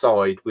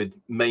coincide with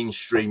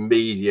mainstream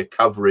media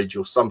coverage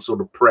or some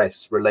sort of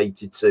press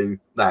related to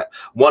that.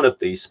 One of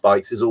these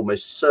spikes is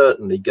almost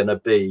certainly going to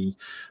be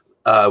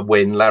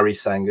when Larry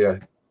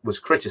Sanger was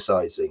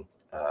criticizing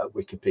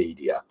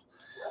Wikipedia,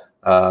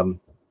 or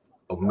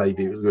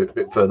maybe it was a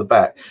bit further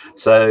back.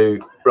 So,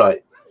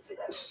 right,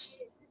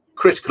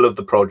 critical of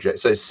the project.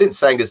 So since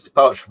Sanger's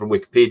departure from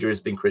Wikipedia, has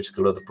been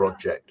critical of the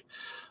project.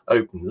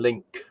 Open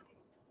link.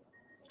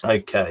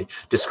 Okay,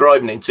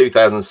 describing it in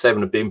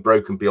 2007 as being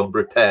broken beyond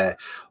repair.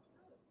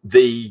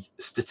 The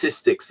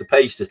statistics, the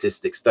page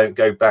statistics, don't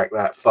go back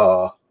that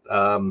far.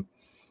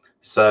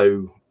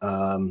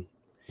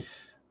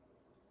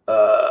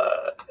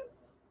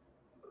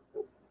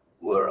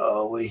 Where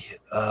are we?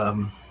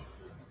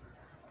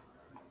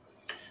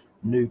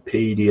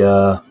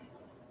 Newpedia.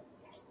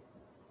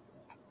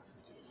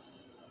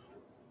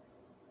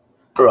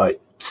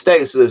 Right.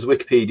 Status as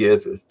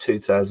Wikipedia for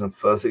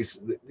 2001.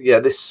 Yeah,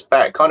 this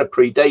spat kind of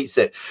predates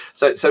it.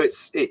 So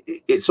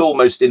it's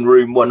almost in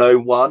room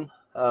 101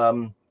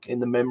 in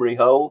the memory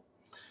hole.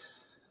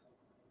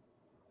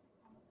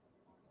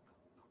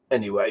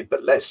 Anyway,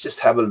 but let's just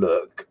have a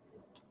look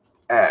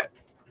at,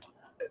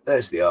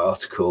 there's the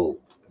article,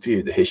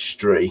 view the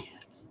history.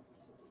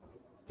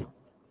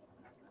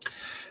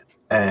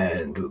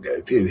 And we'll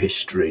go view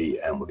history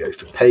and we'll go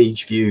for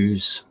page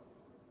views.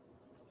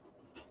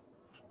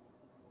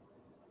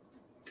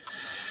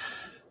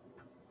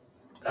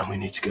 And we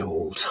need to go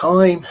all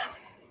time.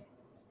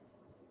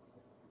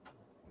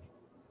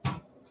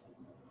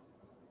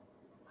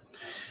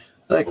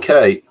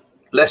 Okay,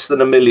 less than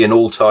 1 million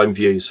all-time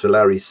views for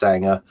Larry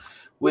Sanger,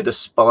 with a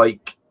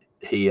spike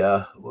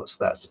here. What's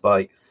that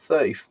spike?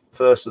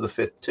 31st of the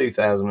 5th,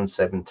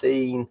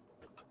 2017.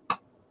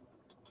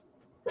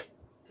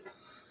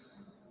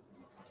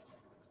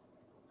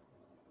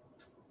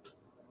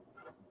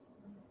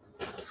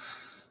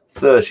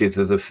 '30th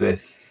of the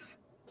 5th,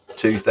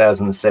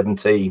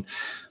 2017.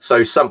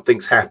 So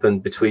something's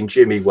happened between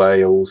Jimmy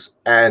Wales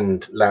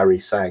and Larry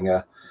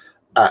Sanger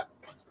at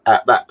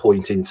that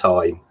point in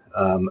time,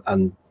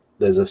 and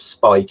there's a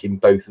spike in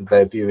both of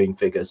their viewing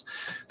figures.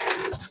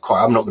 It's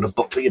quite, I'm not going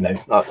to, you know,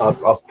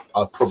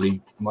 I'll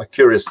probably, my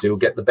curiosity will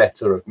get the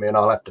better of me and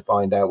I'll have to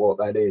find out what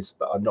that is,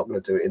 but I'm not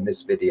going to do it in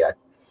this video.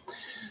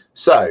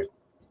 So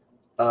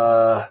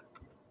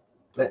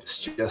let's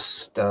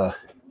just go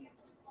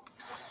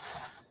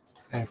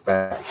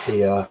back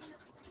here.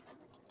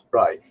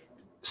 Right,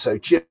 so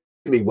Jimmy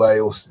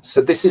Wales, so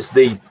this is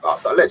the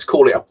let's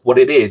call it what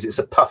it is. It's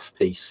a puff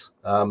piece,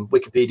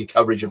 Wikipedia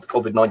coverage of the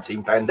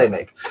COVID-19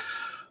 pandemic,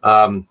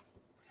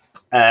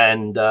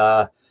 and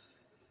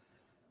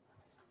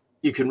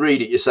you can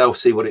read it yourself,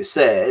 see what it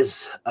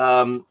says,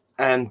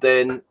 and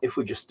then if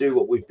we just do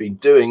what we've been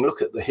doing,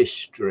 look at the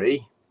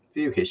history,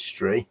 view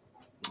history.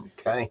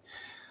 Okay,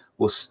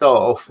 we'll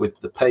start off with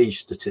the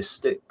page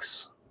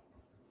statistics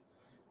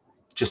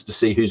just to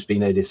see who's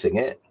been editing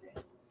it.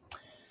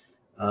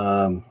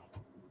 Oh,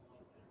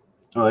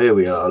 here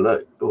we are.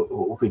 Look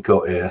what we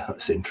got here.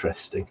 That's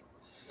interesting.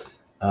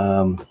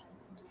 70%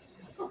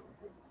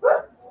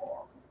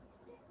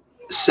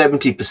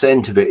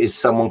 of it is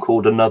someone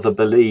called Another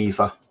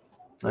Believer.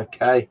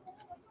 Okay,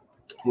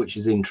 which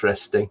is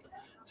interesting.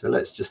 So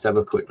let's just have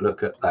a quick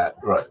look at that.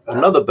 Right,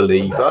 Another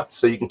Believer.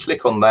 So you can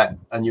click on that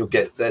and you'll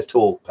get their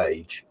talk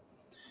page.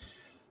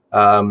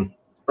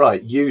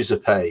 Right, user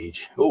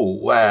page. Oh,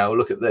 wow,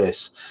 look at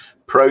this.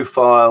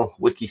 Profile,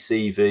 wiki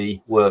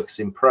CV, works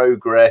in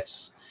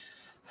progress,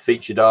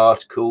 featured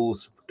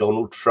articles,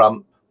 Donald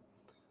Trump.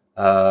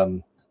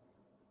 What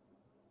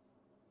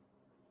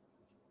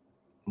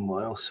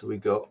else have we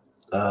got?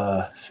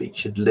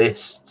 Featured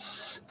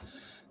lists,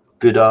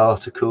 good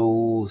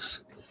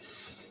articles,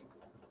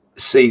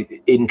 see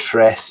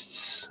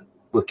interests,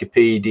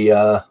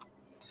 Wikipedia.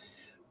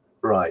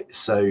 Right,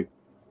 so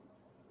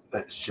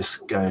let's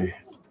just go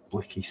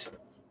wiki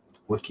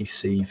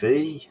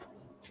CV.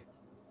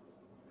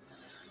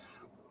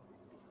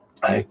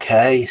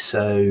 Okay,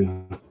 so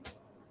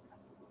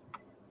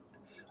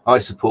I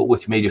support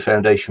Wikimedia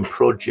Foundation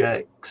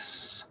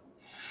projects.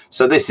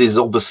 So this is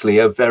obviously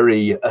a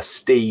very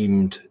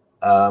esteemed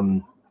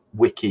Wikipedian.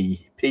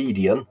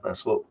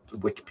 That's what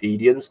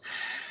Wikipedians.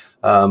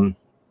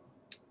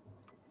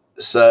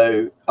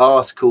 So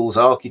articles,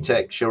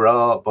 architecture,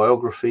 art,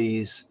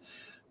 biographies,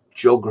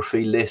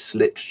 geography, lists,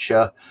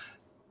 literature.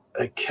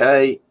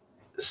 Okay,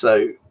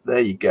 so there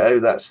you go.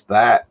 That's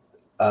that.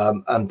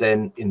 And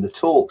then in the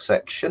talk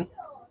section,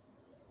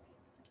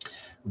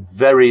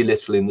 very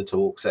little in the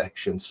talk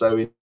section.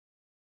 So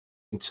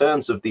in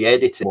terms of the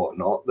editing and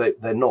whatnot,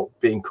 they're not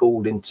being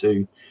called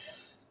into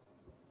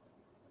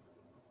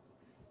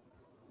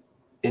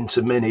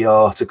many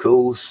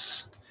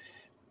articles.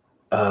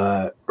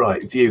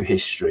 Right, view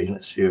history.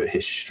 Let's view a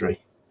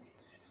history.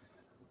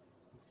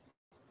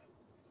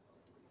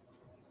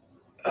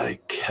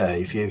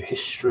 Okay, view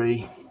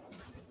history.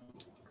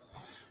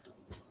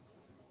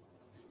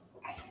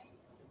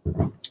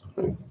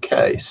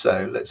 Okay,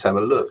 so let's have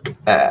a look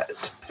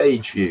at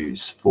page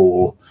views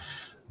for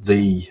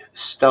the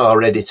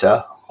star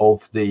editor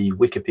of the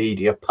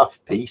Wikipedia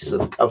puff piece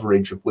of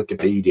coverage of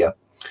Wikipedia.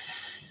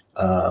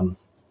 There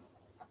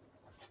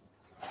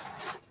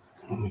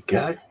we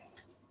go.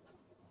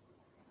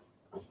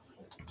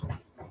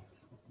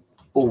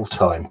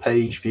 All-time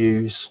page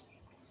views.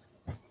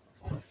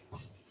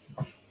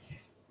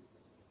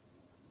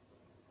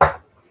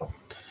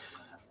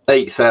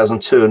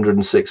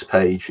 (8,206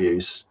 page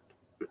views,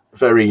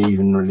 very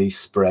evenly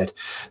spread.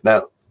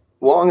 Now,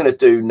 what I'm going to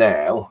do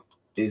now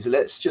is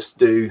let's just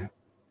do,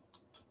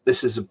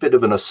 this is a bit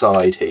of an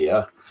aside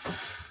here.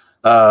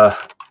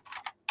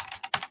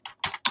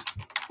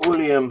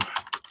 William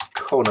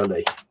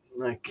Connolly.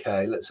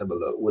 Okay, let's have a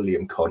look.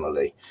 William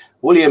Connolly.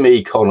 William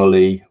E.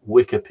 Connolly,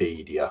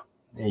 Wikipedia.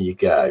 There you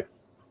go.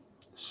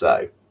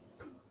 So,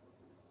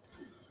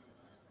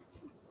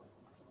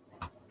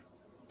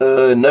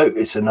 no,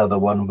 it's another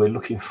one. We're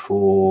looking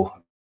for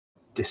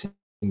Wikipedia.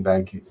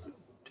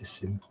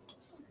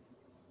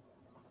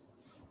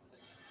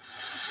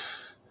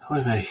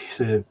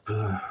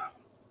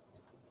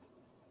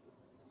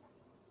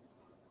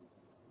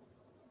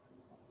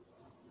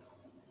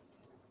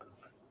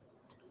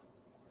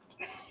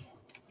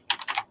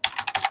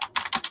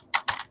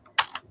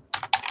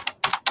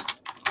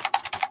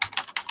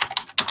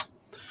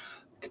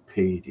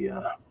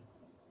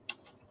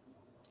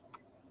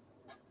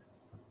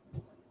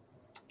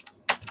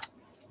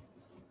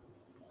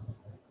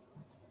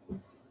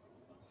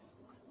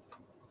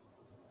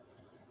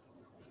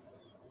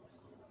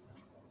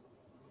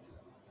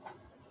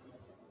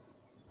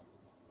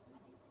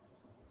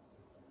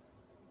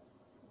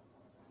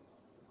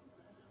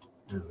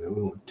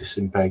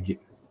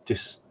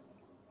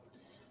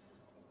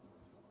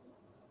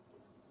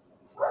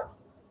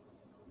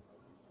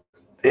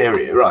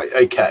 Area, right?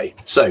 Okay,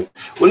 so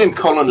William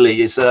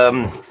Connolly is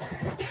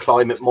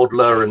climate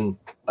modeler, and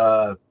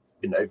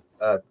you know,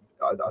 I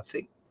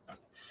think,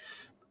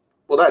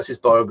 well, that's his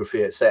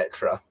biography,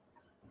 etc.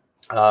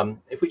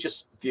 If we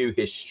just view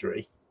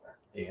history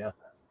here,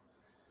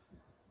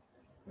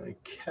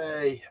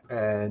 okay,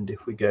 and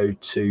if we go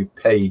to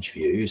page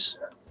views,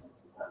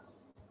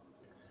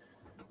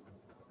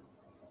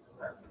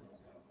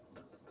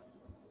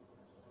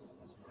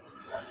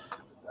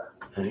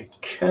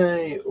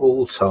 okay,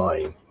 all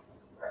time.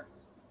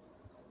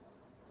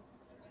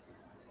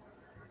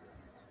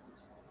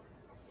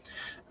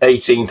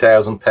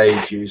 (18,000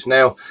 page views.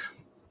 Now,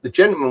 the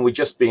gentleman we've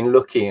just been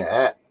looking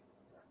at,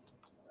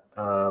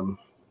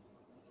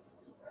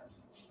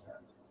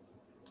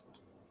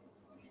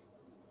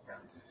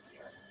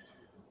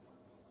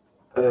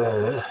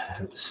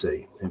 let's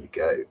see, there we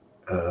go.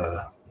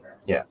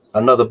 Yeah,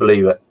 another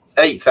believer,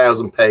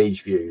 8,000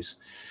 page views.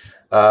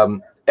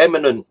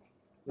 Eminent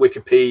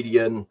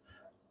Wikipedian,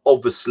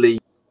 obviously,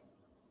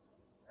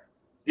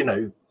 you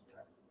know,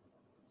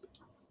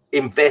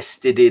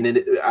 invested in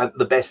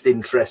the best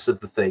interests of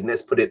the thing.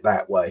 Let's put it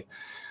that way.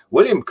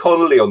 William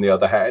Connolly, on the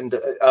other hand,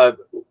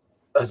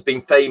 has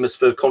been famous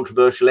for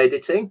controversial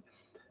editing,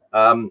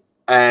 and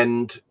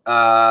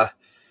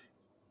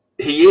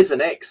he is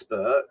an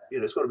expert. You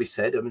know, it's got to be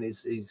said. I mean,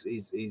 he's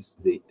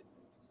the,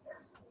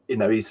 you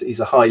know, he's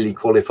a highly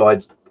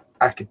qualified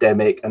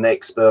academic, an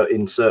expert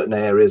in certain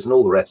areas, and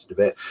all the rest of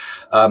it.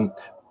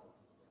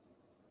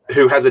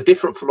 Who has a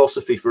different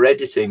philosophy for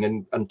editing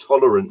and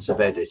tolerance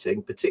of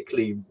editing,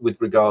 particularly with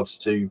regards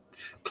to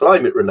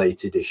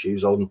climate-related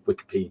issues on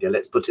Wikipedia.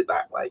 Let's put it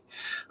that way.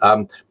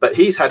 But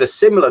he's had a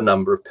similar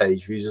number of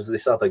page views as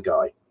this other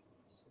guy,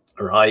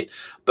 right?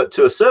 But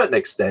to a certain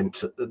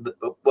extent,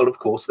 well, of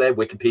course, they're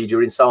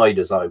Wikipedia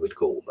insiders, I would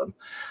call them.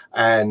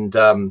 And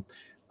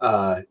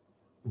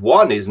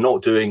one is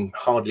not doing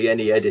hardly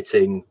any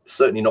editing,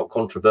 certainly not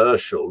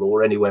controversial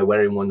or anywhere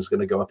where anyone's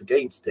going to go up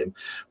against him,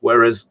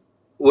 whereas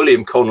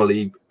William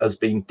Connolly has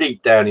been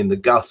deep down in the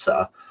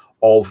gutter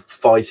of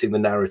fighting the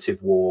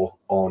narrative war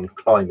on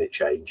climate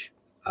change.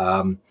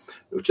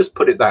 We'll just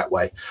put it that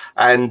way.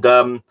 And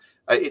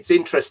it's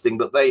interesting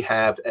that they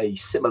have a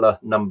similar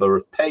number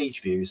of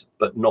page views,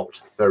 but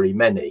not very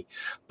many.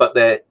 But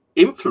their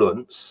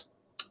influence,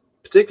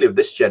 particularly of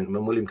this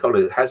gentleman, William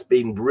Collins, has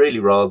been really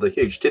rather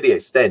huge, to the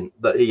extent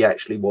that he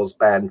actually was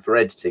banned for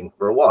editing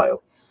for a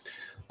while.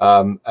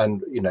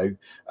 And you know,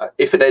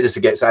 if an editor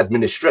gets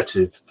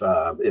administrative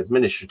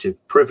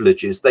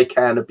privileges, they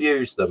can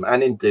abuse them,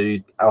 and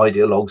indeed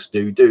ideologues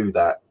do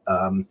that.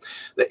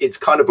 It's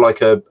kind of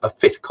like a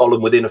fifth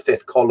column within a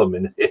fifth column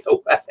in a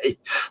way.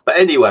 But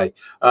anyway,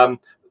 that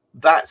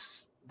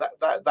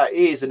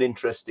is an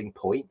interesting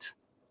point.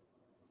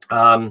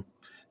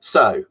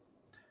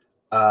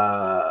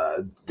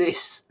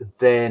 This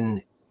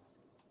then,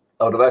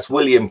 oh no, that's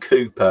William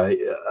Cooper.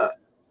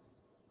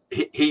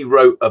 He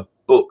wrote a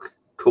book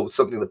called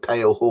something, The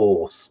Pale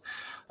Horse,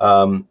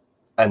 and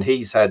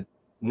he's had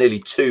nearly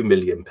 2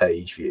 million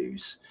page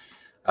views.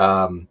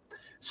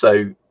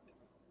 So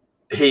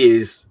he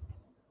is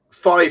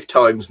 5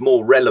 times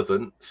more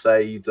relevant,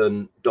 say,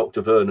 than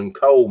Dr. Vernon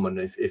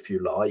Coleman, if you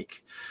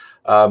like.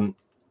 But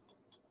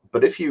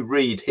if you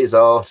read his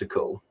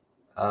article,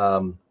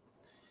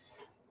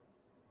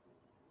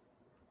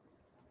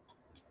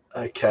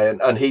 okay,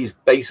 and he's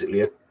basically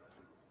a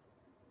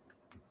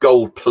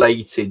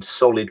gold-plated,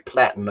 solid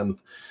platinum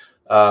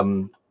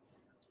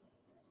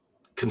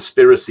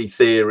conspiracy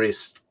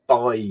theorist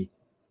by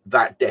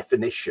that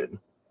definition,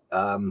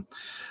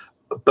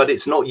 but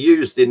it's not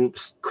used in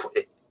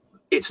quite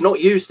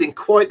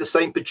the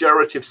same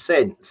pejorative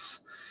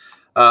sense.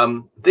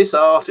 This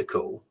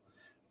article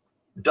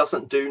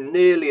doesn't do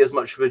nearly as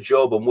much of a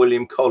job on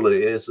William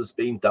Collins as has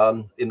been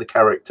done in the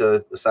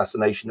character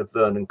assassination of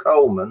Vernon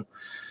Coleman,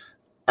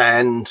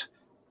 and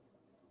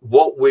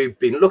what we've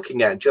been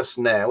looking at just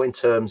now in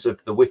terms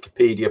of the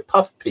Wikipedia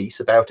puff piece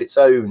about its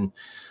own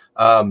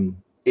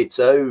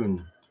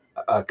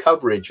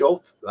coverage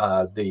of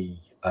the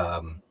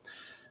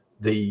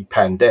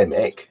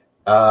pandemic.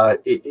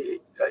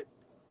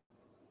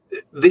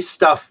 This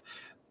stuff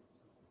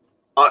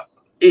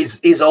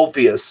is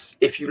obvious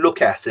if you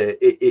look at it.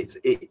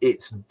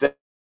 It's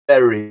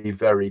very,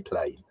 very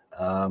plain.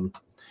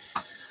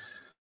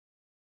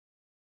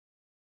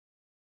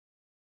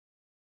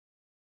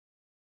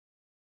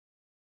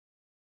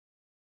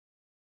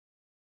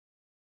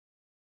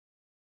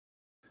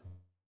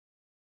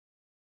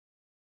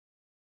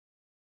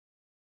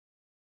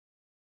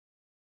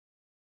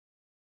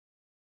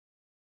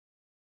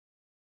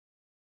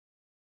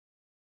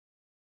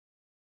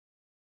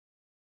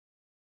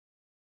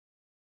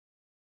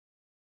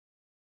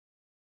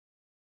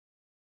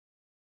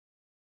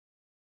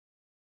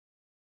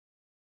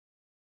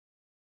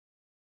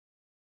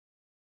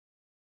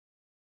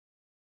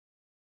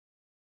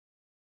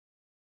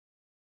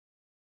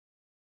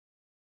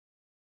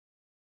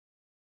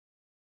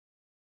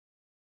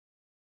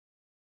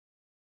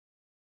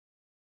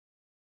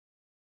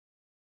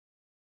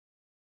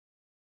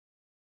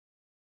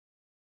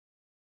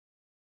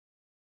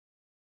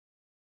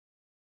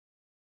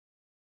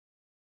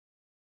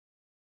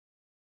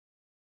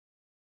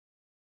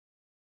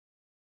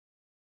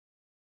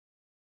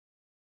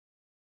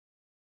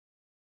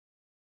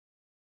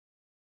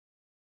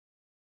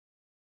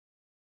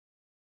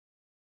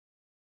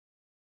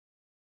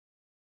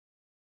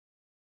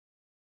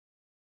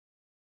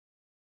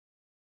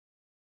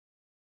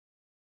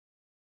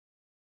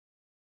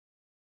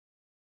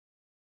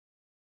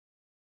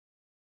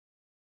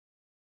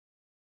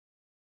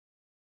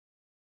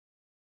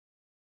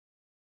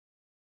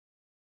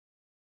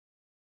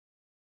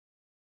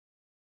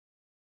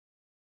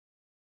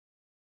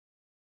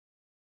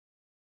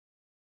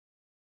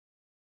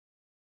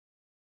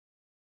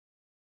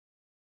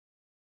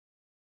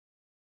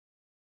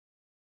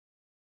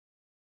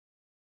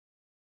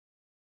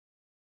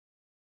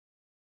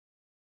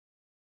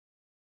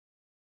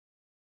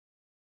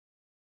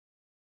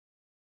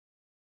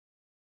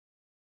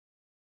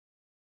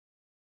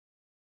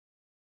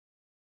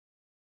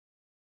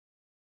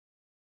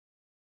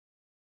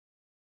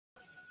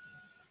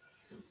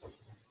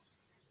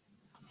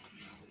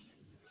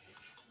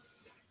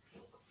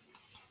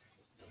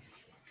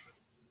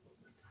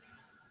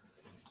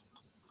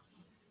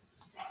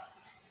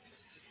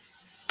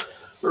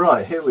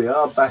 Right, here we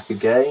are back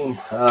again.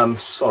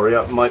 Sorry,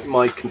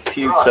 my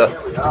computer. Right,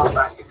 here we are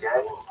back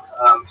again.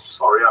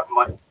 Sorry,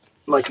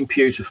 my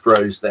computer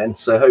froze then.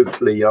 So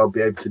hopefully I'll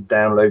be able to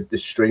download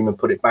this stream and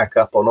put it back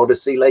up on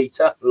Odyssey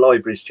later. The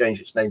library's changed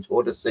its name to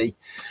Odyssey.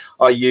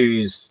 I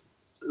use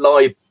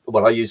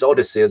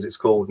Odyssey as it's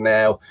called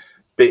now,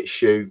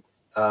 BitChute,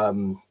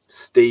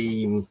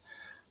 Steam,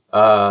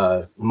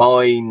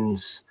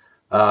 Minds,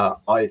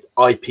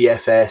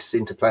 IPFS,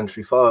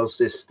 Interplanetary File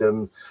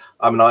System.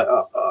 I mean,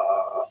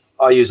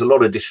 I use a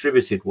lot of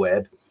distributed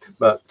web,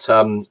 but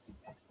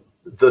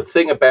the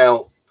thing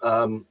about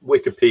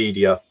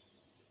Wikipedia,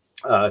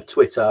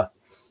 Twitter,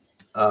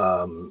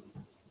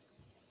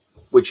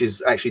 which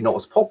is actually not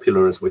as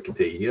popular as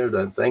Wikipedia, I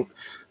don't think,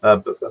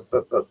 but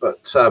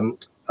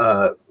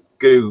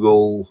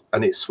Google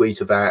and its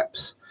suite of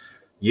apps,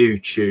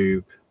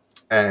 YouTube,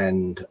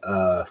 and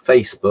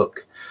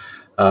Facebook,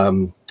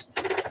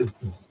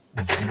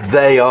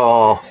 They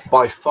are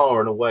by far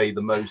and away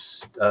the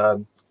most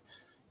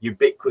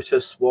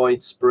ubiquitous,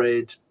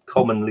 widespread,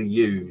 commonly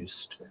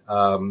used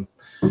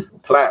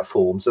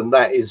platforms, and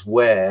that's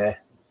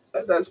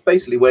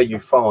basically where you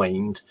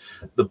find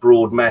the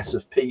broad mass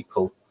of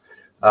people,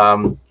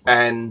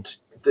 and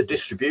the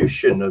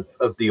distribution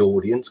of the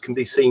audience can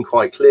be seen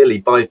quite clearly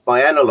by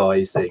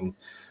analysing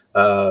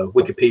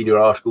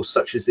Wikipedia articles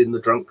such as in the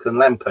Drunken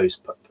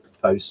Lamppost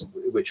post,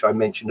 which I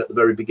mentioned at the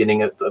very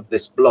beginning of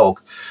this blog.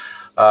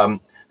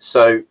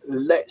 So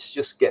let's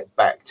just get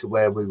back to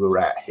where we were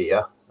at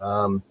here.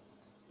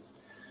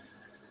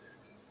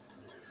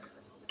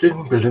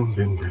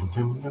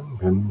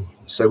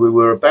 So we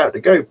were about to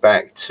go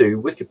back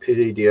to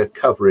Wikipedia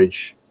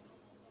coverage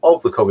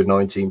of the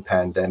COVID-19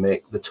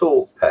 pandemic. The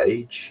talk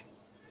page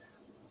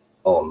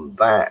on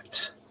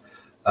that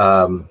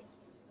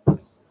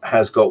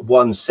has got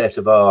one set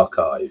of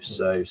archives.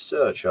 So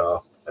search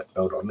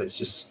hold on, let's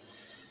just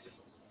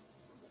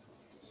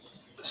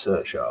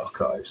search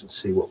archives and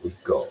see what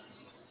we've got.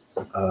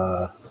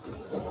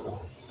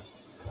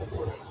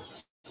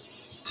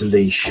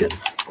 Deletion.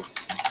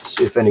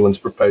 See if anyone's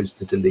proposed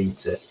to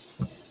delete it.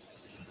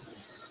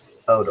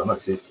 Hold on,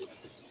 that's it.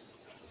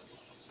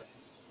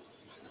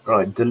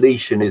 Right,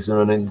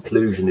 deletionism and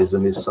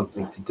inclusionism is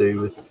something to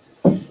do with.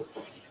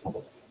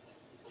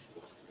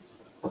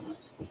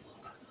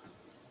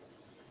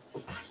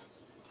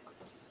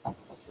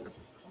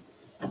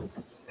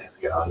 There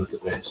we go. Look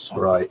at this.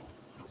 Right.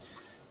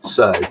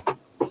 So,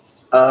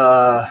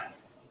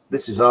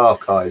 this is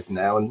archived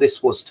now, and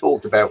this was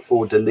talked about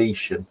for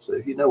deletion. So,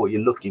 if you know what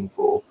you're looking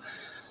for,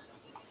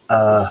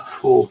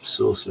 Forbes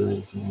source.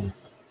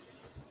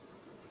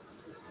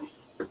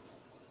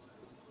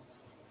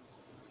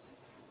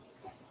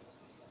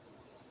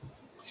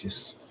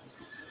 Just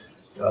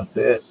go up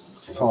there,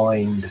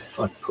 find, if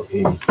I put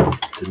in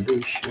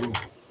deletion.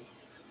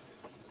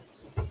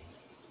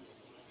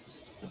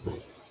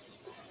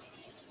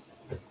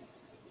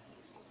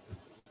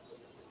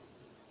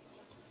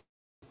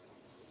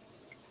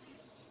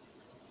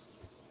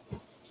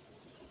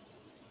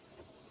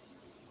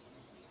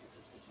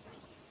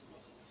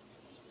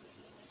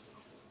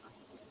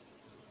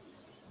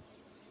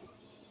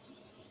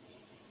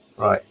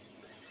 Right,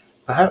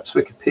 perhaps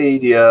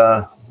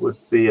Wikipedia would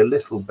be a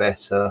little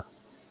better.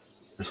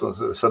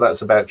 So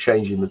that's about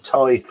changing the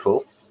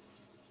title.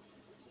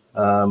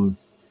 I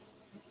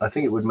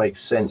think it would make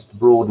sense to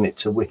broaden it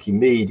to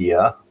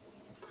Wikimedia.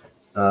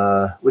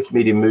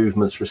 Wikimedia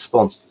Movement's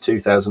response to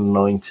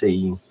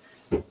 2019.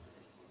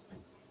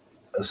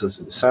 So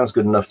it sounds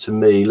good enough to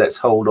me. Let's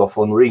hold off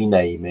on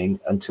renaming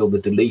until the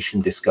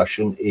deletion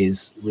discussion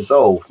is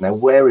resolved. Now,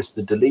 where is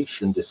the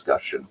deletion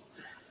discussion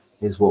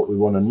is what we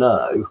want to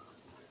know.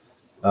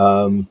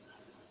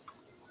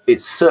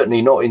 It's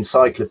certainly not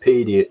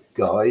encyclopedia,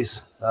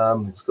 guys.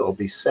 It's got to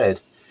be said.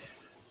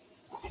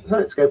 So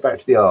let's go back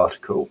to the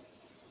article.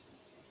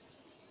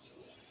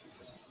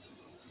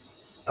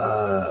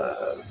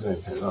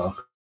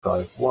 Archive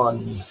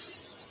 1.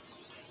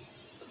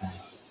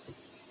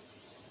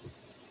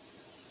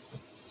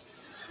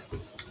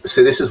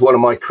 So this is one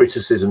of my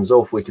criticisms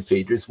of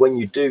Wikipedia, is when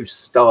you do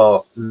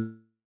start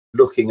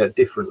looking at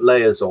different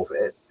layers of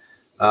it,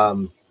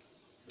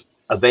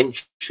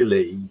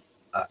 eventually,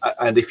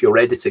 and if you're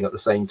editing at the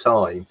same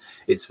time,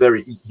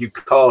 you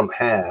can't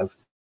have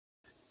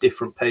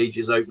different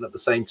pages open at the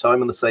same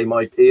time on the same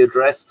IP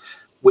address,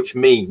 which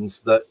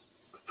means that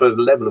for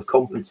the level of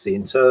competency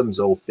in terms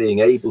of being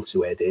able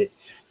to edit,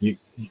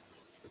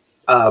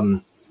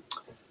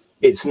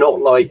 it's not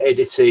like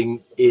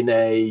editing in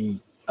a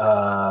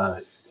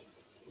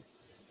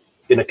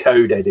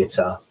code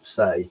editor,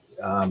 say,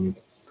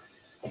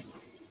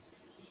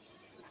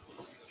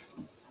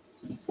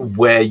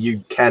 where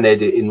you can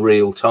edit in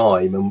real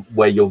time and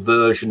where you're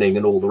versioning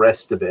and all the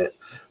rest of it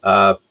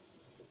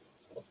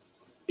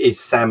is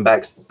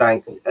sandbagged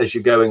as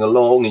you're going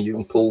along, and you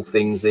can pull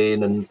things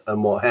in and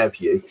what have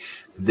you.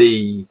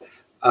 The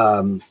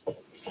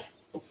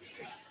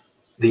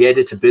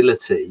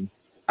editability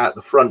at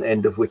the front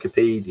end of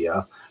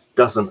Wikipedia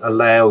doesn't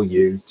allow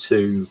you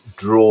to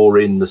draw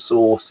in the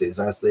sources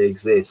as they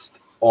exist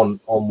on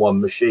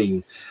one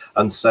machine,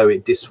 and so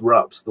it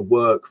disrupts the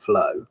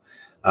workflow.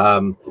 I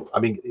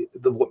mean,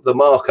 the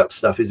markup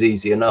stuff is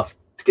easy enough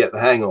to get the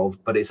hang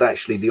of, but it's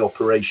actually the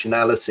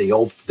operationality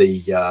of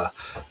the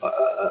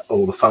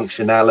or the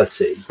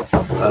functionality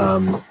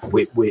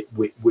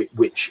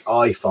which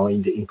I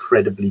find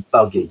incredibly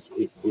buggy.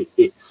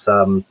 It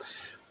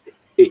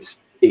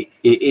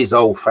is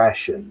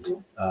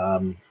old-fashioned,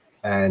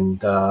 and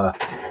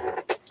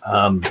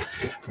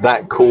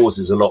that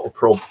causes a lot of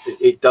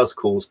it does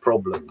cause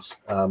problems,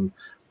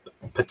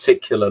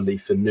 particularly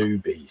for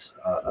newbies.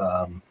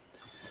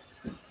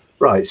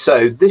 Right,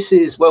 so this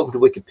is welcome to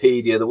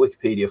Wikipedia, the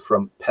Wikipedia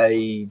front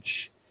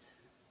page,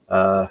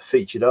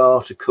 featured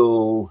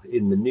article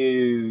in the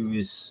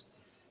news.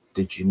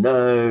 Did you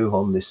know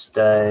on this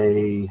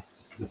day,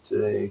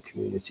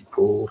 community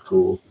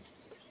portal,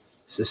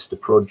 sister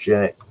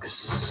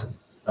projects.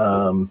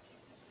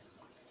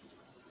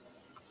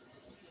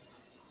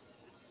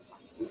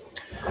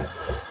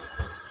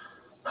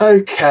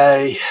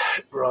 Okay,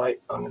 right,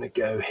 I'm going to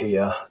go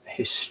here,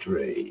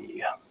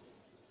 history.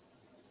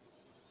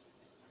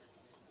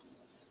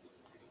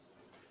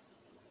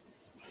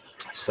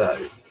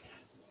 So,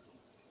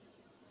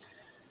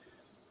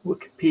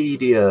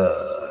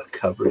 Wikipedia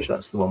coverage,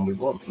 that's the one we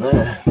want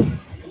there.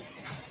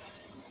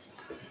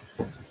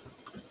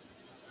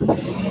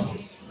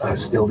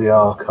 That's still the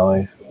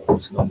archive.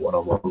 That's not what I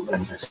want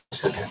then. Let's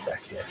just go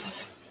back here.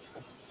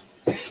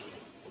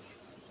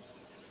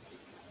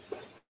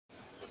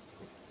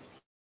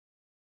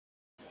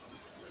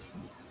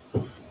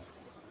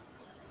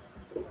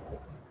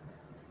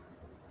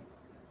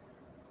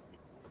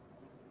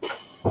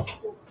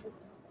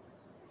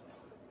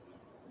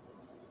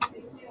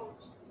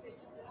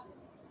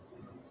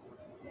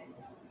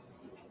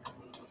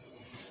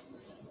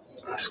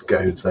 Let's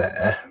go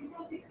there.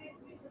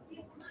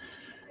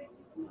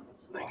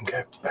 Then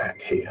go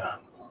back here.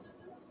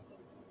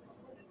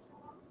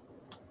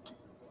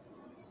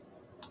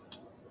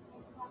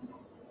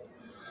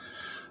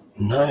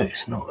 No,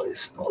 it's not.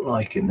 It's not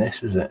liking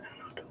this, is it?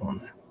 I don't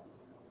want it.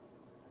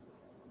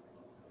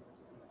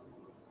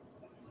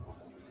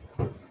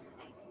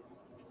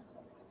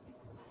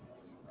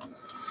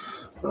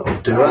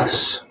 That'll do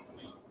us.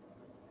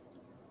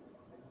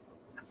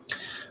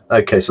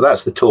 Okay, so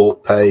that's the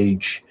talk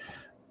page.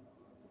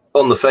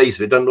 On the face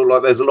of it, doesn't look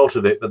like there's a lot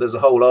of it, but there's a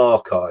whole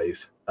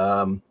archive.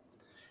 But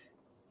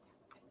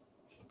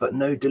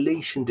no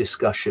deletion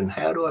discussion.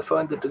 How do I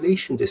find the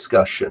deletion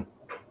discussion?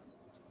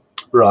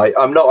 Right,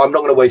 I'm not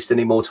going to waste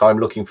any more time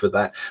looking for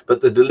that,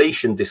 but the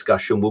deletion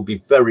discussion will be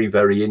very,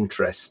 very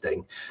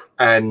interesting.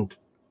 And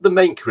the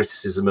main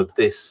criticism of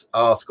this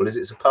article is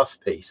it's a puff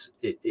piece.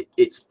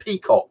 It's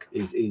peacock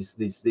is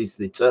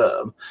the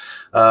term.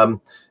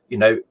 You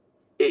know,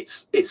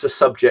 it's a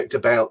subject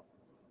about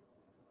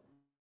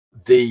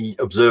the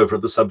observer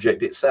of the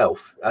subject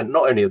itself, and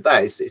not only of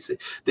that,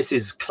 this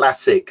is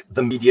classic.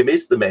 The medium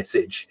is the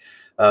message.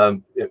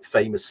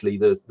 Famously,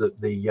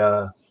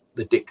 the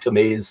dictum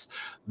is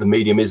the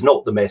medium is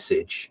not the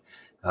message,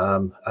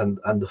 and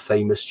the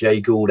famous Jay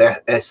Gould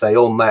essay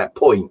on that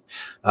point.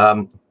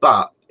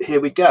 But here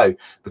we go.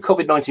 The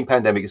COVID-19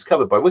 pandemic is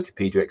covered by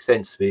Wikipedia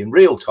extensively in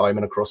real time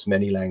and across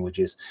many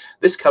languages.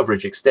 This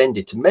coverage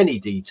extended to many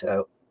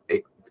detailed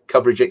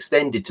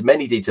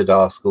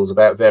articles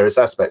about various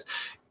aspects.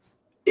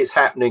 It's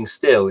happening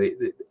still.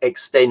 It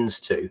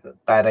extends to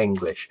bad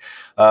English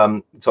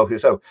topic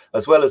itself,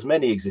 as well as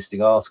many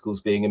existing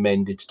articles being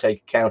amended to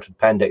take account of the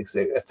pandemic's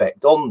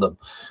effect on them,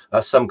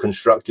 some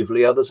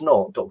constructively, others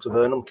not. Dr.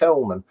 Vernon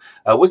Coleman.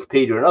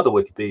 Wikipedia and other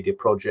Wikipedia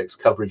projects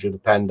coverage of the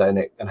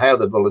pandemic and how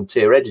the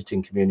volunteer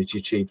editing community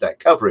achieved that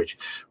coverage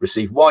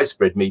received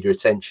widespread media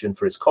attention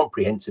for its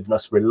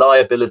comprehensiveness,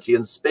 reliability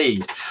and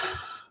speed.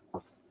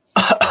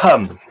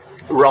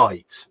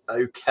 Right,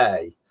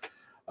 okay.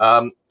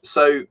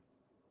 So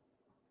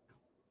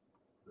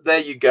there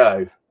you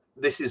go.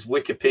 This is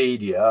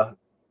Wikipedia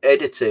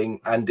editing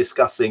and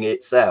discussing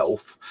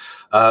itself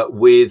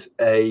with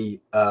a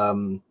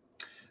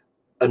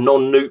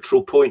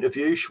non-neutral point of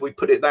view, should we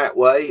put it that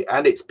way?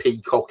 And it's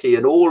peacocky,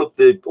 and all of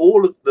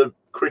the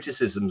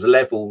criticisms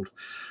leveled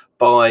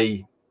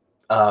by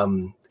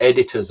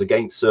editors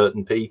against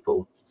certain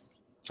people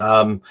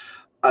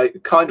I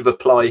kind of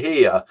apply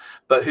here.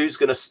 But who's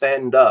going to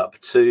stand up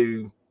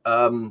to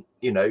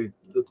you know,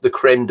 the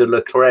creme de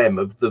la creme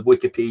of the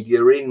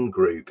Wikipedia in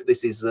group?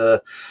 This is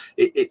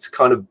it's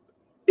kind of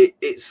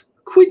it's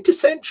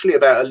quintessentially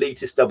about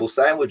elitist double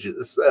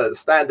sandwiches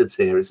standards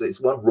here. It's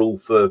one rule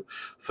for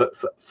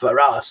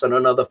us and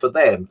another for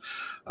them,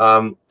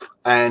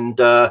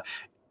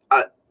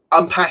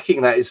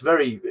 unpacking that is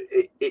very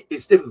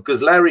it's difficult,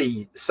 because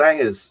Larry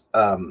Sanger's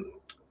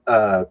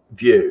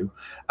view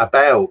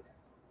about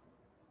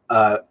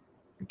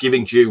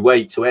giving due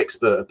weight to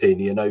expert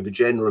opinion over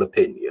general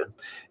opinion,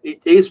 it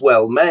is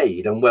well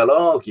made and well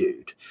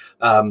argued,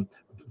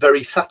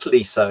 very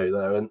subtly so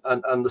though,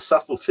 and the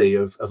subtlety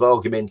of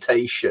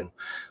argumentation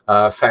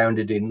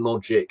founded in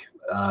logic,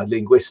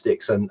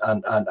 linguistics and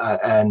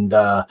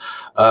the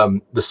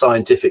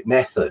scientific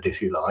method,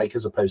 if you like,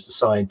 as opposed to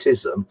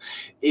scientism,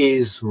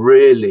 is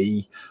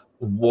really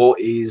what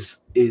is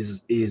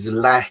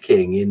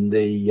lacking in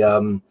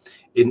the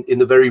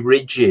very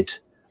rigid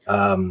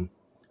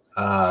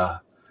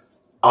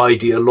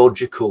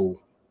ideological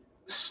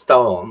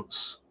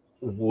stance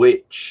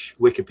which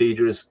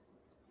Wikipedia has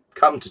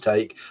come to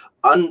take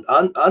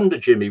under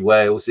Jimmy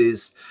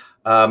Wales's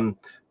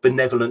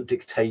benevolent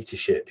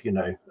dictatorship. You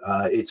know,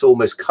 it's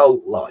almost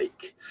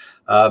cult-like,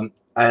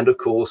 and of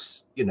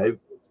course, you know,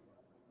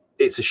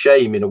 it's a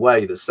shame in a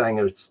way that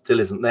Sanger still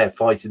isn't there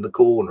fighting the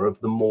corner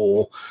of the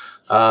more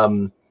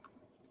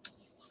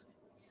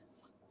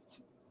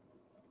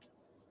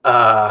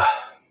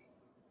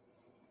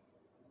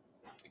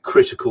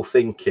critical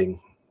thinking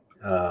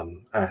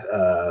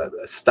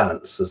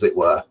stance, as it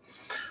were.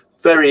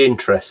 Very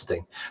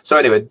interesting. So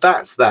anyway,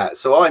 that's that.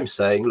 So I'm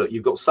saying, look,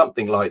 you've got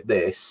something like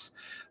this.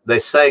 they're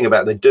saying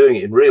about they're doing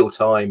it in real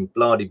time,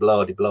 blah de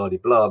blah de blah de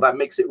blah. That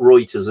makes it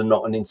Reuters and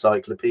not an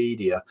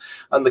encyclopedia.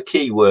 And the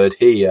key word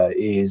here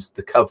is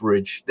the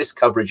coverage. This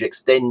coverage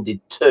extended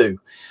to.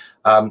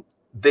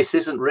 This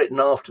isn't written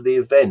after the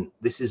event.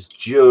 This is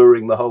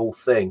during the whole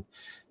thing.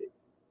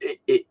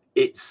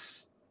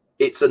 It's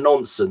a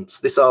nonsense.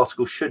 This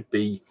article should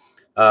be,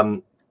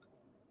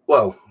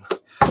 well,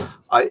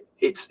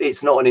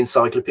 it's not an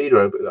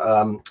encyclopedia.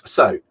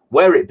 So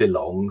where it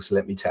belongs,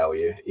 let me tell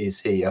you, is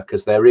here,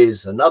 because there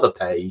is another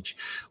page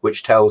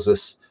which tells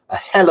us a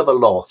hell of a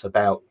lot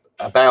about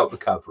the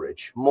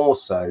coverage, more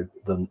so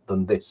than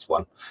this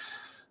one.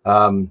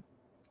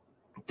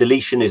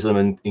 Deletionism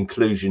and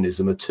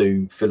inclusionism are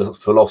two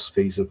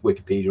philosophies of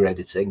Wikipedia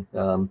editing.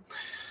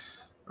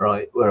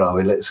 Right, where are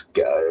we? Let's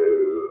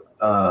go.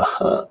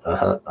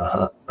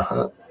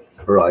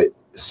 Right,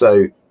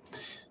 so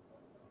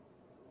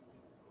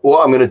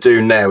what I'm going to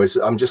do now is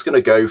I'm just going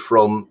to go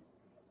from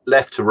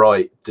left to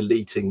right,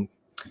 deleting.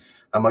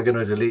 Am I going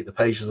to delete the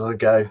pages as I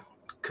go?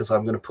 Because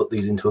I'm going to put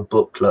these into a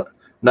booklet.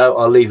 No,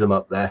 I'll leave them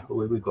up there.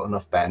 We've got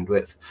enough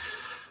bandwidth.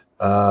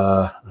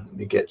 Let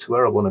me get to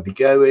where I want to be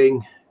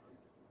going.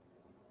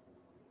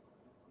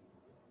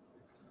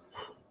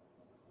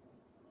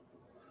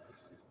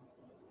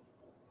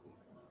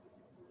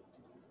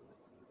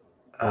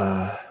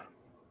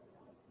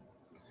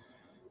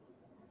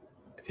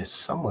 It's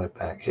somewhere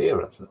back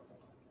here.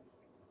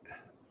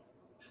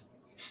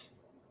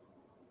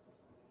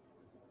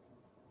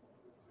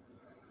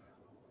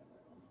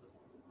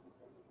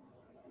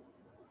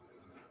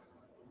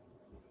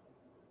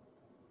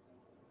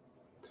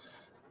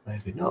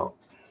 Maybe not.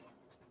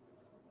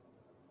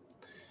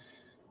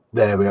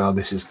 There we are.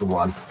 This is the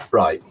one.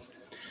 Right.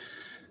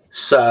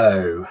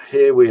 So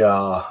here we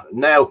are.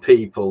 Now,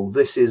 people,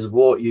 this is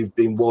what you've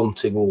been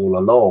wanting all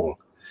along.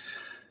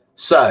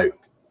 So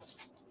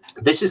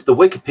this is the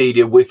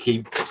Wikipedia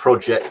Wiki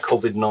Project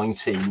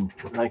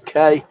COVID-19.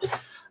 Okay.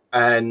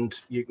 And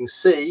you can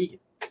see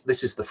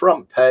this is the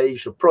front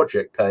page, the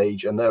project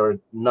page, and there are a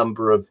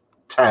number of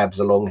tabs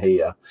along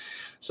here.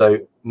 So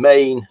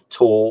main,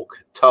 talk,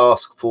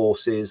 task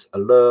forces,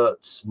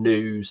 alerts,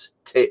 news,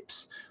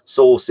 tips,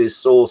 sources,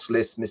 source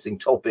lists, missing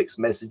topics,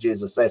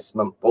 messages,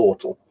 assessment,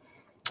 portal.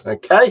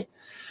 Okay.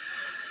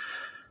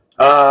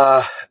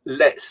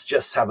 Let's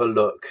just have a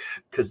look,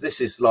 because this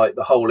is like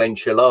the whole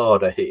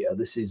enchilada here.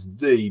 This is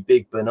the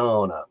big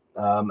banana.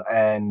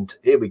 And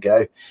here we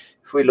go.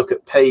 If we look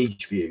at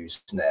page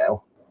views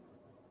now,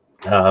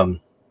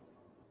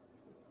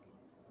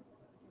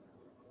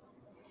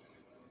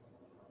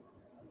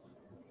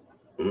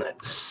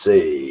 let's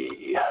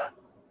see.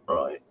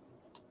 Right,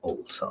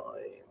 all time.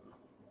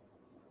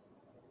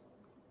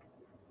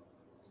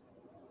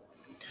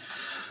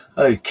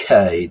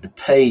 Okay, the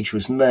page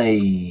was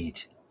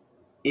made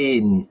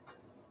in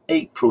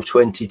April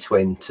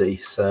 2020,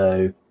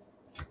 so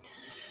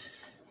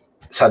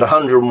it's had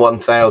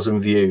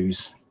 101,000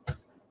 views.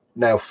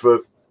 Now, for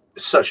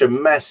such a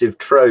massive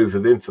trove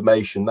of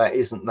information, that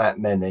isn't that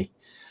many.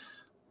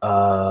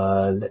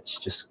 Let's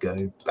just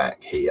go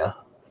back here.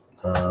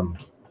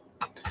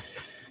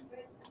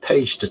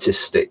 Page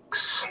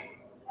statistics.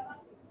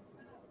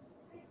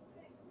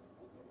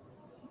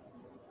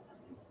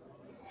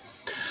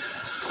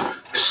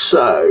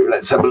 So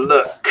let's have a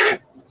look.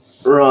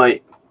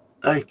 Right.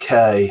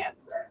 Okay.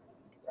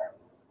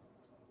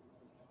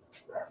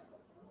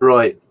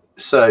 Right.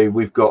 So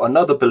we've got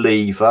Another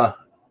Believer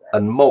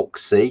and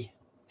Moxie.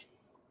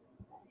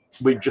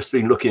 We've just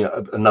been looking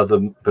at Another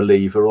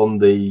Believer on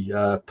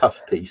the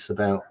Puff piece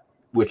about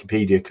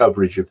Wikipedia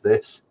coverage of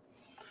this.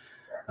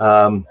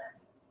 And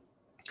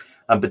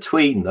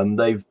between them,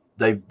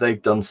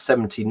 they've done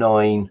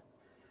 79,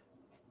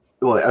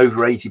 well,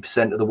 over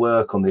 80% of the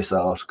work on this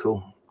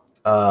article.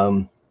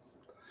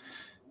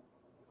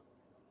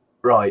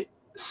 Right.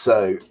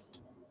 So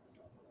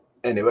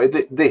anyway,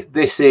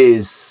 this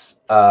is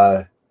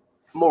more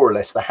or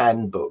less the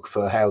handbook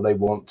for how they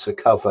want to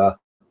cover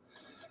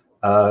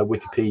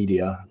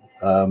Wikipedia,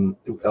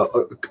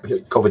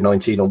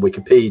 COVID-19 on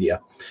Wikipedia.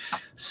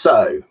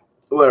 So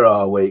where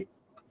are we?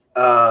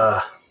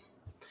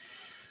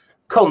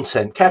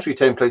 Content, category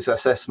templates,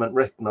 assessment,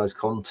 recognized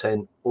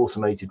content,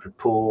 automated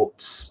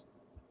reports.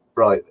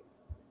 Right.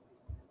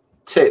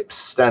 Tips,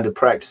 standard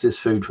practices,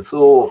 food for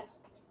thought.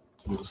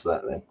 What's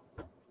that then?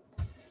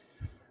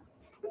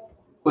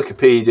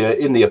 Wikipedia,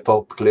 in the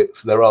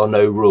apocalypse, there are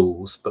no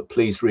rules, but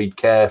please read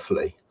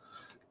carefully.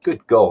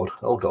 Good God,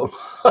 hold on.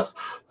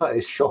 That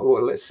is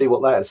shocking. Let's see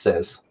what that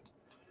says.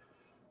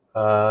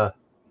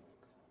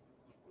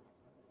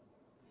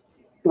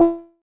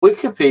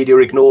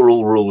 Wikipedia Ignore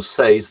All Rules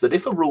says that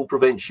if a rule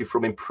prevents you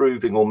from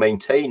improving or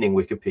maintaining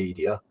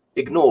Wikipedia,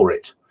 ignore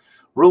it.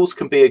 Rules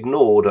can be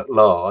ignored at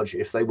large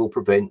if they will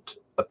prevent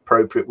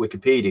appropriate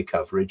Wikipedia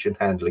coverage and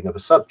handling of a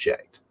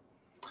subject.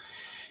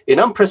 In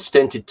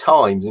unprecedented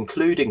times,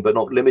 including but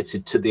not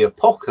limited to the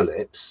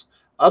apocalypse,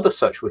 other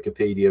such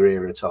Wikipedia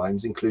era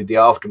times include the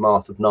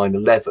aftermath of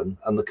 9/11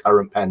 and the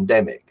current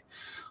pandemic.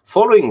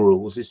 Following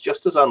rules is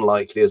just as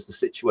unlikely as the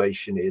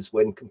situation is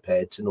when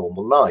compared to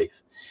normal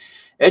life.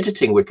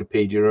 Editing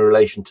Wikipedia in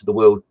relation to the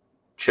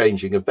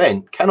world-changing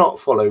event cannot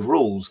follow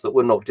rules that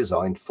were not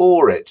designed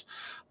for it,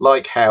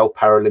 like how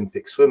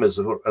Paralympic swimmers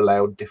are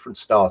allowed different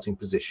starting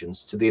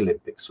positions to the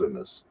Olympic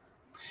swimmers.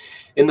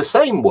 In the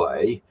same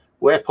way,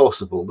 where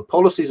possible, the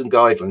policies and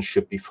guidelines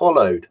should be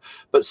followed,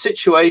 but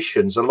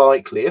situations are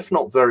likely, if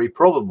not very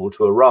probable,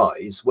 to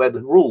arise where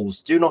the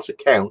rules do not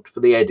account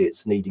for the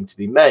edits needing to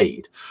be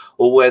made,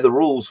 or where the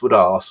rules would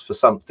ask for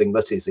something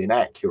that is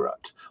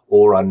inaccurate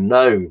or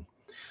unknown.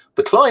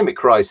 The climate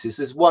crisis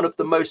is one of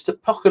the most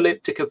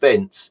apocalyptic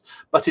events,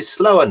 but is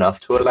slow enough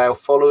to allow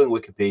following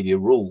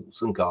Wikipedia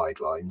rules and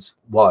guidelines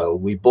while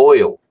we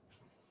boil.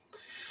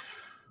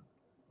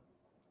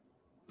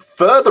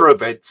 Further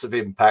events of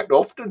impact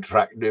often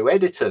attract new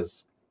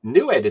editors.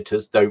 New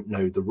editors don't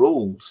know the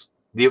rules.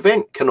 The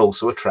event can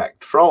also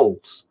attract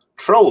trolls.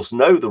 Trolls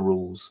know the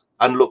rules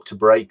and look to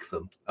break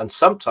them, and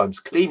sometimes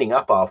cleaning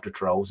up after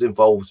trolls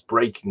involves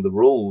breaking the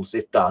rules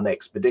if done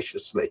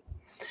expeditiously.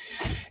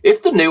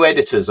 If the new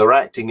editors are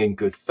acting in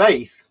good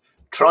faith,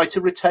 try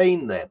to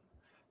retain them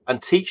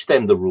and teach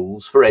them the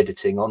rules for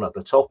editing on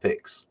other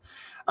topics.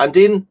 And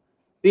in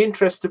the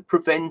interest of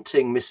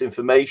preventing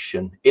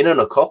misinformation in an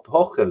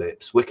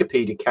apocalypse,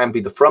 Wikipedia can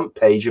be the front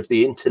page of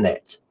the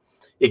internet.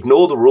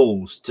 Ignore the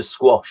rules to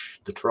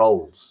squash the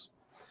trolls.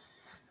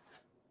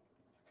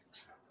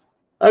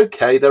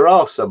 Okay, there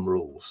are some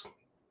rules.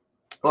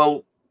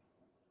 Well,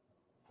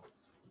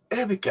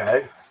 here we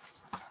go.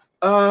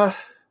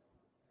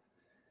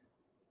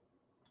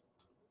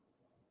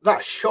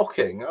 That's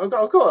shocking. I've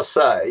got to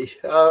say,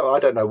 I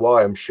don't know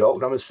why I'm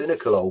shocked. I'm a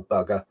cynical old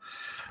bugger.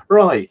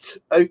 Right,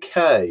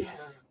 okay.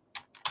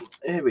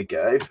 Here we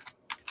go.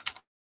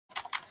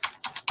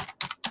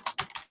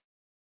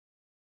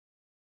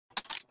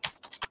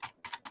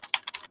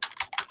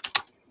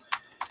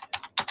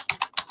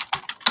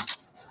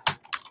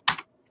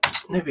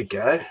 There we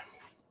go.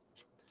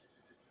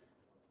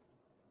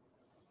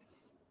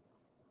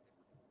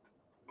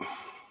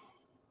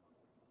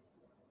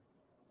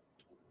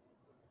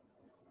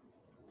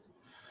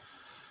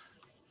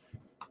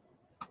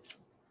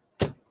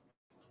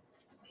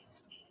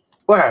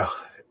 Wow,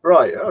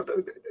 right.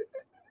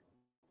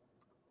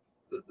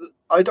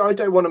 I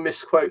don't want to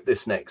misquote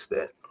this next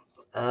bit.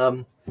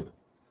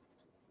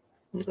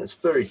 It's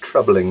very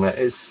troubling. That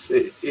is,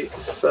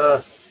 it's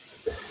a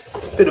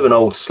bit of an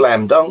old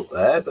slam dunk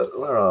there, but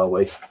where are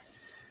we?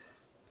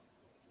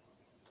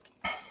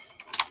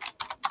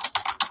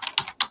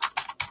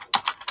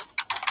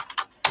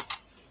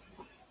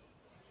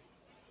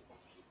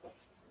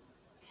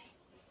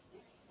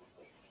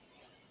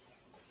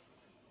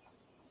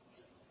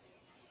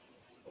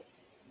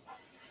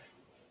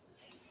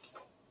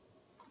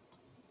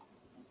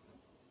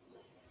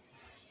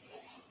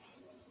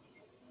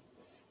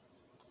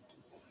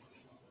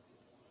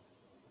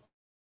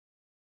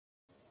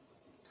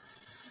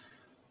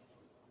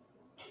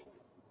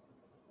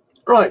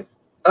 Right,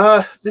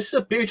 this is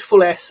a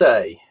beautiful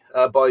essay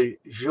by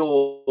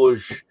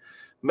Georges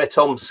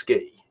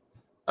Metomsky,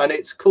 and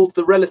it's called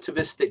The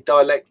Relativistic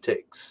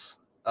Dialectics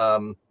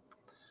of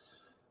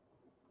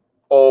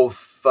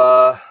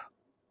the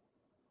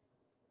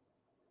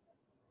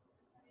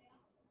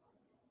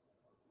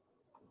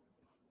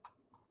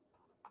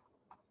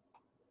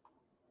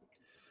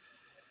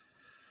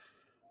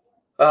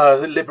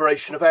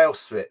liberation of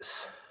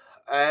Auschwitz.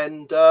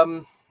 And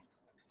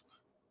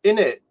in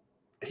it,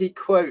 he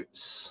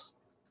quotes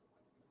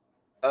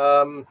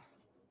Heydrich,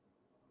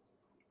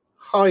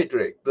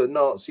 the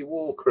Nazi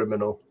war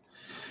criminal.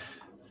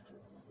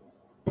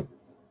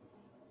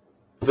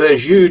 Wer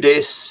Jude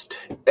ist,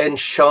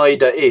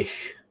 entscheide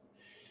ich.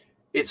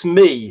 It's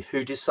me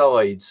who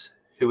decides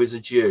who is a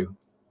Jew.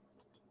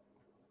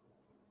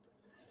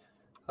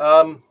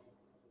 In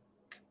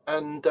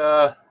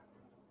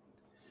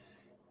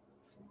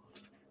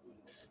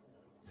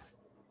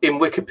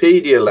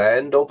Wikipedia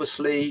land,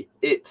 obviously,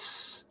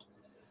 it's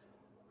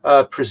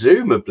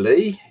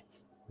presumably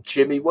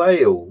Jimmy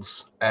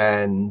Wales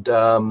and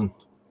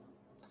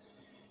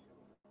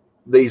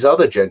these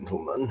other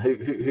gentlemen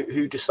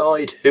who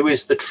decide who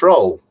is the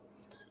troll,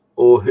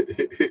 or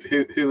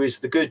who is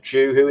the good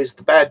Jew, who is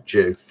the bad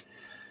Jew.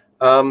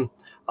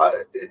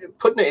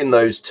 Putting it in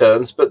those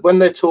terms, but when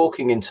they're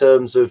talking in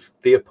terms of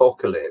the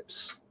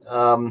apocalypse,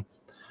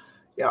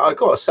 yeah, I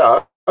got to say,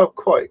 I'm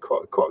quite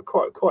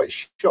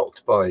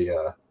shocked by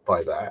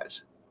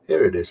that.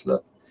 Here it is.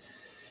 Look,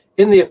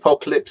 in the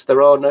apocalypse,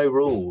 there are no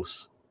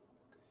rules.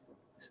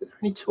 Is there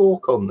any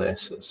talk on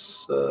this?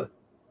 It's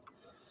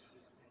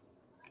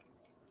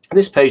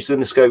this page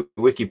within the scope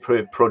of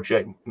Wikipedia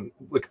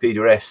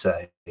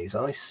essays.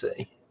 I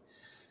see.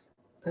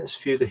 Let's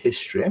view the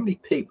history. How many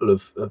people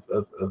have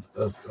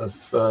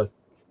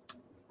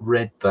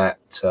read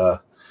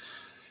that?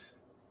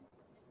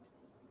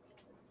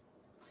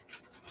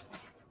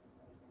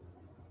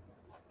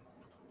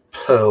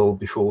 Pearl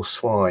before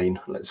swine.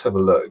 Let's have a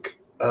look.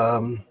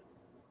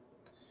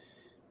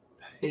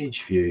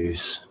 Page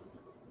views.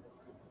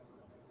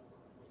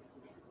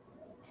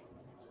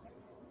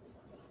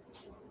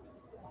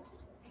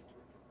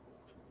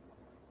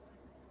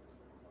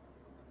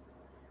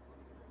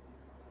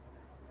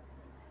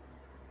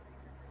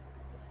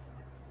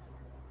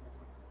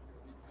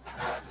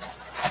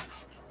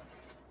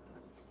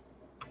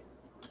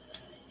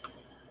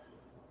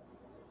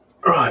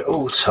 Right,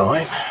 all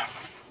time.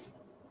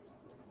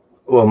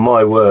 Well,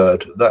 my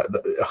word, that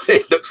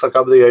it looks like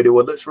I'm the only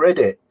one that's read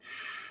it.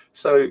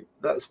 So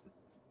that's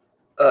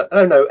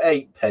oh no,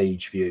 8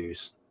 page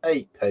views.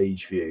 8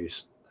 page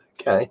views.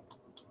 Okay.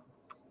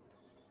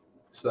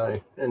 So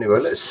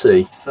anyway, let's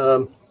see.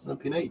 There've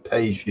been 8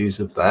 page views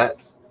of that.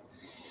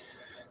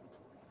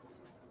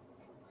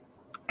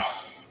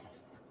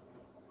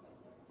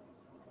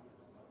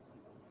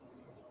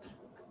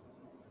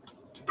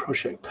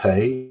 Project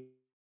page.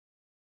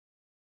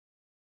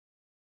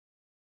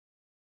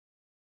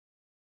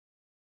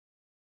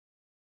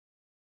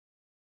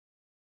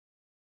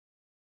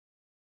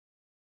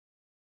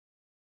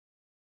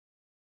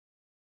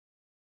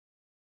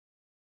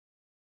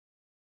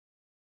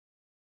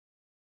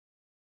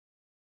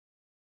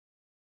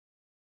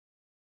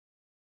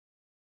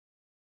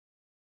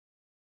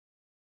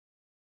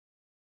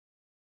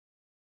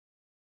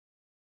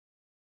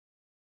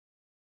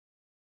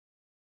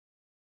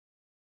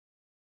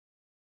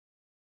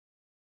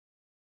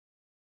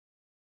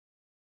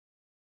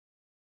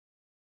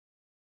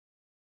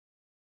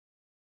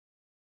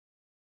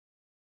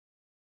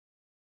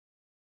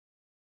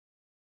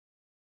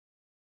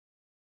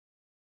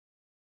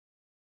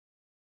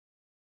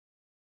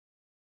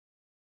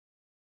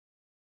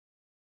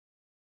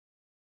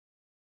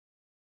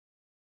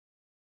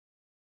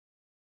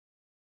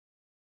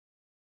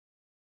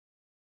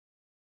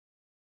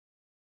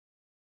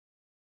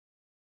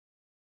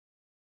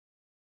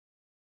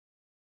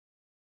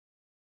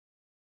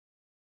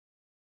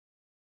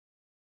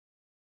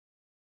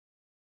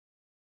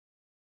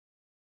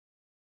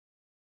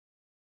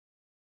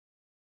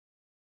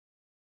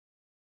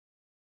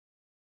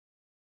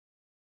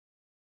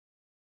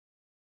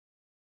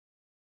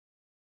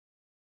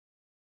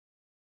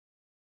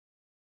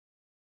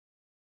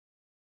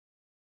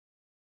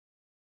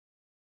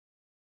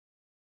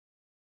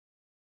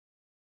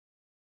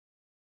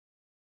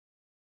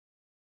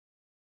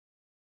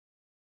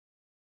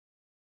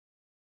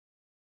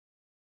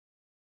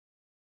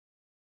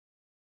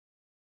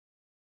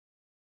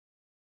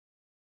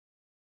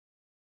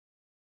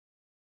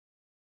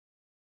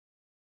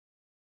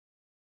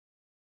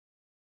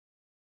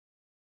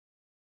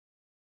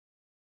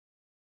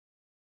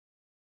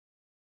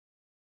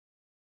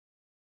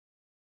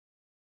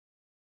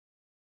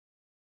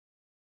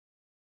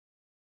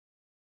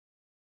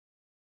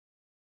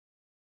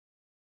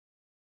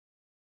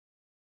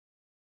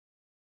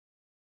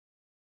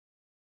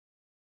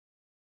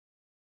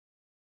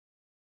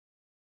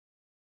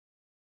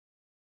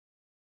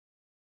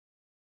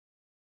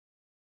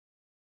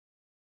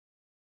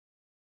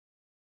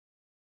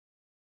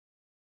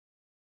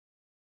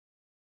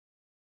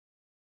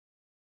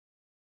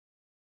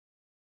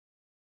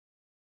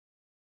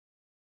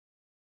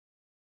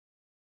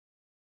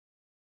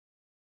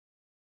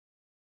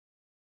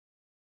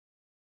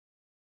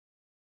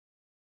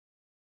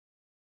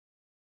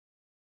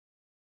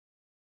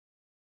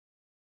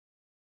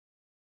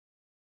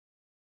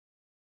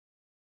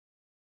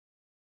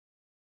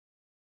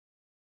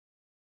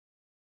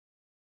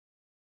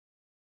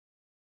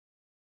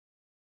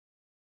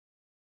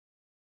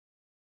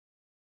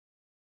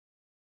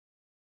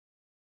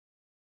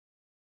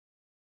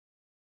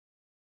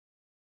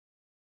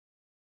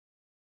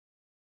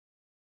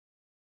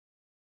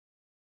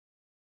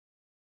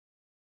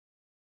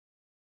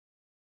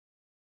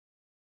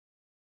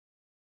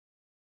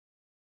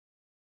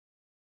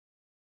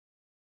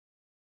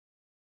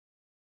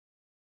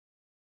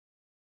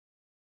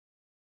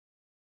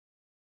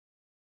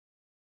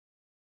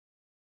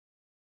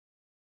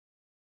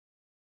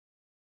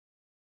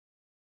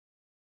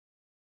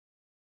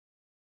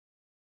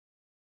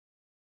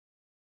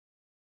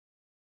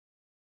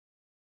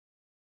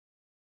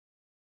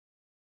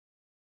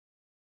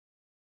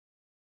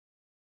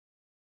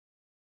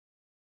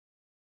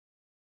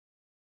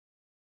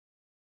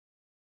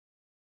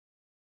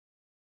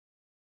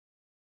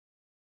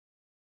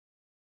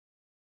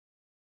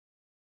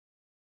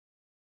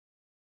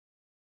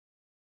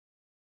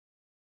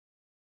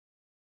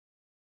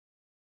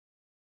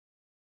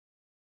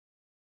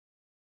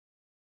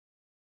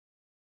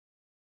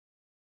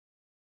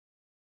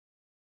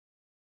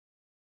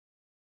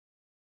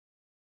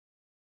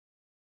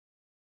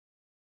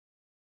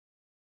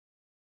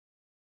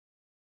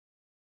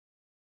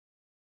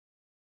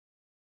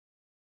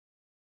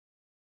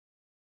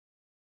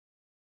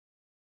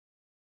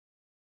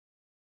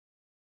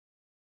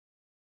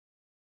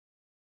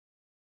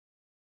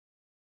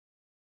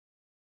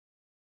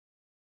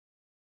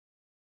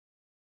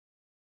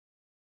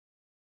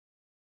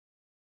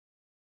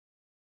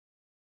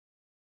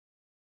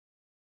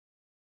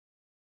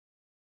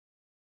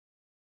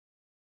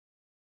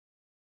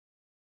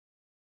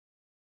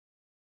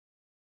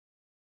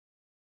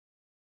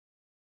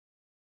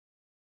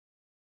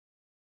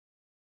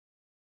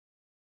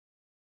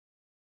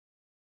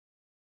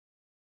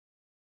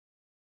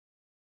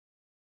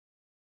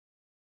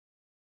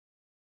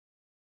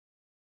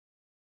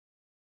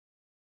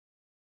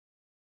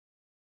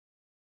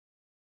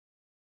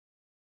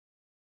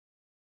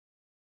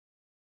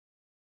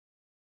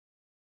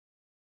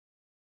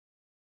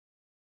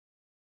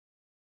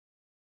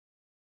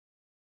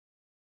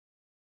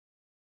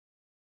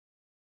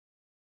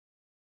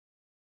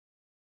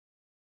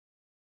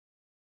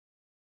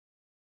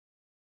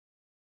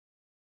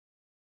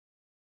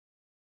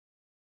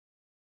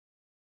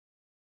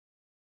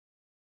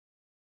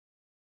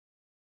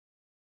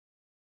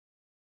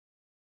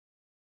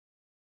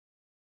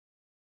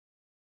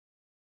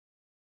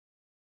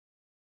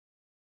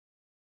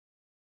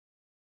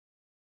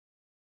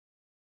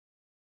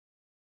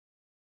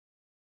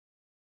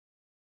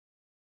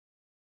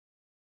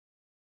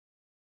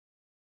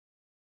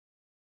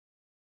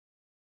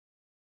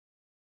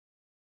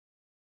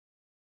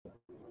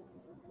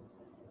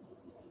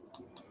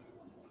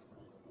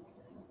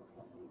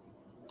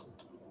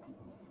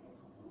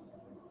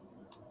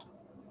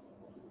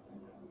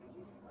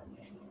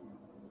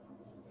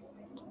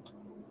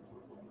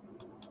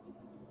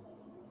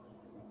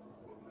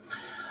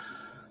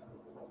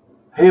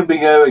 Here we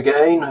go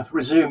again,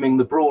 resuming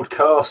the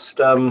broadcast.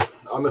 I'm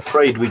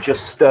afraid we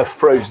just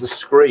froze the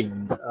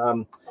screen,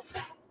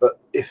 but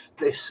if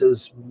this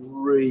has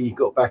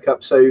got back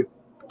up, so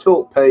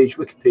talk page,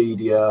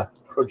 Wikipedia,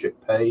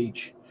 project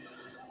page,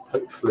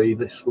 hopefully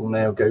this will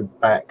now go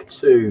back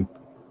to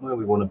where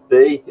we want to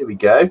be. Here we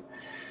go.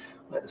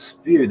 Let's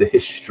view the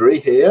history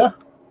here.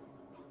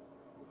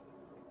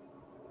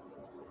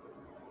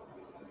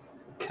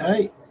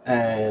 Okay,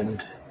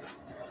 and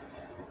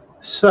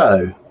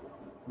so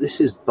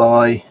this is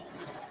by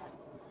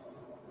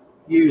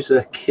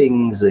user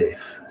KingsIf.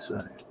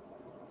 So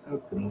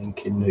open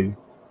link in new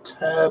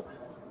tab.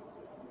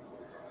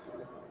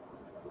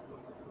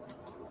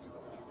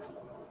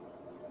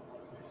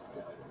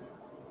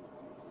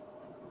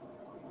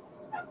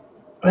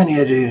 Any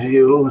editor,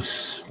 you'll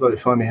always like to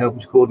find me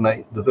helping to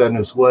coordinate the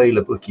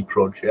Venezuela wiki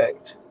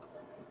project.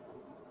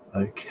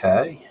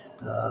 Okay.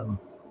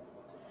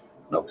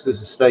 Not because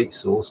it's a state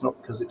source, not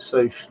because it's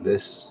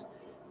socialist,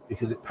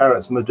 because it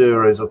parrots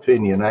Maduro's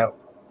opinion,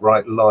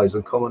 outright lies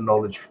on common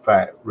knowledge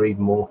fact. Read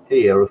more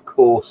here. Of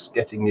course,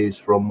 getting news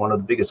from one of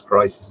the biggest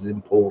crises is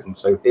important,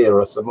 so here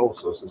are some more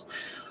sources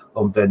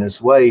on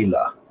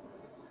Venezuela.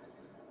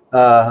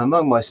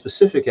 Among my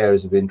specific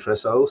areas of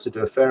interest, I also do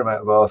a fair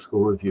amount of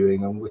article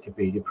reviewing on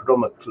Wikipedia,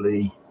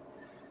 predominantly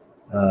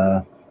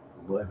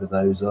whatever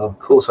those are. Of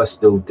course, I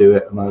still do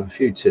it, and I have a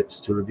few tips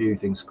to review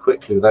things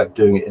quickly without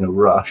doing it in a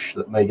rush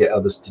that may get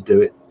others to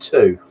do it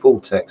too.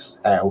 Full text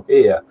how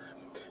here.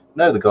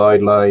 Know the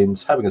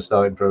guidelines, having a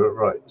starting program.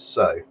 Right,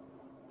 so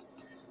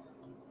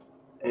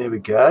here we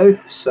go.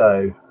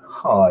 So,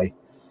 hi,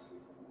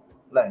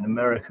 Latin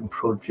American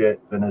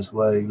project,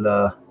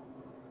 Venezuela.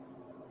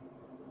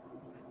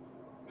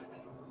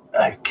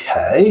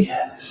 Okay,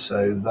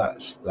 so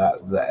that's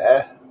that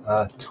there.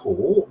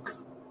 Talk.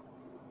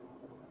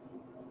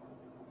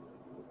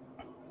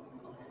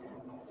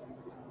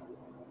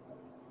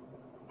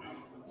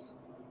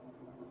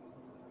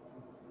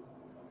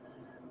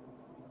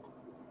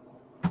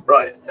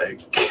 Right,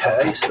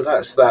 okay, so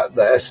that's that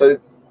there. So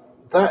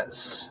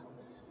that's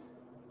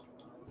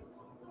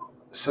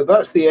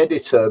the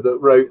editor that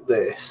wrote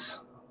this.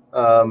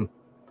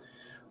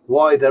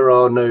 Why there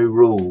are no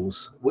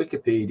rules.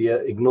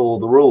 Wikipedia, ignore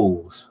the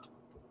rules.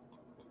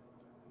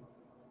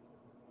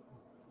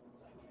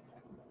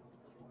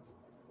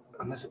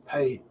 And there's a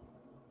page.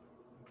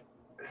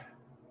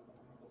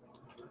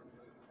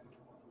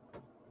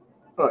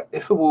 Right,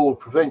 if a rule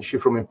prevents you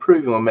from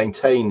improving or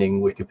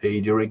maintaining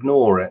Wikipedia,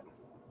 ignore it.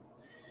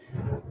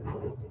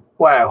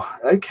 Wow,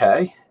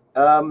 okay.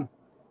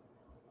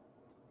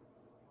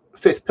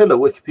 Fifth pillar,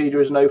 Wikipedia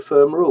has no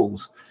firm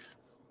rules.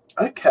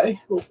 Okay,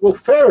 well,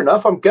 fair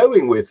enough. I'm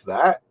going with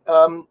that.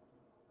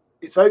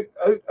 It's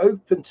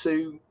open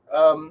to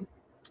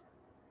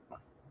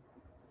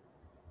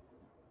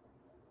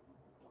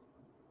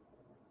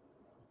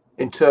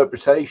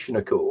interpretation,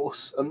 of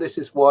course, and this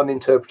is one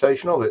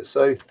interpretation of it.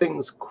 So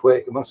things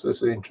quick. Am I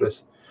supposed to be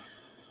interested?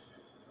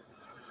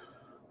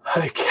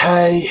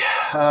 Okay.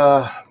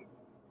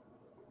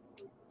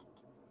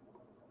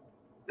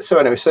 So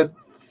anyway, so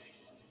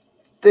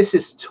this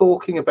is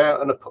talking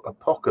about an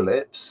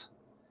apocalypse.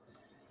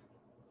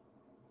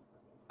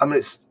 I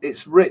mean,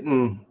 it's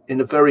written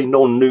in a very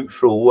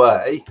non-neutral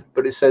way,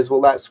 but it says,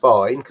 well, that's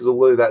fine, because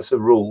although that's a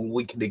rule,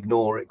 we can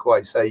ignore it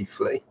quite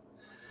safely.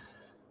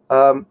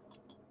 And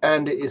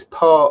it is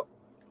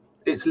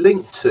it's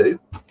linked to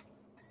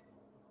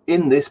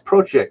in this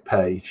project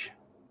page.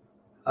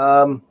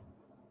 And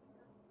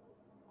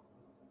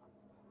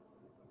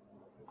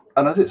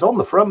as it's on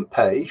the front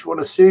page, one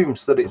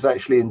assumes that it's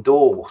actually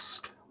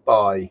endorsed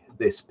by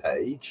this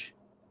page.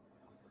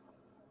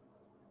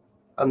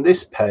 And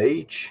this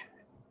page,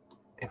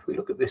 if we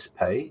look at this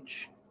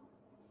page,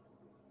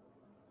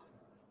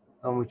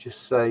 and we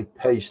just say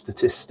page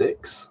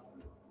statistics,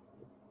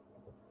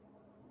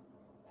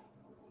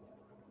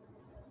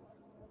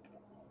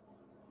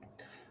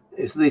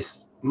 it's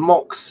this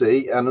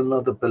Moxie and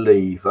another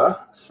believer.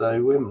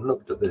 So we haven't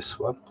looked at this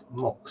one,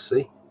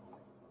 Moxie.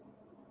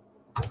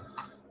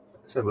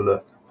 Let's have a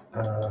look.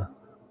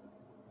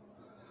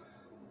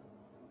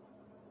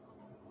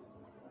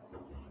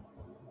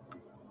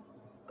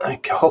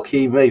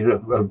 Hockey, maybe I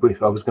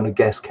was going to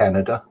guess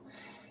Canada.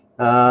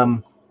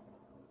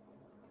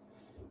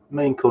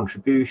 Main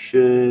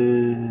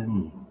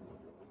contributions.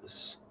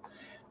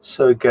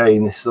 So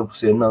again, this is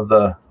obviously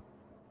another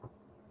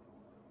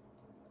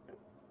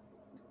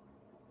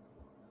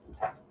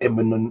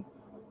eminent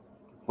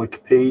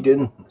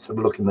Wikipedian. Let's have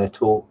a look in their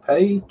talk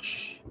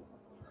page.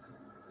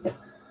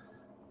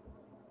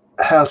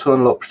 How to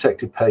unlock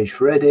protected page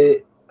for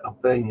edit.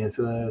 Albania's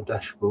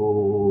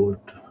dashboard.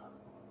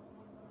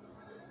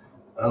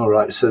 All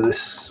right, so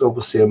this is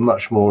obviously a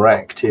much more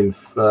active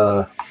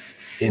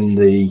in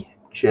the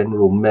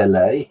general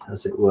melee,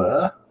 as it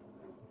were.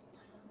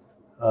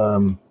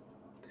 So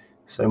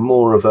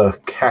more of a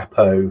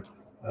capo,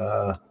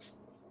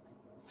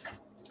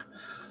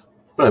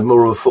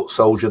 more of a foot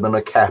soldier than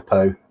a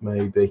capo,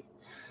 maybe,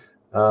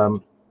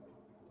 in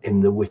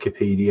the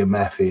Wikipedia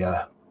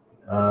mafia.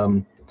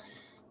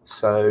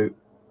 So,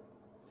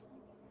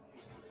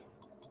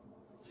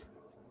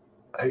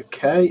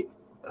 okay,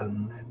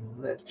 and then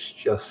let's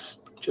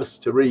just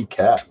to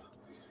recap,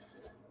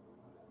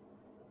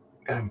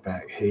 going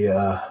back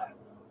here.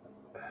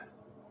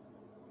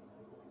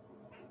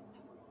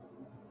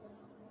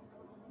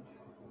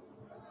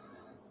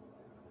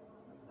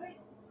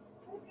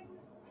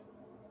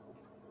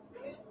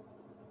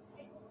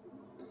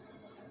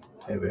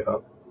 Here we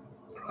are.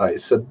 Right,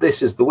 so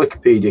this is the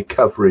Wikipedia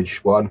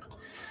coverage one.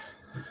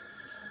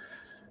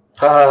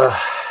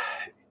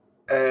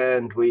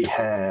 And we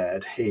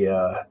had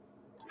here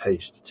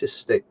page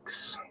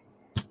statistics.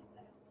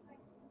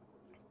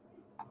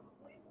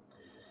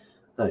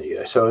 There you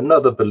go. So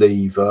another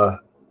believer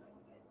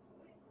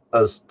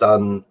has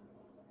done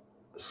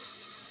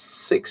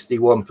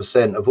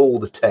 61% of all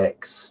the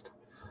text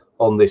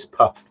on this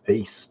puff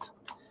piece.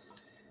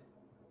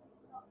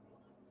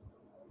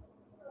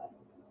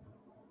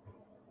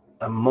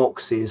 And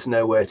Moxie is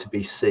nowhere to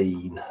be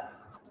seen.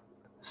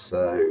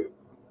 So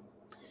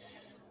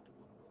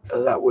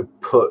that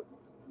would put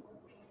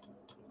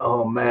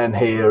our man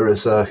here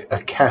as a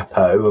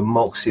capo and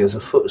Moxie as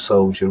a foot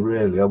soldier,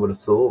 really, I would have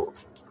thought.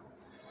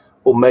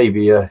 Or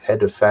maybe a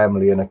head of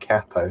family and a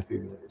capo.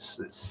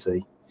 Let's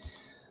see.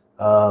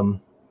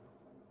 So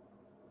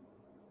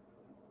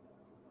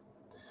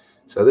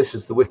this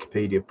is the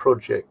Wikipedia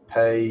project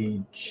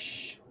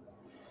page.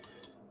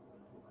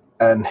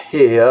 And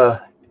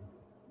here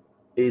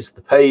is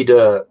the pay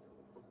dirt.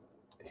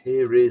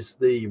 Here is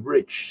the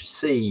rich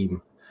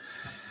seam.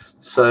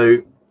 So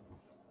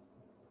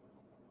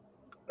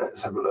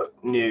let's have a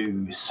look.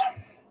 News.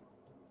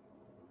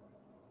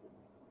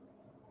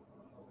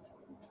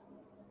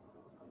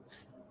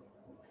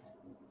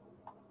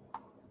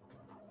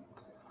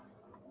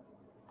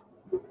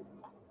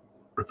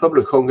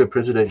 Republic of Congo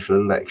presidential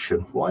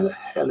election. Why the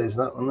hell is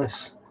that on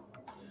this?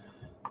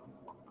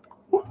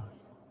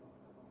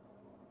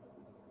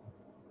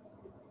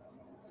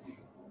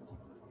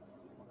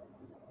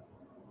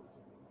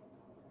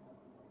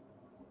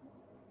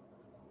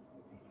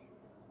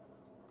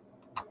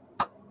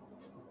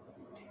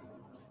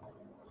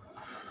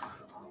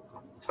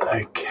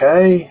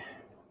 Okay,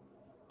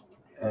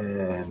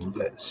 and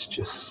let's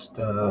just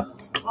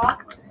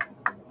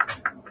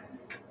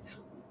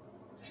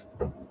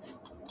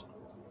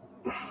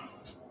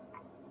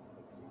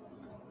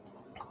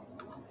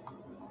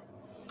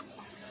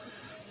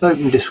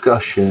open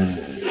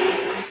discussions.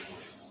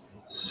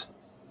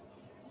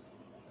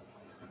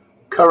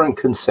 Current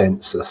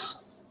consensus.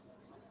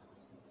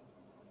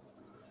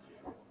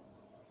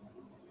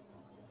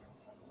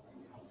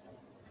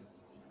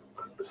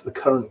 That's the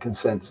current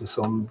consensus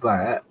on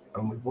that,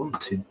 and we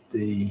wanted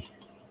the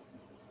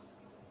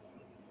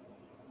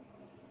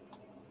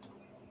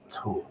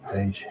talk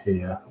page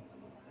here.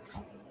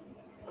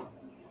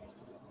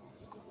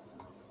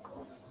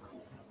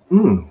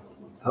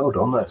 Hold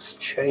on, that's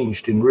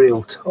changed in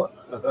real time.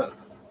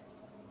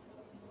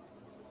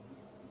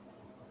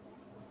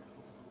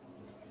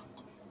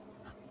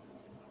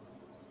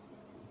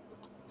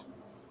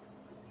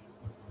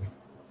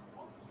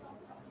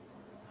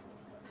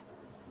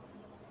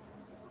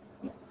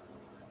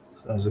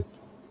 There's a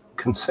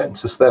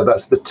consensus there.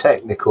 That's the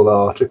technical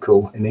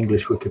article in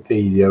English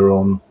Wikipedia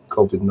on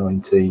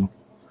COVID-19.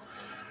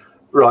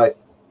 Right,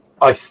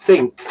 I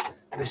think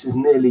this is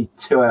nearly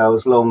 2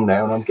 hours long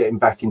now, and I'm getting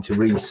back into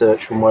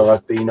research from where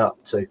I've been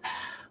up to.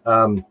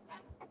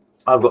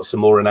 I've got some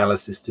more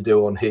analysis to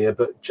do on here,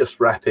 but just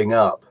wrapping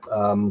up,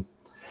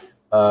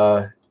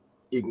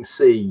 you can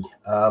see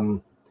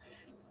on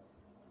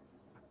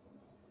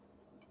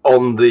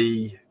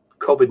the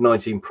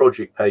COVID-19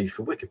 project page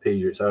for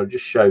Wikipedia, so I've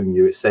just shown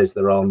you, it says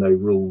there are no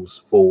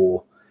rules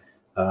for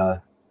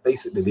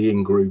basically the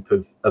in-group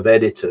of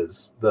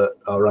editors that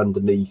are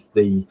underneath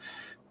the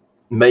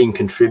main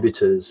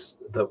contributors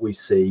that we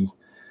see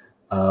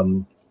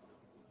on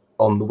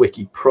the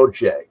Wiki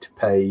project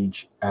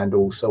page, and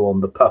also on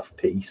the puff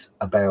piece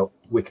about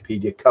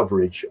Wikipedia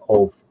coverage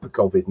of the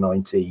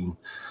COVID-19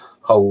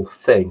 whole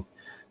thing.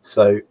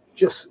 So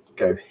just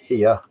go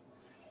here.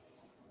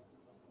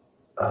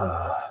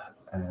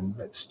 And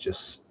let's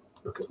just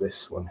look at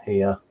this one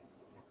here.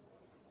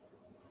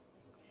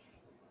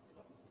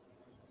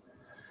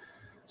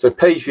 So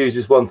page views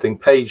is one thing,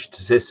 page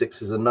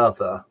statistics is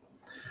another.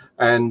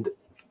 And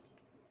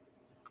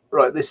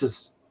right, this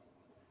is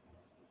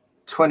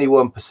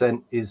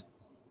 21% is,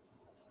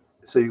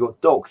 so you've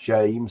got Doc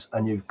James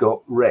and you've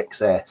got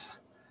Rex S.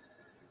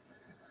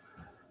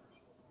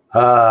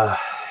 Okay.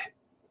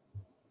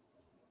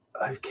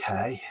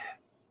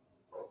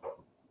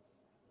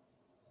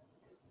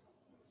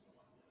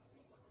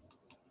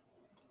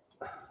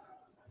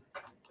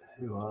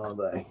 Who are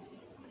they?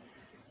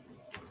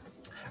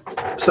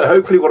 So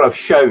hopefully what I've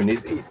shown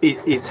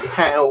is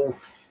how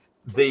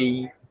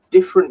the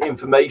different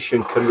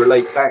information can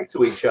relate back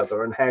to each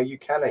other, and how you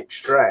can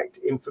extract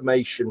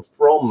information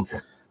from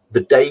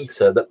the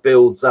data that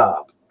builds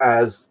up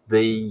as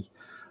the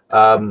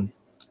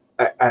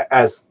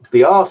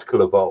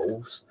article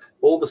evolves,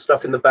 all the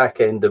stuff in the back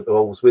end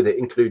evolves with it,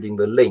 including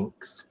the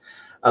links,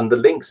 and the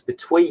links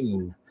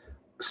between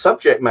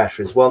subject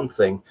matter is one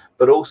thing,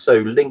 but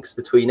also links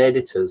between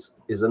editors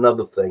is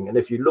another thing. And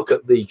if you look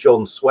at the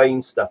John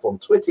Swain stuff on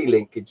Twitter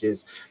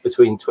linkages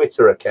between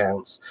Twitter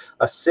accounts,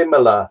 a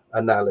similar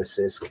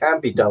analysis can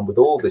be done with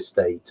all this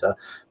data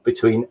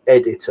between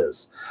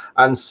editors.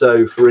 And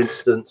so, for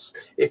instance,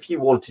 if you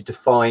wanted to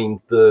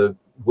find the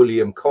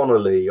William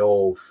Connolly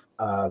of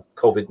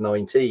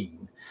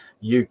COVID-19,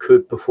 you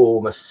could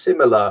perform a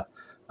similar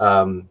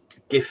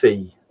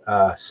Giphy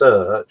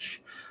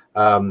search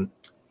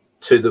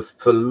to the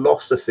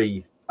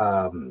philosophy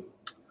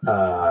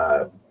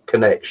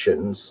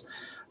connections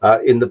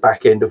in the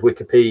back end of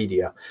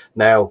Wikipedia.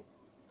 Now,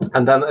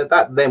 and then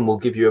that then will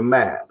give you a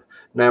map.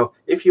 Now,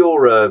 if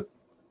you're a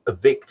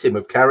victim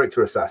of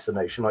character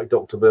assassination like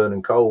Dr.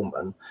 Vernon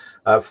Coleman,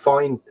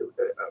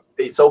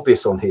 it's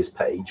obvious on his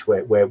page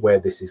where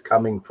this is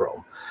coming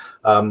from,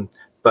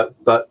 but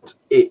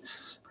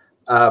it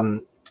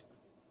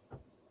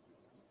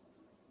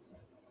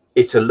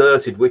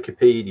alerted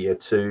Wikipedia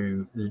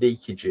to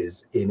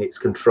leakages in its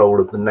control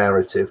of the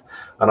narrative.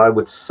 And I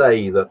would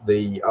say that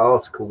the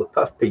article, the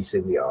puff piece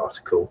in the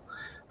article,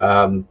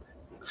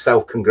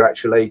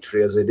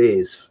 self-congratulatory as it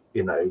is,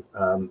 you know,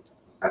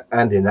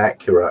 and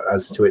inaccurate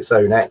as to its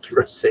own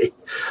accuracy,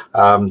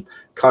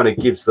 kind of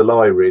gives the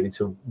lie really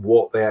to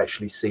what they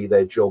actually see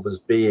their job as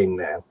being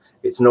now.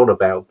 It's not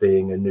about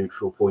being a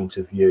neutral point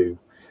of view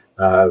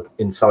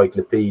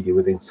encyclopedia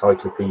with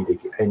encyclopedic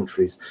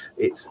entries.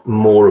 It's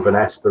more of an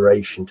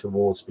aspiration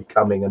towards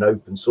becoming an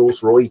open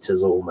source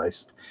Reuters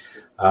almost,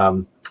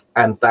 and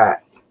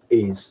that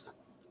is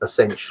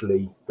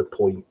essentially the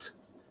point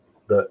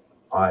that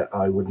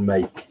I would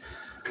make.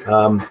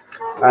 I'm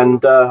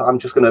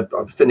just going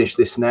to finish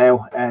this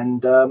now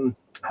and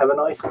have a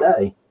nice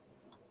day.